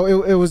 you know,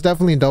 it was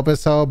definitely dope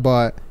as hell,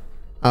 but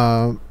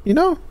you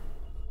know.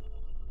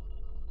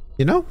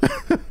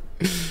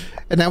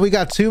 And now we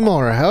got 2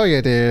 more. Hell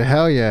yeah, dude.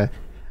 Hell yeah.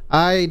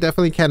 I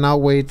definitely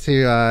cannot wait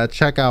to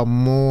check out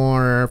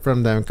more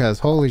from them, because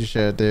holy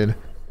shit, dude.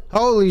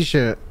 Holy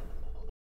shit.